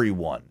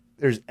everyone.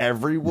 There's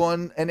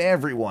everyone and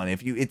everyone.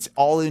 It's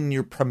all in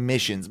your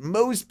permissions.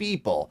 Most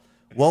people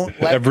won't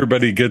let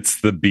Everybody gets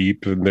the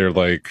beep and they're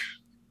like,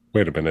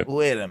 wait a minute.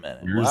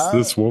 Where's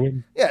this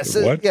woman? Yeah,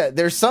 so what?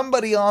 there's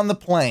somebody on the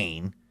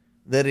plane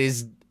that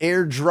is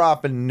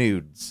airdropping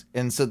nudes.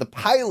 And so the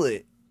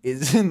pilot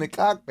is in the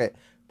cockpit.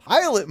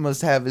 Pilot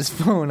must have his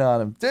phone on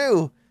him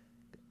too.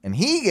 And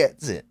he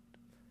gets it.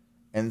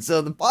 And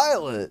so the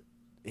pilot,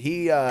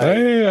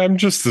 I'm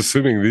just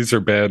assuming these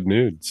are bad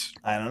nudes.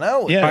 I don't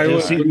know. Yeah,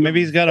 maybe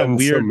he's got a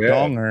weird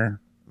donger.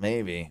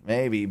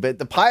 Maybe. But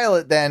the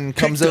pilot then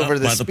comes over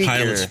the speaker. The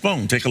pilot's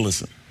phone. Take a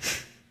listen.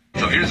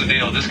 So here's the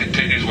deal. If this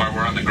continues while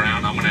we're on the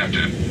ground, I'm going to have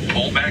to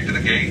pull back to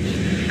the gate.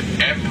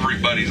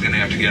 Everybody's going to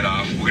have to get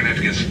off. We're going to have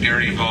to get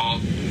security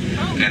involved.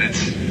 And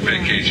it's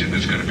vacation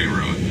that's going to be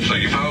ruined. So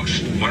you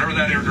folks, whatever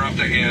that airdrop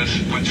thing is,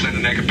 quit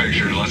sending naked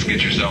pictures. Let's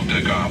get yourself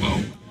to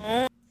Cabo.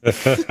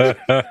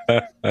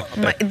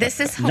 This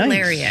is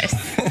hilarious.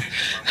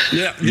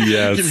 Yeah.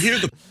 Yes. You can hear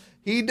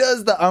he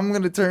does the I'm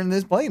going to turn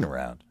this plane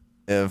around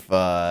if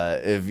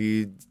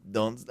you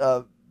don't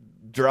stop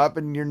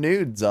dropping your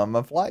nudes on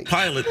my flight.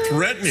 Pilot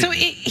threatening. So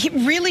he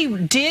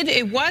really did.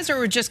 It was,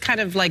 or just kind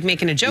of like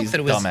making a joke that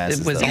it was. I don't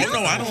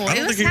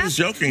think he was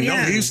joking. Yeah.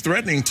 No, he's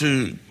threatening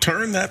to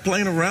turn that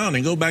plane around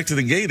and go back to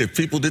the gate if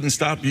people didn't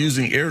stop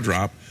using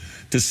airdrop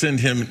to send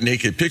him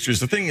naked pictures.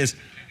 The thing is,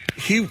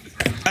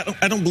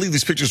 I don't believe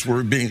these pictures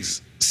were being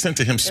sent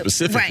to him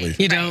specifically. Right,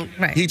 you don't.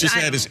 Right. He just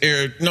had his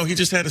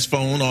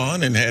phone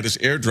on and had his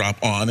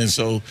airdrop on, and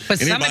so. But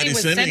somebody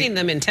was sending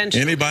them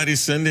intentionally. Anybody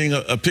sending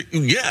a pic?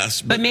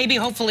 Yes, but maybe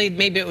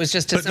it was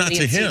just to but somebody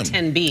not to at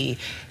him. C10B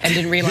and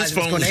didn't realize his it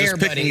was phone going was to just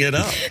everybody. picking it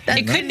up.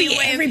 It could be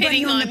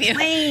everybody on the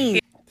plane.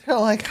 They're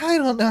like, I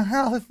don't know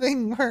how the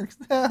thing works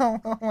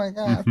now. Oh my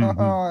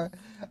god.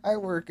 I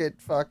work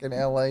at fucking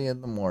LA in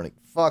the morning.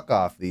 Fuck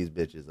off these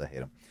bitches. I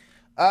hate them.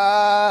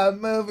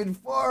 Moving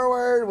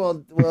forward,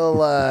 we'll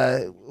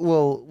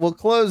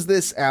close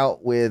this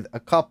out with a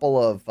couple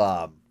of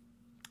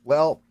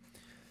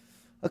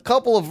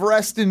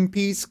rest in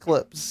peace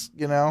clips,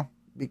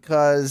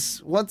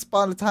 because once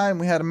upon a time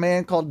we had a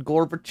man called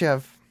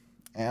Gorbachev,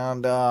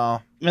 and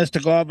Mr.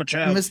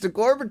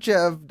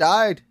 Gorbachev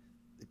died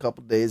a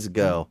couple days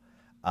ago.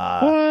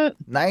 What?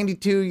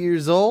 92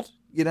 years old,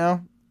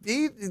 Mr.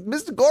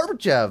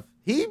 Gorbachev.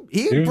 He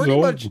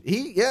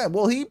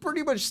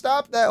pretty much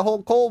stopped that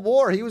whole Cold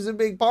War. He was a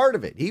big part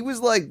of it. He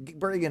was like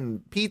bringing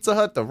Pizza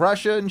Hut to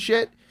Russia and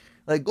shit.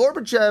 Like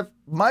Gorbachev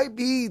might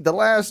be the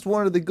last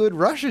one of the good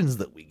Russians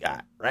that we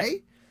got,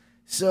 right?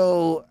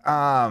 So,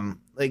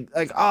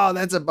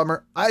 that's a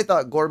bummer. I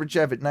thought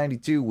Gorbachev at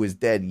 92 was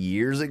dead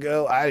years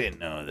ago. I didn't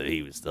know that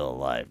he was still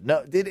alive.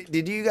 No,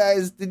 did you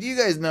guys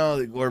know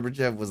that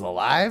Gorbachev was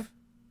alive?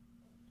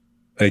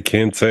 I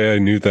can't say I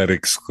knew that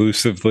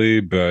exclusively,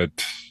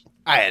 but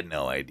I had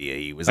no idea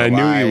he was alive. I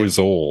knew he was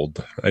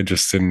old. I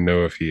just didn't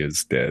know if he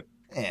is dead.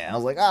 Yeah, I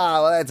was like,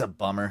 that's a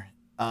bummer.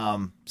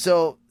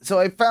 So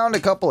I found a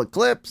couple of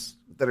clips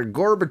that are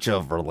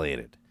Gorbachev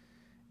related.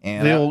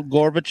 And the old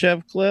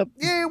Gorbachev clip?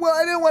 Yeah, well,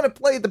 I didn't want to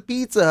play the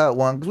Pizza Hut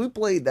one because we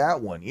played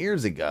that one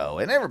years ago,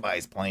 and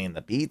everybody's playing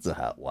the Pizza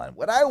Hut one.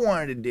 What I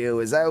wanted to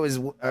do is I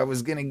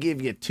was going to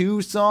give you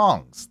two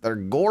songs. They're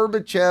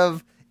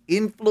Gorbachev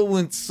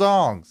influenced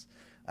songs.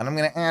 And I'm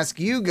going to ask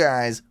you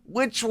guys,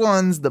 which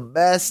one's the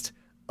best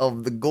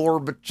of the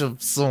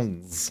Gorbachev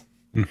songs?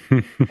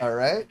 All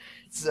right?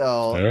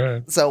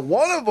 So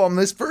one of them,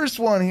 this first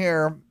one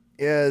here,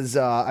 is,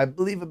 I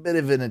believe, a bit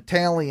of an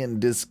Italian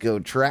disco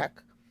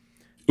track.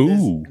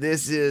 Ooh.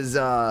 This is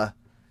Tovarish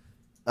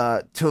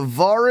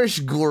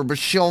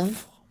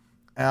Gorbachev,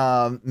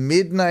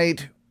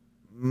 Midnight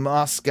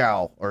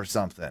Moscow or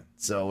something.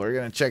 So we're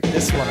going to check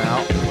this one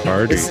out.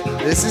 Party.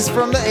 This is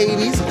from the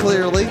 80s,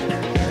 clearly.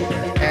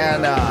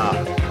 And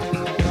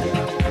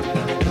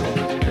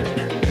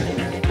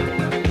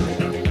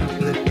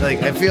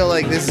I feel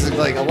like this is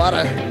like a lot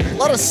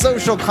of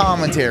social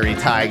commentary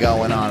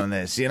going on in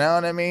this. You know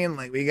what I mean?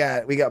 Like we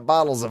got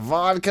bottles of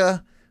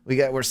vodka.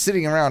 We're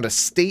sitting around a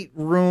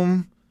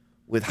stateroom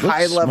with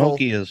high level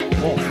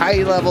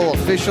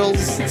officials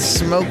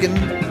smoking.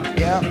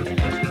 Yeah.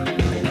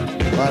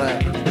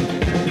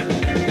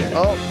 A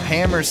lot of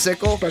hammer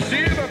sickle.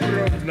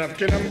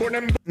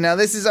 Now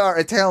this is our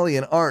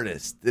Italian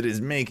artist that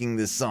is making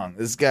this song.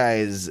 This guy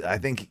is, I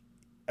think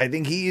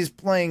he is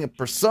playing a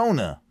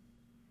persona,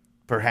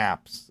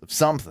 perhaps, of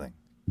something.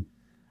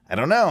 I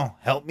don't know.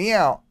 Help me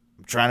out.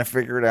 I'm trying to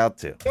figure it out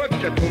too. But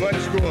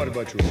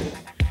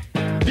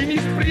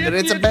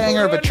it's a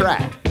banger of a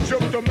track.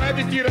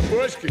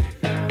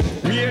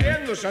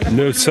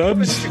 No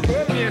subs?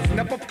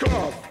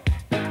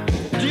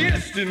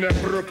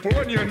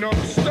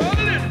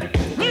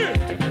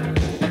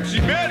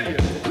 Siberia,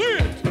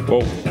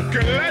 Whoa.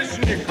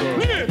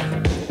 Kalashnikov,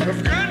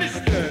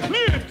 Afghanistan,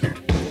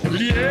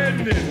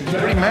 Lenin,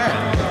 Pretty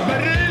mad.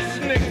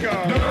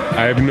 Marisnikov, I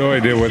have no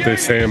idea what they're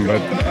saying, but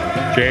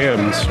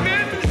jams.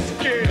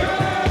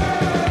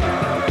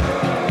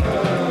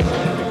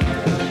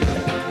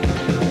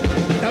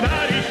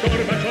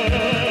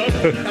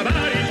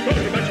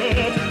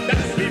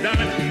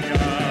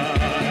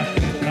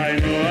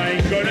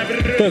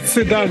 До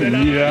свидания.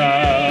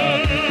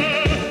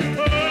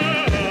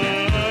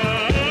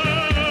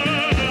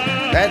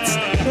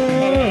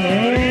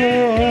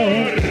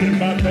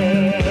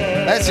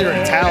 That's your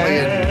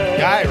Italian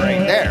guy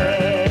right there.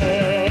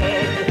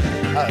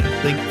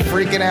 Like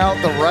freaking out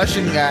the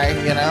Russian guy,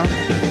 you know?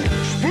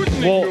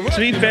 Well, to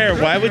be fair,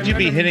 why would you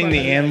be hitting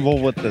the anvil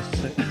with the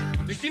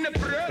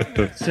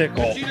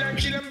sickle?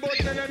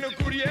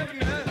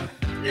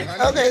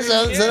 Okay,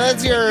 so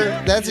that's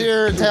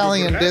your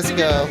Italian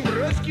disco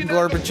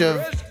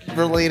Gorbachev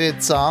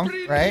related song,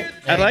 right?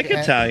 I like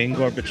Italian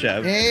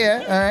Gorbachev.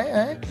 Yeah. All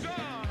right.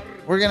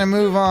 We're gonna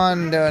move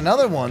on to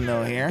another one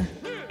though here.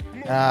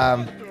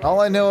 All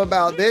I know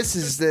about this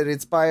is that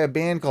it's by a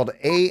band called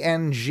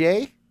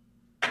ANJ,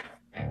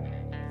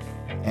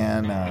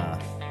 and I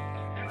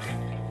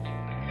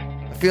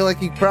feel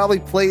like you probably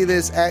play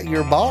this at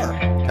your bar,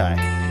 Ty.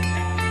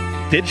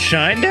 Did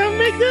Shinedown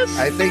make this?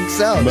 I think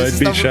so. Might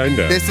be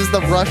Shinedown. This is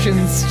the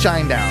Russians'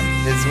 Shinedown.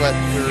 Is what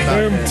we're about.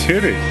 Damn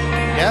titties.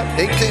 Yep,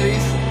 big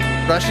titties.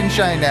 Russian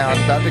Shinedown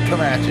about to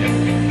come at you.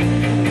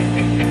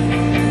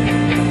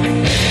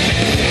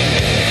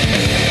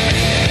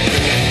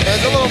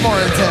 It's a little more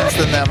intense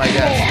than them, I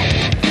guess.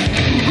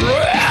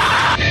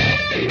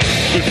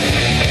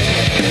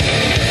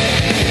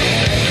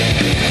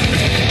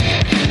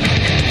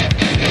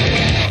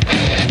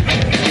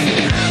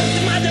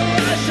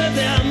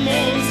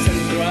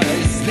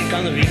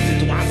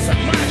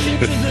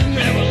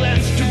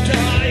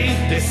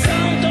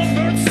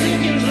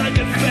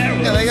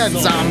 Yeah, they got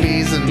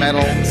zombies and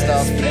metal and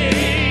stuff.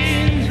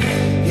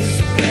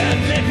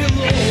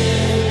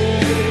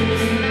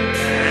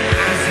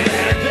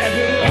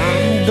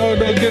 I'm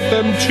gonna get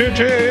them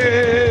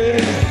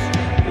titties.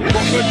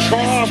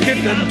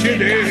 Get them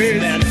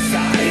titties.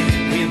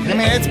 I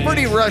mean, it's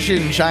pretty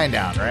Russian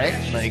Shinedown, right?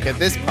 Like at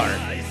this part.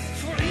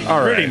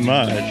 All right. Pretty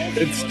much.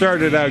 It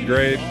started out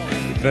great.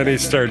 Then he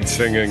started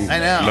singing. I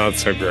know. Not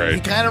so He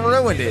great. kind of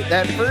ruined it.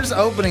 That first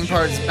opening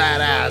part's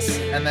badass,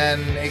 and then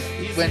it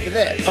went to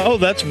this. Oh,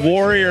 that's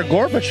Warrior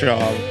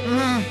Gorbachev.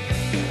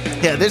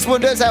 Yeah, this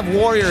one does have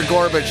Warrior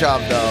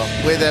Gorbachev though,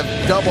 with a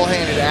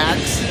double-handed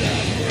axe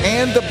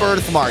and the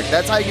birthmark.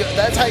 That's how you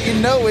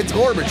know it's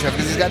Gorbachev,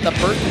 because he's got the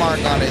birthmark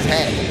on his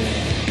head.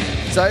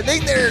 So I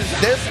think they're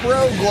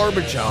pro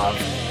Gorbachev,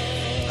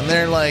 and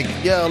they're like,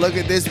 yo, look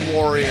at this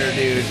warrior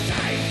dude.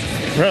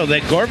 Bro,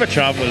 that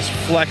Gorbachev was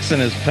flexing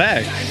his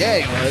pecs. Yeah,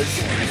 he was.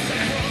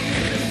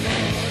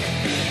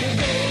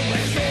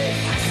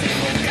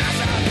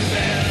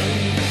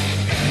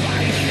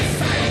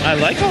 I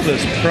like all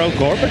this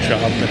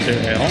pro-Gorbachev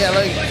material. Yeah,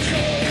 like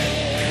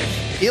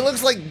he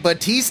looks like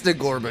Batista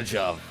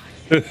Gorbachev.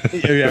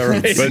 Yeah,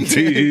 right.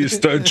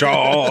 Batista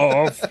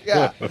Joff.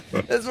 Yeah,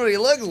 that's what he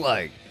looks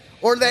like.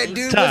 Or that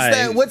dude,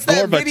 Ty, what's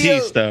that video?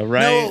 Batista,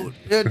 right?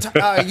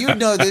 No, you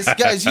know this,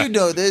 guys. You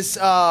know this.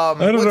 I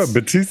don't know.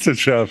 Batista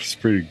Chef's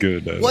pretty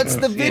good. What's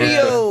the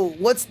video?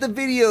 What's the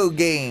video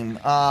game?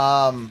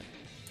 God's.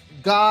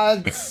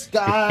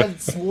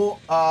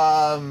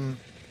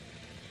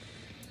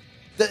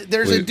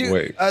 There's a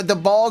dude. The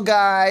ball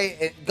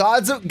guy.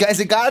 Is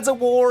it Gods of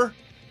War?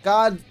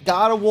 God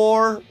of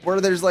War,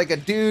 where there's like a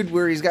dude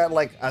where he's got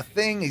like a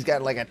thing. He's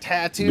got like a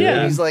tattoo.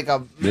 Yeah. And he's like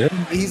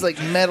he's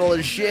like metal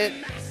as shit.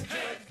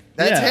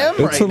 That's him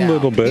it's right a now.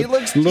 little bit. He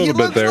looks there.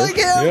 like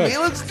him. Yeah. He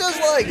looks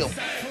just like him.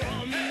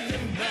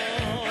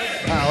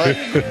 Oh, look.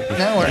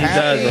 Now we're He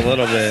happy. does a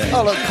little bit.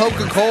 Oh, look,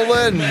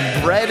 Coca-Cola and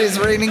bread is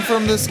raining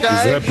from the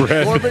sky. Is that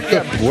bread?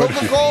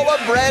 Coca-Cola,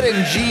 bread,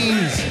 and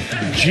jeans.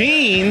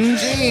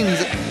 Jeans? Jeans.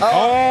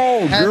 Oh,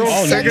 and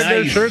girls taking sex-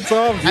 their shirts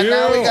off. And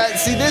now we Yeah. got,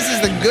 see, this is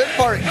the good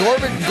part.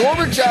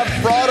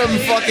 Gorbachev brought him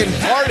fucking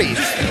parties.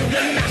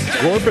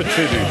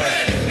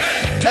 Gorbachev.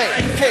 Hey,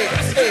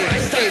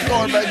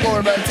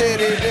 Gorba,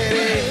 titty.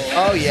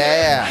 Oh,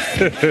 yeah.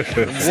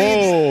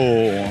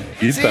 Whoa.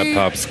 Eat See? that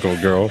popsicle,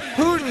 girl.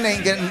 Putin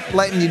ain't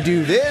letting you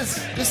do this.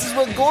 This is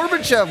what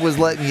Gorbachev was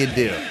letting you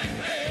do.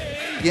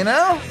 You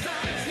know?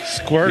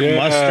 Squirt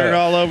mustard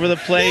all over the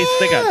place.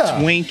 They got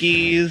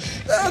Twinkies.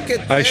 Look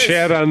at I this.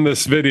 shat on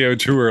this video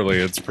too early.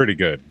 It's pretty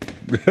good.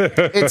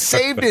 It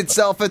saved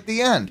itself at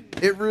the end.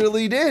 It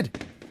really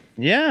did.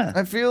 Yeah.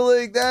 I feel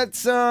like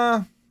that's,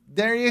 there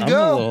you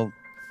go.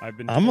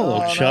 I'm a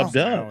little chubbed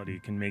up.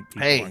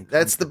 Hey,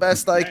 that's the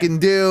best I can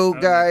do,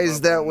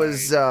 guys. That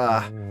was,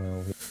 the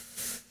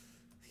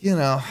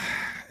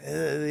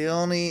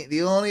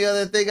only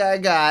other thing I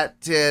got.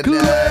 And,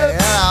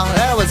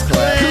 that was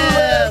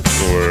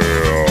clips.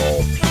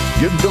 Well,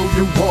 you know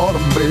you want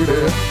 'em,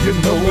 baby. You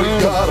know we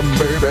got 'em,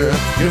 baby.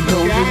 You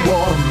know you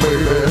want 'em,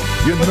 baby.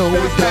 You know we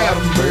got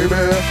 'em,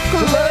 baby.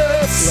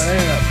 Clips.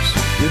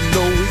 You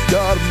know we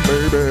got 'em,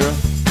 baby.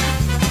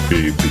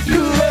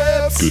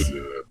 Clips.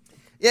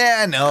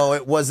 Yeah, no,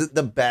 it wasn't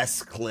the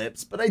best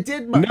clips, but I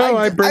did my...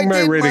 I bring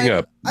my rating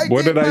up.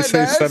 What did I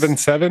say? best.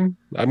 7.7?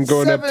 I'm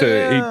going up to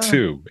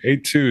 8.2.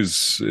 8.2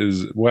 is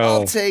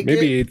well,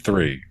 maybe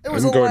 8.3.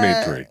 I'm going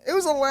 8.3. It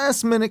was a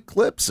last minute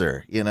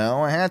clipser, you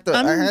know. I had to do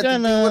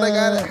what I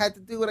got. I had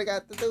to do what I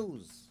got to do.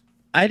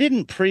 I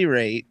didn't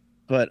pre-rate,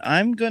 but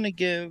I'm gonna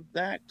give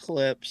that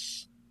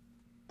clips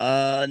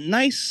a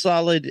nice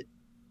solid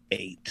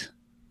 8.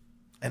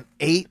 An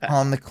 8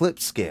 on the clip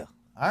scale.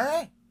 All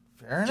right,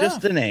 fair enough.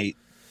 Just an 8.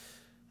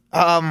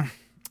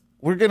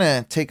 We're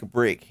gonna take a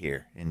break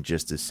here in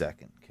just a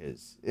second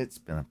because it's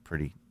been a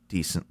pretty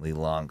decently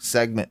long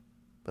segment.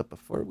 But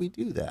before we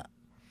do that,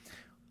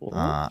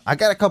 I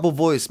got a couple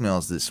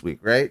voicemails this week,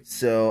 right?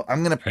 So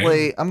I'm gonna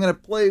play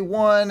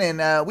one,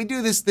 and we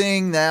do this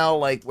thing now,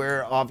 like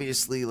where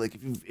obviously, like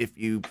if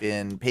you've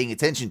been paying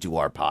attention to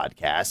our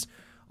podcast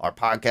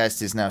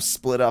is now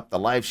split up. The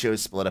live show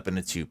is split up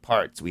into 2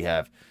 parts. We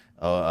have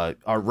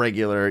our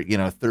regular,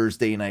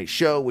 Thursday night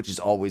show, which is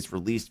always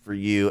released for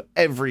you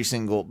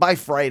by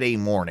Friday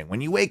morning. When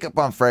you wake up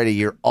on Friday,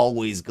 you're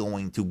always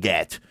going to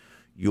get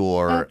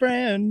a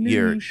brand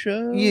new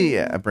show.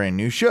 Yeah, a brand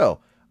new show.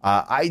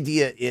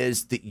 Idea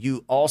is that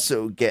you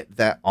also get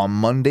that on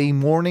Monday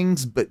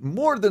mornings, but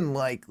more than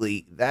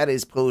likely that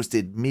is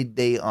posted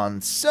midday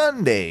on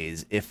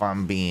Sundays if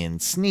I'm being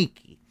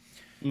sneaky.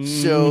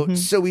 Mm-hmm.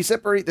 So we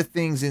separate the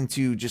things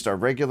into just our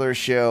regular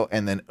show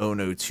and then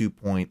Ono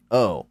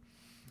 2.0.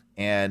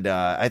 And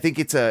I think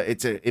it's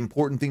an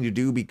important thing to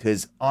do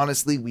because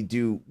honestly, we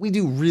do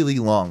really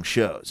long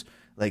shows.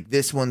 Like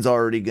this one's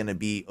already going to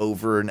be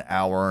over an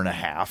hour and a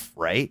half,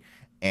 right?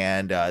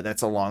 And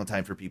that's a long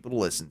time for people to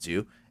listen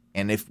to.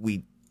 And if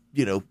we,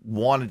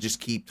 want to just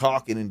keep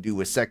talking and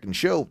do a second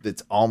show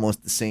that's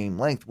almost the same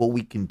length, well,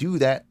 we can do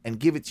that and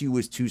give it to you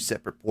as 2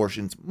 separate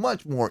portions,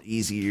 much more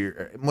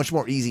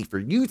easy for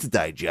you to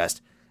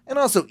digest, and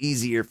also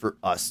easier for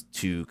us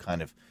to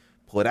kind of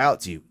put out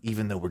to you,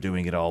 even though we're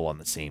doing it all on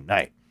the same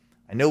night.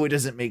 I know it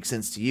doesn't make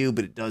sense to you,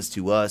 but it does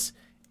to us.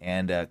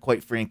 And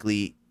quite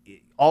frankly,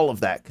 all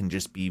of that can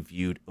just be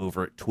viewed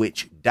over at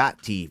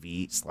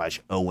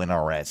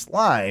twitch.tv/ONRS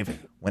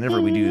live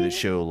whenever we do the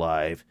show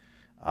live.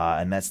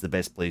 And that's the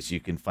best place you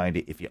can find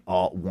it if you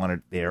all want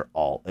it there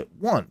all at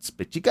once.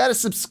 But you got to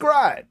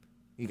subscribe.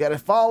 You got to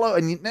follow.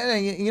 And you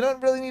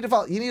don't really need to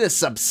follow. You need to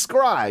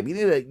subscribe. You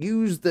need to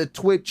use the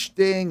Twitch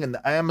thing and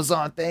the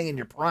Amazon thing and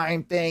your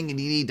Prime thing. And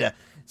you need to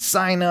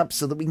sign up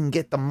so that we can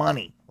get the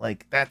money.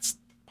 Like, that's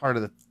part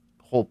of the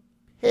whole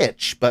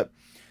pitch. But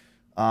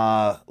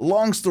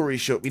long story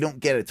short, we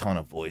don't get a ton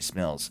of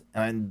voicemails.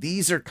 And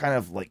these are kind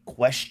of like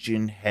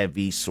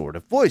question-heavy sort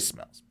of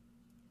voicemails.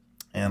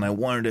 And I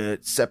wanted to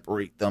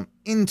separate them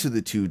into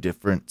the 2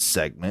 different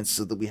segments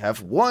so that we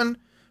have one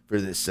for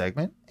this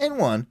segment and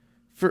one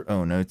for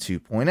Ono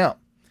 2.0.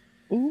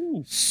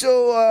 Ooh.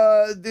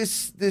 So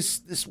this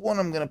one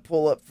I'm going to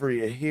pull up for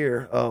you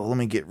here. Oh, let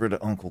me get rid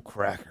of Uncle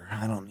Cracker.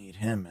 I don't need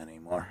him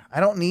anymore. I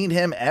don't need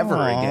him ever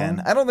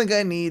again. I don't think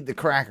I need the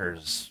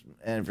crackers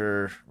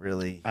ever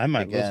really. I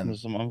might listen to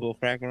some Uncle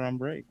Cracker on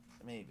break.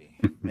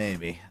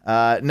 Maybe.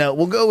 No,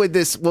 we'll go with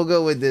this. We'll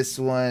go with this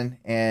one.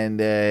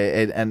 And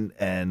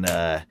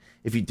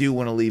if you do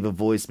want to leave a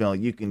voicemail,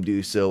 you can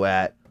do so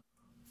at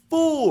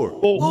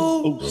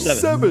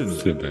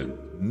 407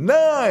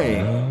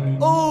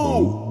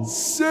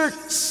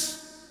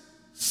 906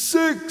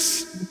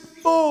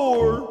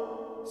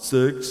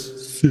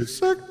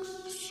 6466.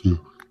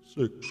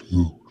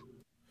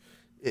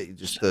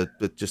 Just the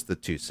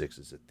 2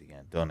 6s at the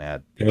end. Don't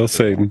add. Hail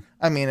Satan.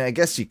 I mean, I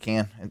guess you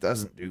can. It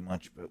doesn't do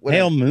much, but whatever.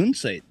 Hail Moon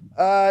Satan.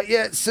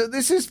 Yeah. So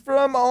this is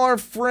from our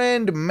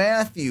friend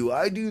Matthew.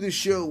 I do the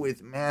show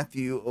with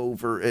Matthew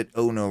over at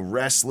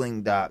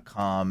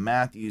OnoWrestling.com.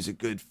 Matthew's a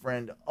good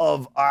friend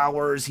of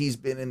ours. He's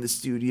been in the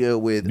studio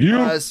with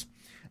us.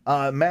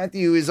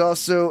 Matthew is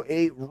also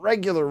a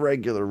regular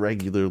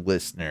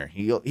listener.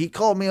 He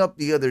called me up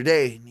the other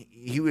day. And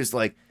he was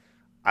like,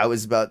 "I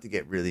was about to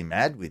get really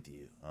mad with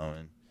you,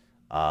 Owen,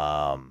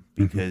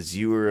 because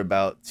you were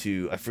about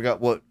to, I forgot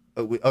what,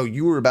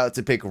 you were about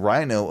to pick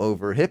Rhino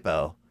over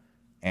Hippo,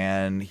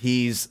 and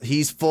he's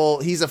a full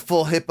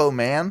Hippo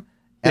man,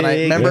 and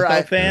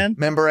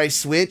remember I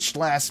switched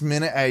last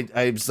minute.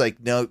 I was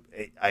like, no,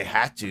 I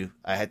had to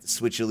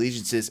switch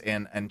allegiances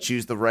and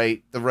choose the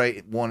right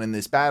one in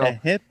this battle.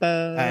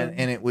 Hippo,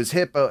 and it was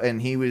Hippo,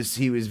 and he was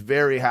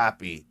very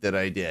happy that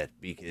I did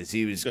because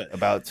he was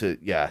about to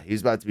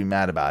be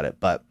mad about it,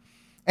 but.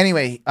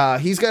 Anyway,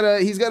 he's got a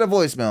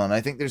voicemail, and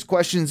I think there's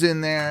questions in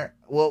there.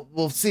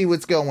 We'll see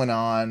what's going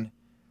on.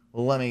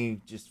 Well, let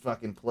me just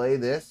fucking play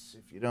this,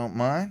 if you don't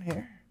mind.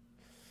 Here.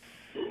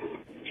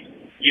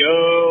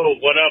 Yo,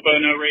 what up,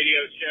 Ono Radio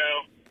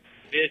Show?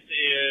 This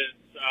is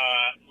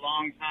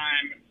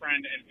longtime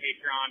friend and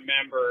Patreon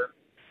member,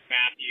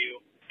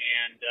 Matthew.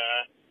 And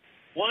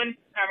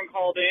haven't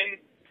called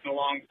in a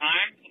long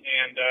time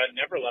and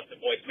never left a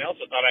voicemail,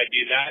 so thought I'd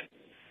do that.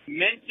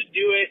 Meant to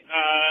do it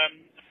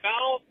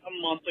about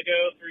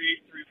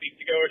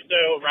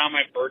around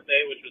my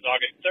birthday, which was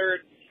August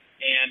 3rd,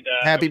 and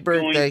Happy I was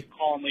going birthday. to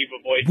call and leave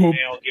a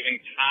voicemail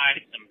giving Ty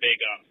some big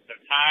ups. So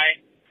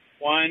Ty,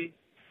 one,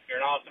 you're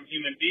an awesome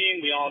human being.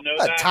 We all know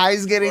that.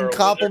 Ty's getting You're a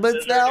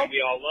compliments wizard, now? and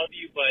we all love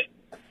you,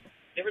 but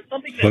there was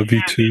something that Love you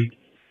happened too.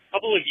 a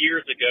couple of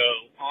years ago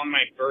on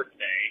my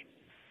birthday,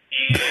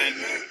 and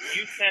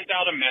you sent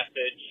out a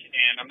message,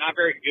 and I'm not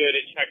very good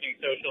at checking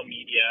social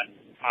media,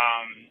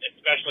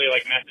 especially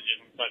like messages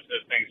and such.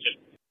 Those things just...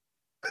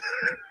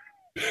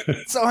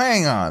 So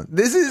hang on.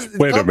 This is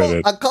Wait a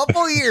minute. a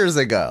couple years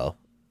ago.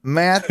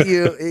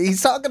 Matthew,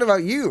 he's talking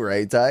about you,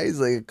 right, Ty? He's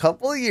like a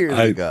couple of years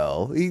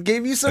ago. He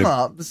gave you some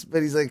ups,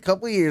 but he's like a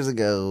couple of years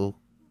ago,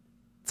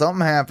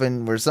 something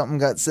happened where something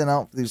got sent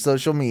out through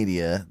social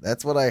media.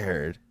 That's what I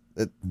heard.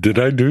 Did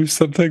I do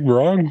something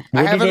wrong?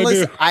 What did I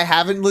do? I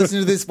haven't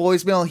listened to this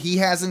voicemail. He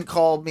hasn't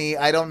called me.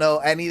 I don't know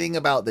anything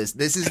about this.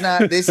 This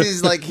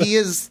is like he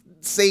has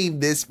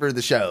saved this for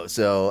the show,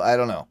 so I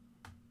don't know.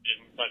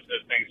 Such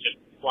those things just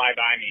fly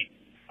by me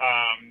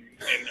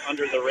and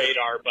under the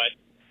radar, but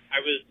I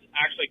was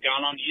actually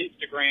gone on the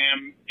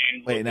Instagram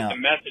and looked at the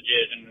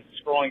messages and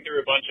scrolling through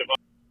a bunch of...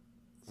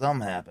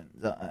 Something happened.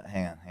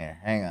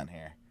 Hang on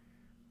here.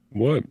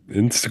 What?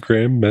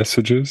 Instagram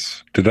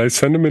messages? Did I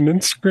send him an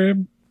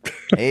Instagram?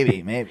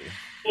 Maybe. A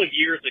couple of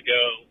years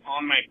ago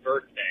on my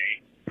birthday,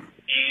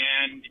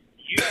 and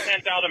you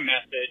sent out a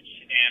message,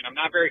 and I'm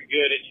not very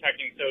good at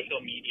checking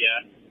social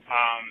media,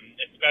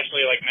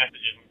 especially like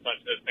messages and such.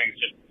 Those things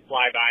just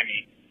fly by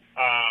me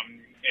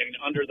and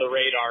under the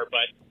radar,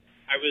 but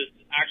I was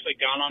actually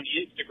gone on the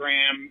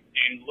Instagram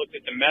and looked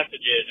at the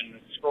messages and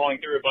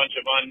scrolling through a bunch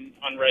of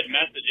unread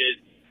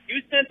messages.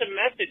 You sent a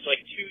message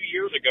like 2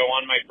 years ago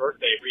on my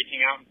birthday,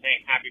 reaching out and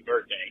saying happy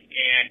birthday,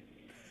 and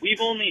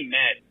we've only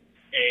met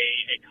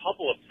a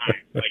couple of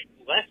times, like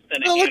less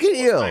than a look at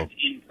you. handful of times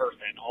in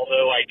person,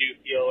 although I do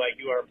feel like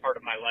you are a part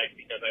of my life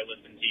because I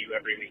listen to you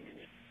every week.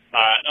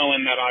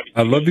 Owen, that obviously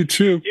I love you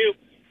too.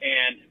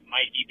 And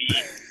Mikey B,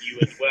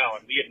 you as well,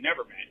 and we have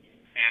never met,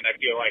 and I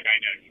feel like I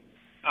know you.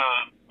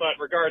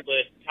 But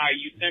regardless, Ty,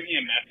 you sent me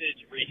a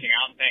message reaching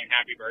out and saying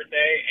happy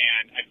birthday,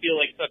 and I feel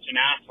like such an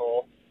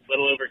asshole a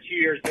little over 2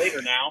 years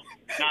later now,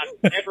 not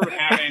ever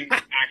having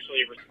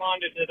actually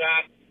responded to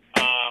that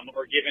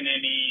or given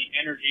any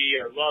energy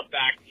or love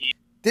back to you.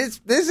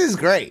 This is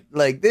great.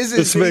 Like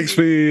this makes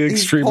me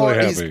extremely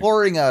happy. He's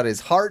pouring out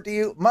his heart to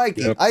you,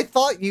 Mikey. Yep. I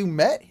thought you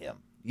met him.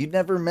 You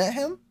never met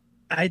him?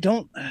 I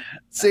don't.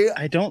 See,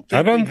 I don't.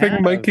 I don't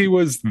think Mikey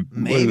was.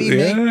 Maybe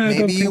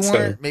you weren't.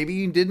 So. Maybe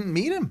you didn't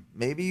meet him.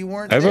 Maybe you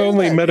weren't. I've there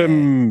only that met day.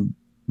 him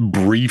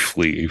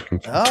briefly,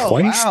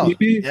 twice wow.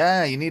 maybe.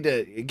 Yeah, you need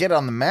to get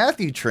on the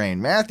Matthew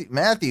train.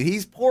 Matthew,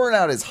 he's pouring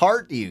out his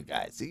heart to you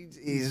guys.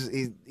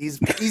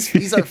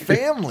 He's our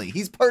family.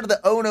 He's part of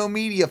the Ono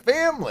Media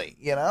family.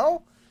 You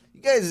know,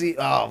 you guys.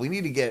 We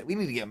need to get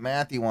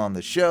Matthew on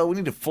the show. We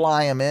need to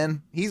fly him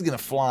in. He's gonna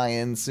fly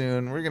in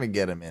soon. We're gonna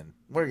get him in.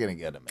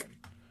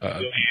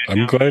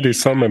 I'm glad he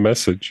saw my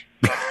message.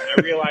 I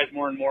realize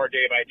more and more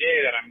day by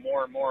day that I'm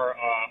more and more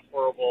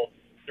horrible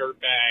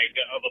dirtbag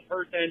of a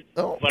person,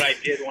 but I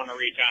did want to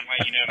reach out and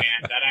let you know,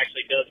 man, that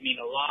actually does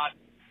mean a lot,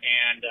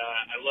 and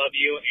I love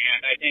you,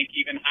 and I think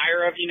even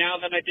higher of you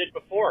now than I did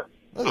before,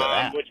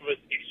 which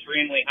was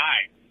extremely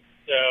high.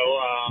 So,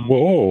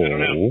 whoa. I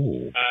don't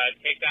know.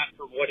 Take that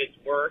for what it's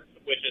worth,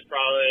 which is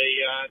probably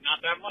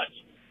not that much,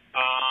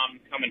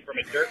 coming from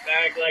a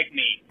dirtbag like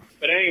me.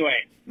 But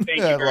anyway, thank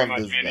you very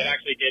much, man. It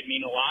actually did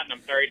mean a lot, and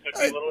I'm sorry it took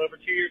me a little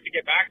over 2 years to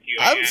get back to you.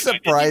 I'm And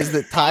surprised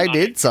that Ty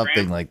did Instagram.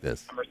 something like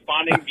this. I'm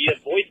responding via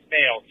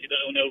voicemail to the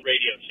Ono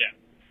radio show.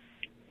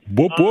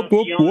 Whoop.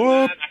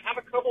 That, I have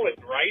a couple of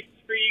gripes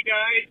for you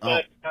guys,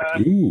 but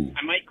Ooh.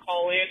 I might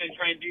call in and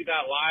try and do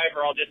that live,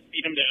 or I'll just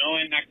feed them to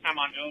Owen next time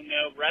on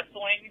Ono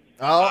Wrestling,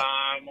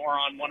 or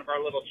on one of our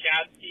little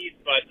chat feeds.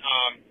 But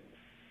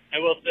I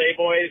will say,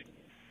 boys,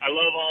 I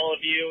love all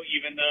of you,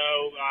 even though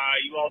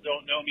you all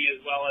don't know me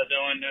as well as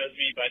Owen knows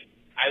me, but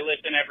I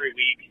listen every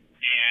week,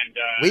 and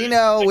we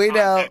know.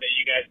 That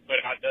you guys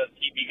put out does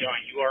keep me going.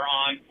 You are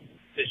on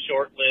the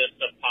short list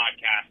of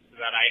podcasts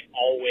that I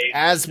always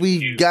As we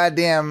do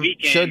goddamn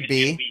week in should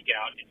be. and week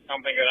out. It's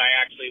something that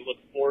I actually look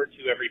forward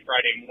to every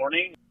Friday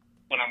morning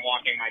when I'm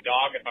walking my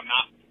dog. If I'm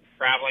not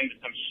traveling to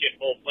some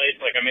shithole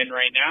place like I'm in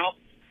right now,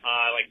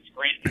 like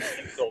Scranton,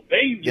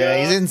 Pennsylvania.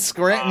 Yeah, he's in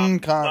Scranton.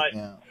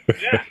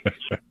 Yeah.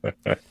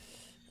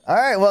 All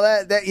right, well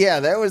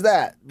that was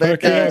that.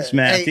 But, Thanks,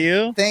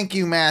 Matthew. hey, thank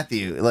you,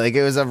 Matthew. Like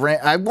it was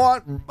I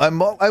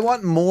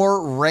want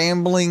more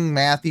rambling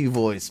Matthew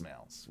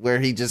voicemails where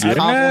he just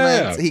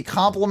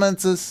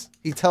compliments us.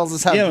 He tells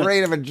us how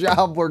great of a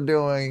job we're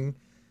doing.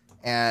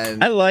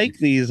 And I like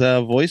these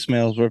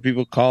voicemails where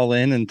people call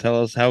in and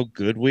tell us how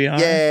good we are.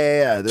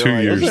 Yeah. They're 2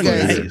 like, years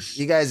later.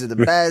 You guys are the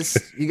best.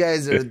 You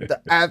guys are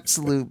the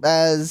absolute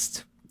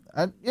best.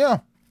 I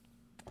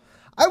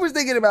was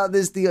thinking about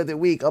this the other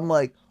week. I'm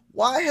like,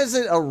 why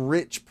hasn't a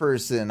rich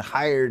person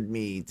hired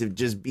me to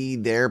just be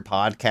their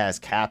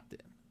podcast captain?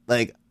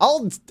 Like,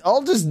 I'll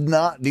just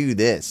not do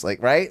this.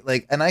 Like, right?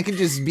 Like, and I could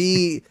just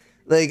be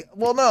Like,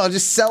 well, no, I'll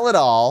just sell it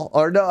all,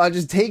 or no, I'll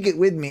just take it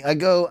with me. I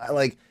go,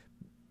 like,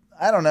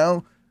 I don't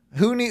know,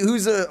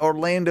 who's a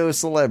Orlando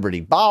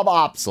celebrity? Bob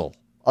Opsel.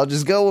 I'll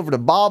just go over to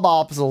Bob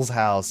Opsel's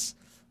house.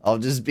 I'll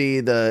just be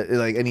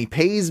and he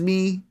pays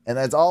me, and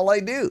that's all I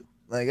do.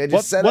 Like, I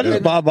just What does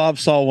Bob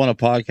Opsal want a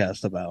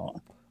podcast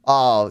about?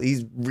 Oh,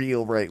 he's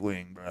real right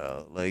wing,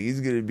 bro. Like,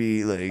 he's gonna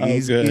be like,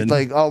 he's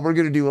like, oh, we're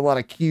gonna do a lot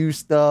of Q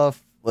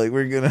stuff. Like,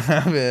 we're gonna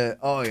have it.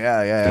 Oh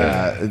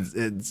yeah.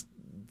 It's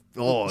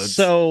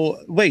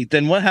so wait,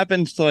 then what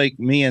happens to like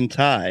me and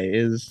Ty?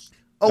 You're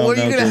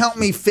gonna help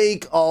me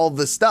fake all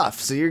the stuff.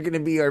 So you're gonna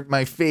be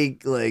my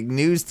fake like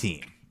news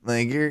team.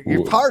 Like,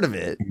 you're part of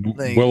it.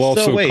 Like, we'll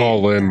also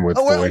call in with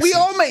voices. We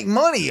all make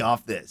money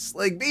off this.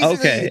 Like,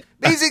 basically,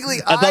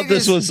 I thought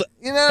this was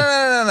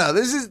no.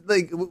 This is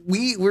like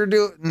we're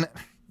doing.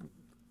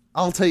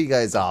 I'll tell you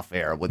guys off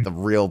air what the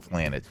real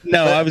plan is.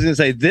 No, I was gonna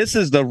say this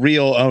is the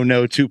real Oh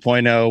No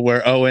 2.0,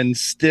 where Owen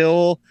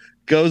still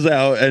goes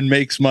out and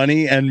makes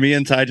money, and me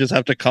and Ty just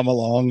have to come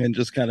along and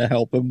just kind of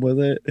help him with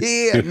it.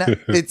 Yeah, no,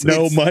 it's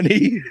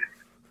money.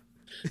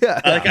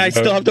 Yeah, like I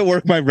still have to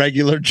work my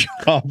regular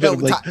job. No,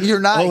 you're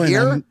not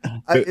here.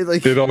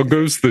 It all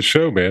goes to the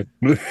show, man.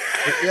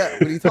 Yeah,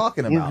 what are you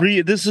talking about?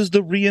 This is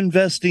the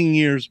reinvesting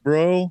years,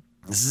 bro.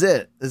 This is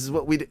it. This is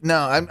what we do. No,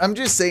 I'm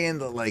just saying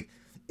that, like,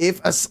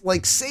 if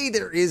say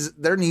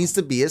there needs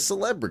to be a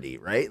celebrity,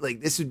 right?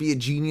 Like, this would be a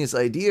genius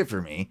idea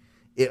for me.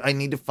 I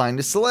need to find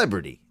a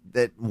celebrity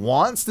that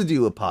wants to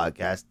do a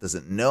podcast,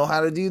 doesn't know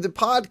how to do the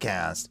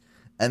podcast,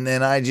 and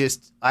then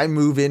I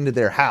move into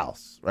their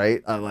house,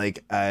 right?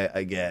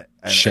 I get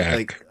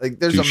Shaq. Like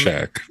there's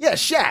Shaq. Yeah,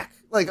 Shaq.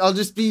 Like, I'll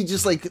just be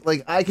just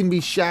like I can be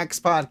Shaq's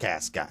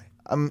podcast guy.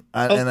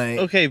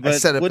 But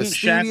set up wouldn't a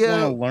studio. Shaq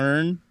want to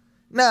learn?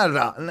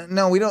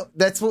 No, we don't.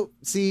 That's what.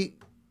 See,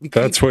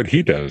 that's what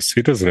he does.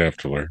 He doesn't have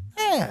to learn.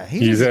 Yeah,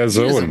 he's as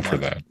Owen for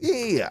that.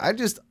 Yeah.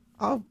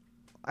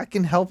 I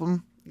can help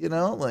him. You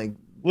know, like,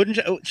 wouldn't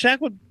Shaq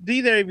would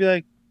be there? He'd be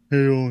like,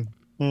 "Hey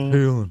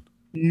Owen,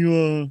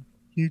 you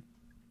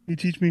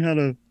teach me how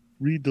to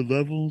read the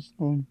levels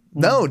on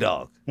no,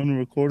 dog, on the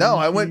recording." No,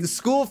 I went to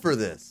school for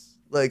this.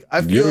 Like,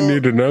 you don't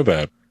need to know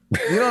that.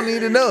 You don't need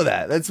to know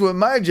that. That's what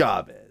my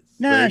job is.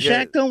 Nah,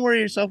 Shaq, don't worry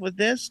yourself with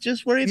this.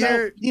 Just worry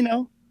about,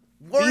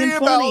 worry about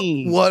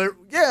funny.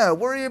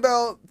 Worry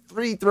about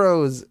free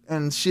throws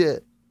and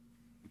shit.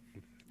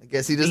 I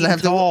guess he doesn't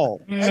have to.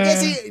 I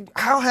guess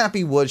how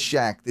happy was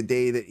Shaq the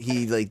day that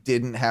he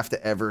didn't have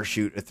to ever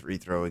shoot a free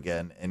throw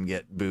again and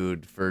get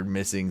booed for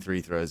missing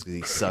free throws because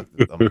he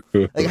sucked at them.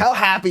 Like, how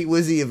happy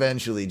was he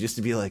eventually just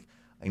to be like,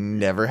 I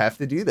never have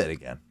to do that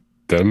again.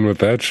 Done with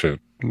that shit.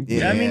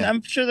 Yeah, I mean,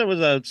 I'm sure there was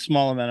a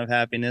small amount of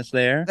happiness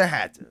there. There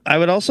had to. I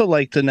would also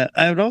like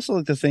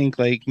to think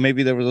like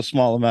maybe there was a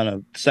small amount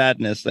of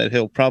sadness that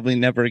he'll probably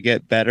never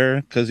get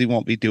better because he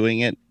won't be doing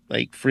it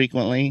like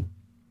frequently.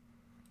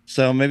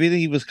 So maybe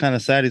he was kind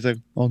of sad. He's like,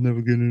 I'll never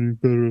get any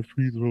better at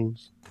free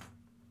throws.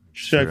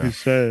 Shaq is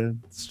sad.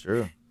 It's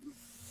true.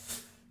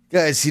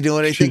 Guys, you know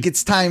what I think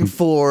it's time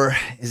for?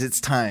 It's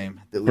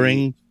time that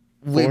we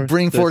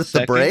bring forth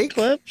the break.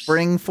 Clips?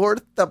 Bring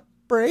forth the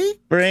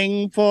break.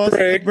 Bring forth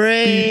the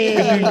break.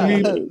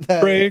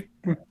 Break.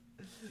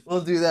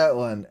 We'll do that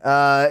one.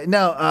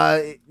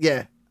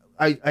 Yeah.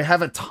 I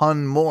have a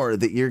ton more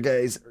that you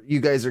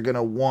guys are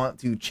gonna want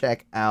to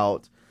check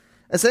out,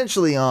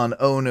 essentially on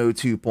Ono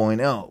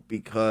 2.0,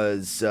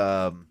 because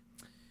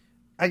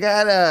I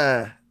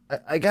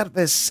got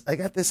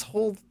this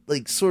whole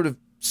sort of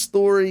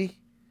story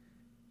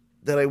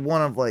that I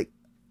want to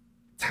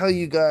tell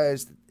you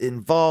guys. It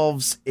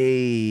involves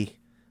a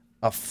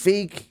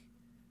fake.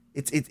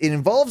 It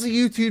involves a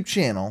YouTube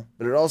channel,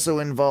 but it also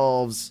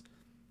involves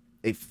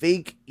a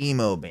fake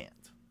emo band.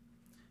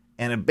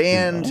 And a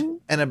band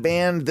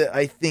that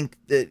I think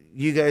that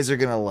you guys are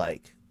gonna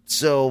like.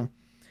 So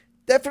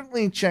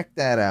definitely check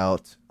that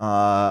out.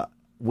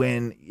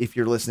 If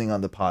you're listening on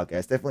the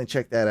podcast, definitely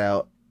check that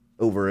out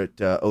over at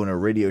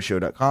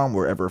OnoRadioshow.com,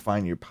 wherever you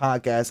find your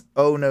podcast,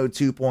 Ono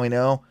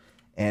 2.0,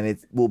 and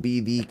it will be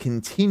the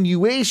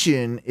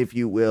continuation, if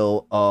you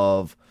will,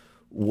 of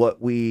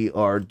what we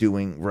are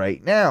doing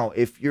right now.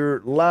 If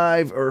you're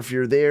live or if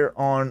you're there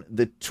on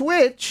the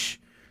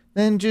Twitch,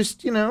 then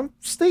just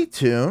stay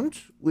tuned.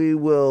 We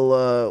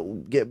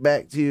will get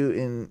back to you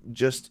in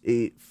just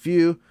a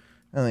few.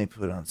 Let me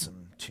put on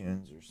some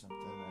tunes or something.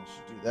 I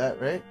should do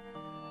that, right?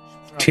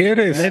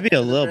 Titties. Maybe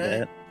a little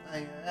bit.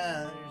 There's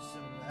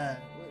some.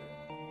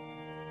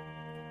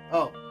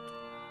 Oh.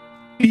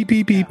 Beep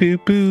beep beep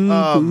boop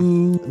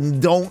boo.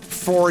 Don't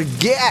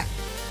forget,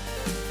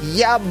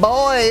 ya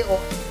boy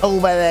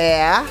over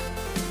there.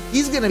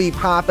 He's gonna be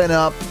popping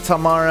up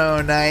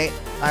tomorrow night,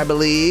 I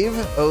believe,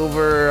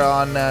 over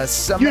on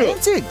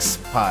Semantics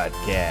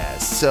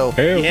podcast. So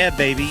yeah,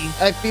 baby.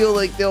 I feel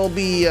like they'll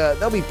be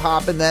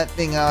popping that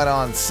thing out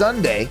on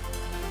Sunday.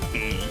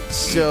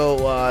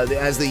 So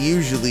as they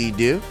usually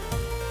do.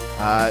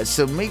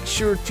 So make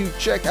sure to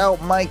check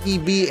out Mikey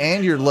B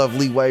and your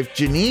lovely wife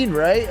Janine,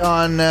 right?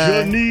 On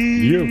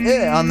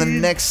on the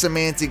next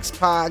Semantics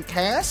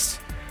podcast.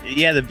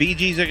 Yeah, the Bee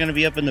Gees are going to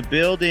be up in the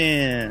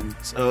building.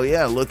 So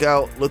yeah, look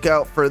out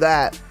for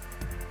that.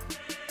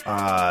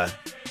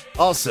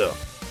 Also,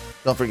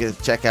 don't forget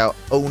to check out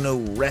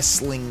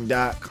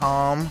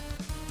OhNoWrestling.com.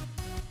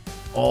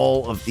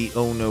 All of the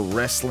Oh No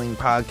Wrestling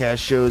podcast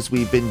shows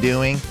we've been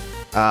doing.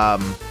 Tell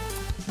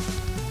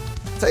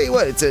you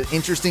what, it's an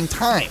interesting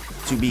time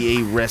to be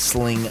a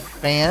wrestling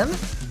fan.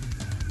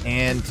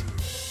 And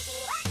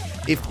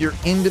if you're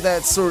into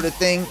that sort of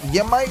thing,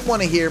 you might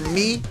want to hear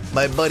me,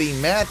 my buddy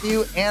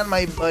Matthew, and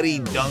my buddy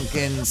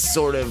Duncan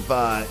sort of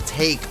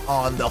take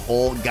on the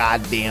whole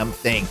goddamn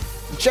thing.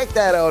 Check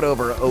that out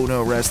over at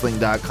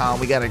OhNoWrestling.com.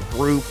 We got a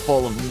group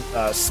full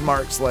of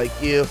smarts like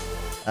you.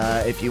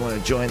 If you want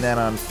to join that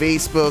on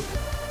Facebook.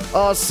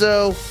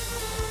 Also,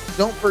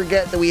 don't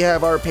forget that we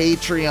have our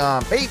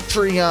Patreon,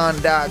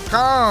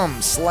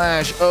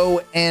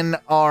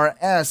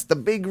 patreon.com/ONRS. The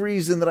big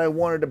reason that I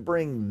wanted to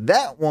bring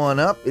that one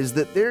up is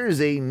that there's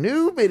a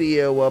new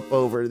video up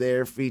over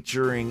there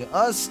featuring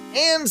us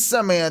and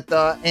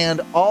Samantha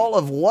and all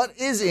of what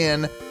is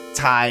in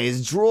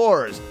Ty's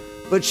drawers.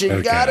 But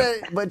you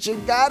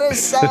gotta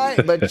sign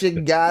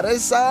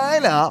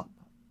up.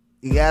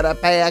 You gotta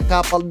pay a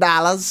couple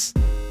dollars.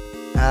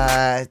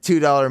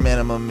 $2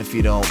 minimum if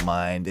you don't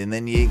mind, and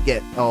then you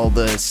get all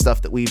the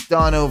stuff that we've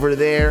done over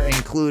there,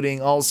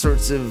 including all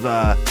sorts of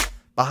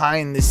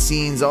behind the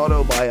scenes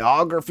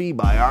autobiography,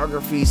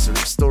 biography, sort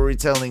of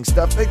storytelling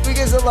stuff. Like, we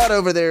get a lot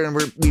over there, and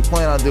we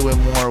plan on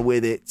doing more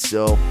with it.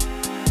 So,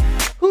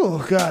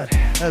 oh god,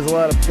 that's a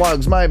lot of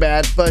plugs. My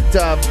bad. But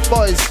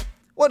boys,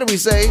 what do we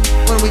say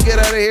when we get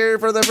out of here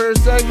for the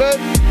first segment?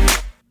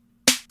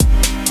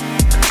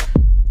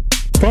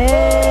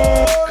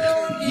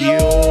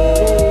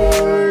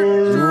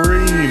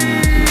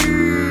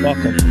 Fuck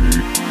 'em.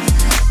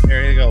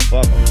 There you go.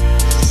 Fuck 'em.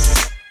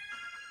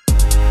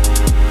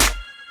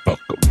 Fuck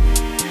 'em.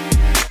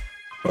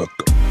 Fuck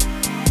 'em.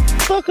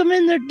 Fuck 'em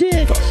in their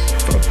dicks.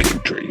 Fuck your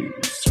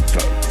dreams.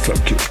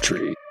 Fuck your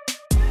dreams.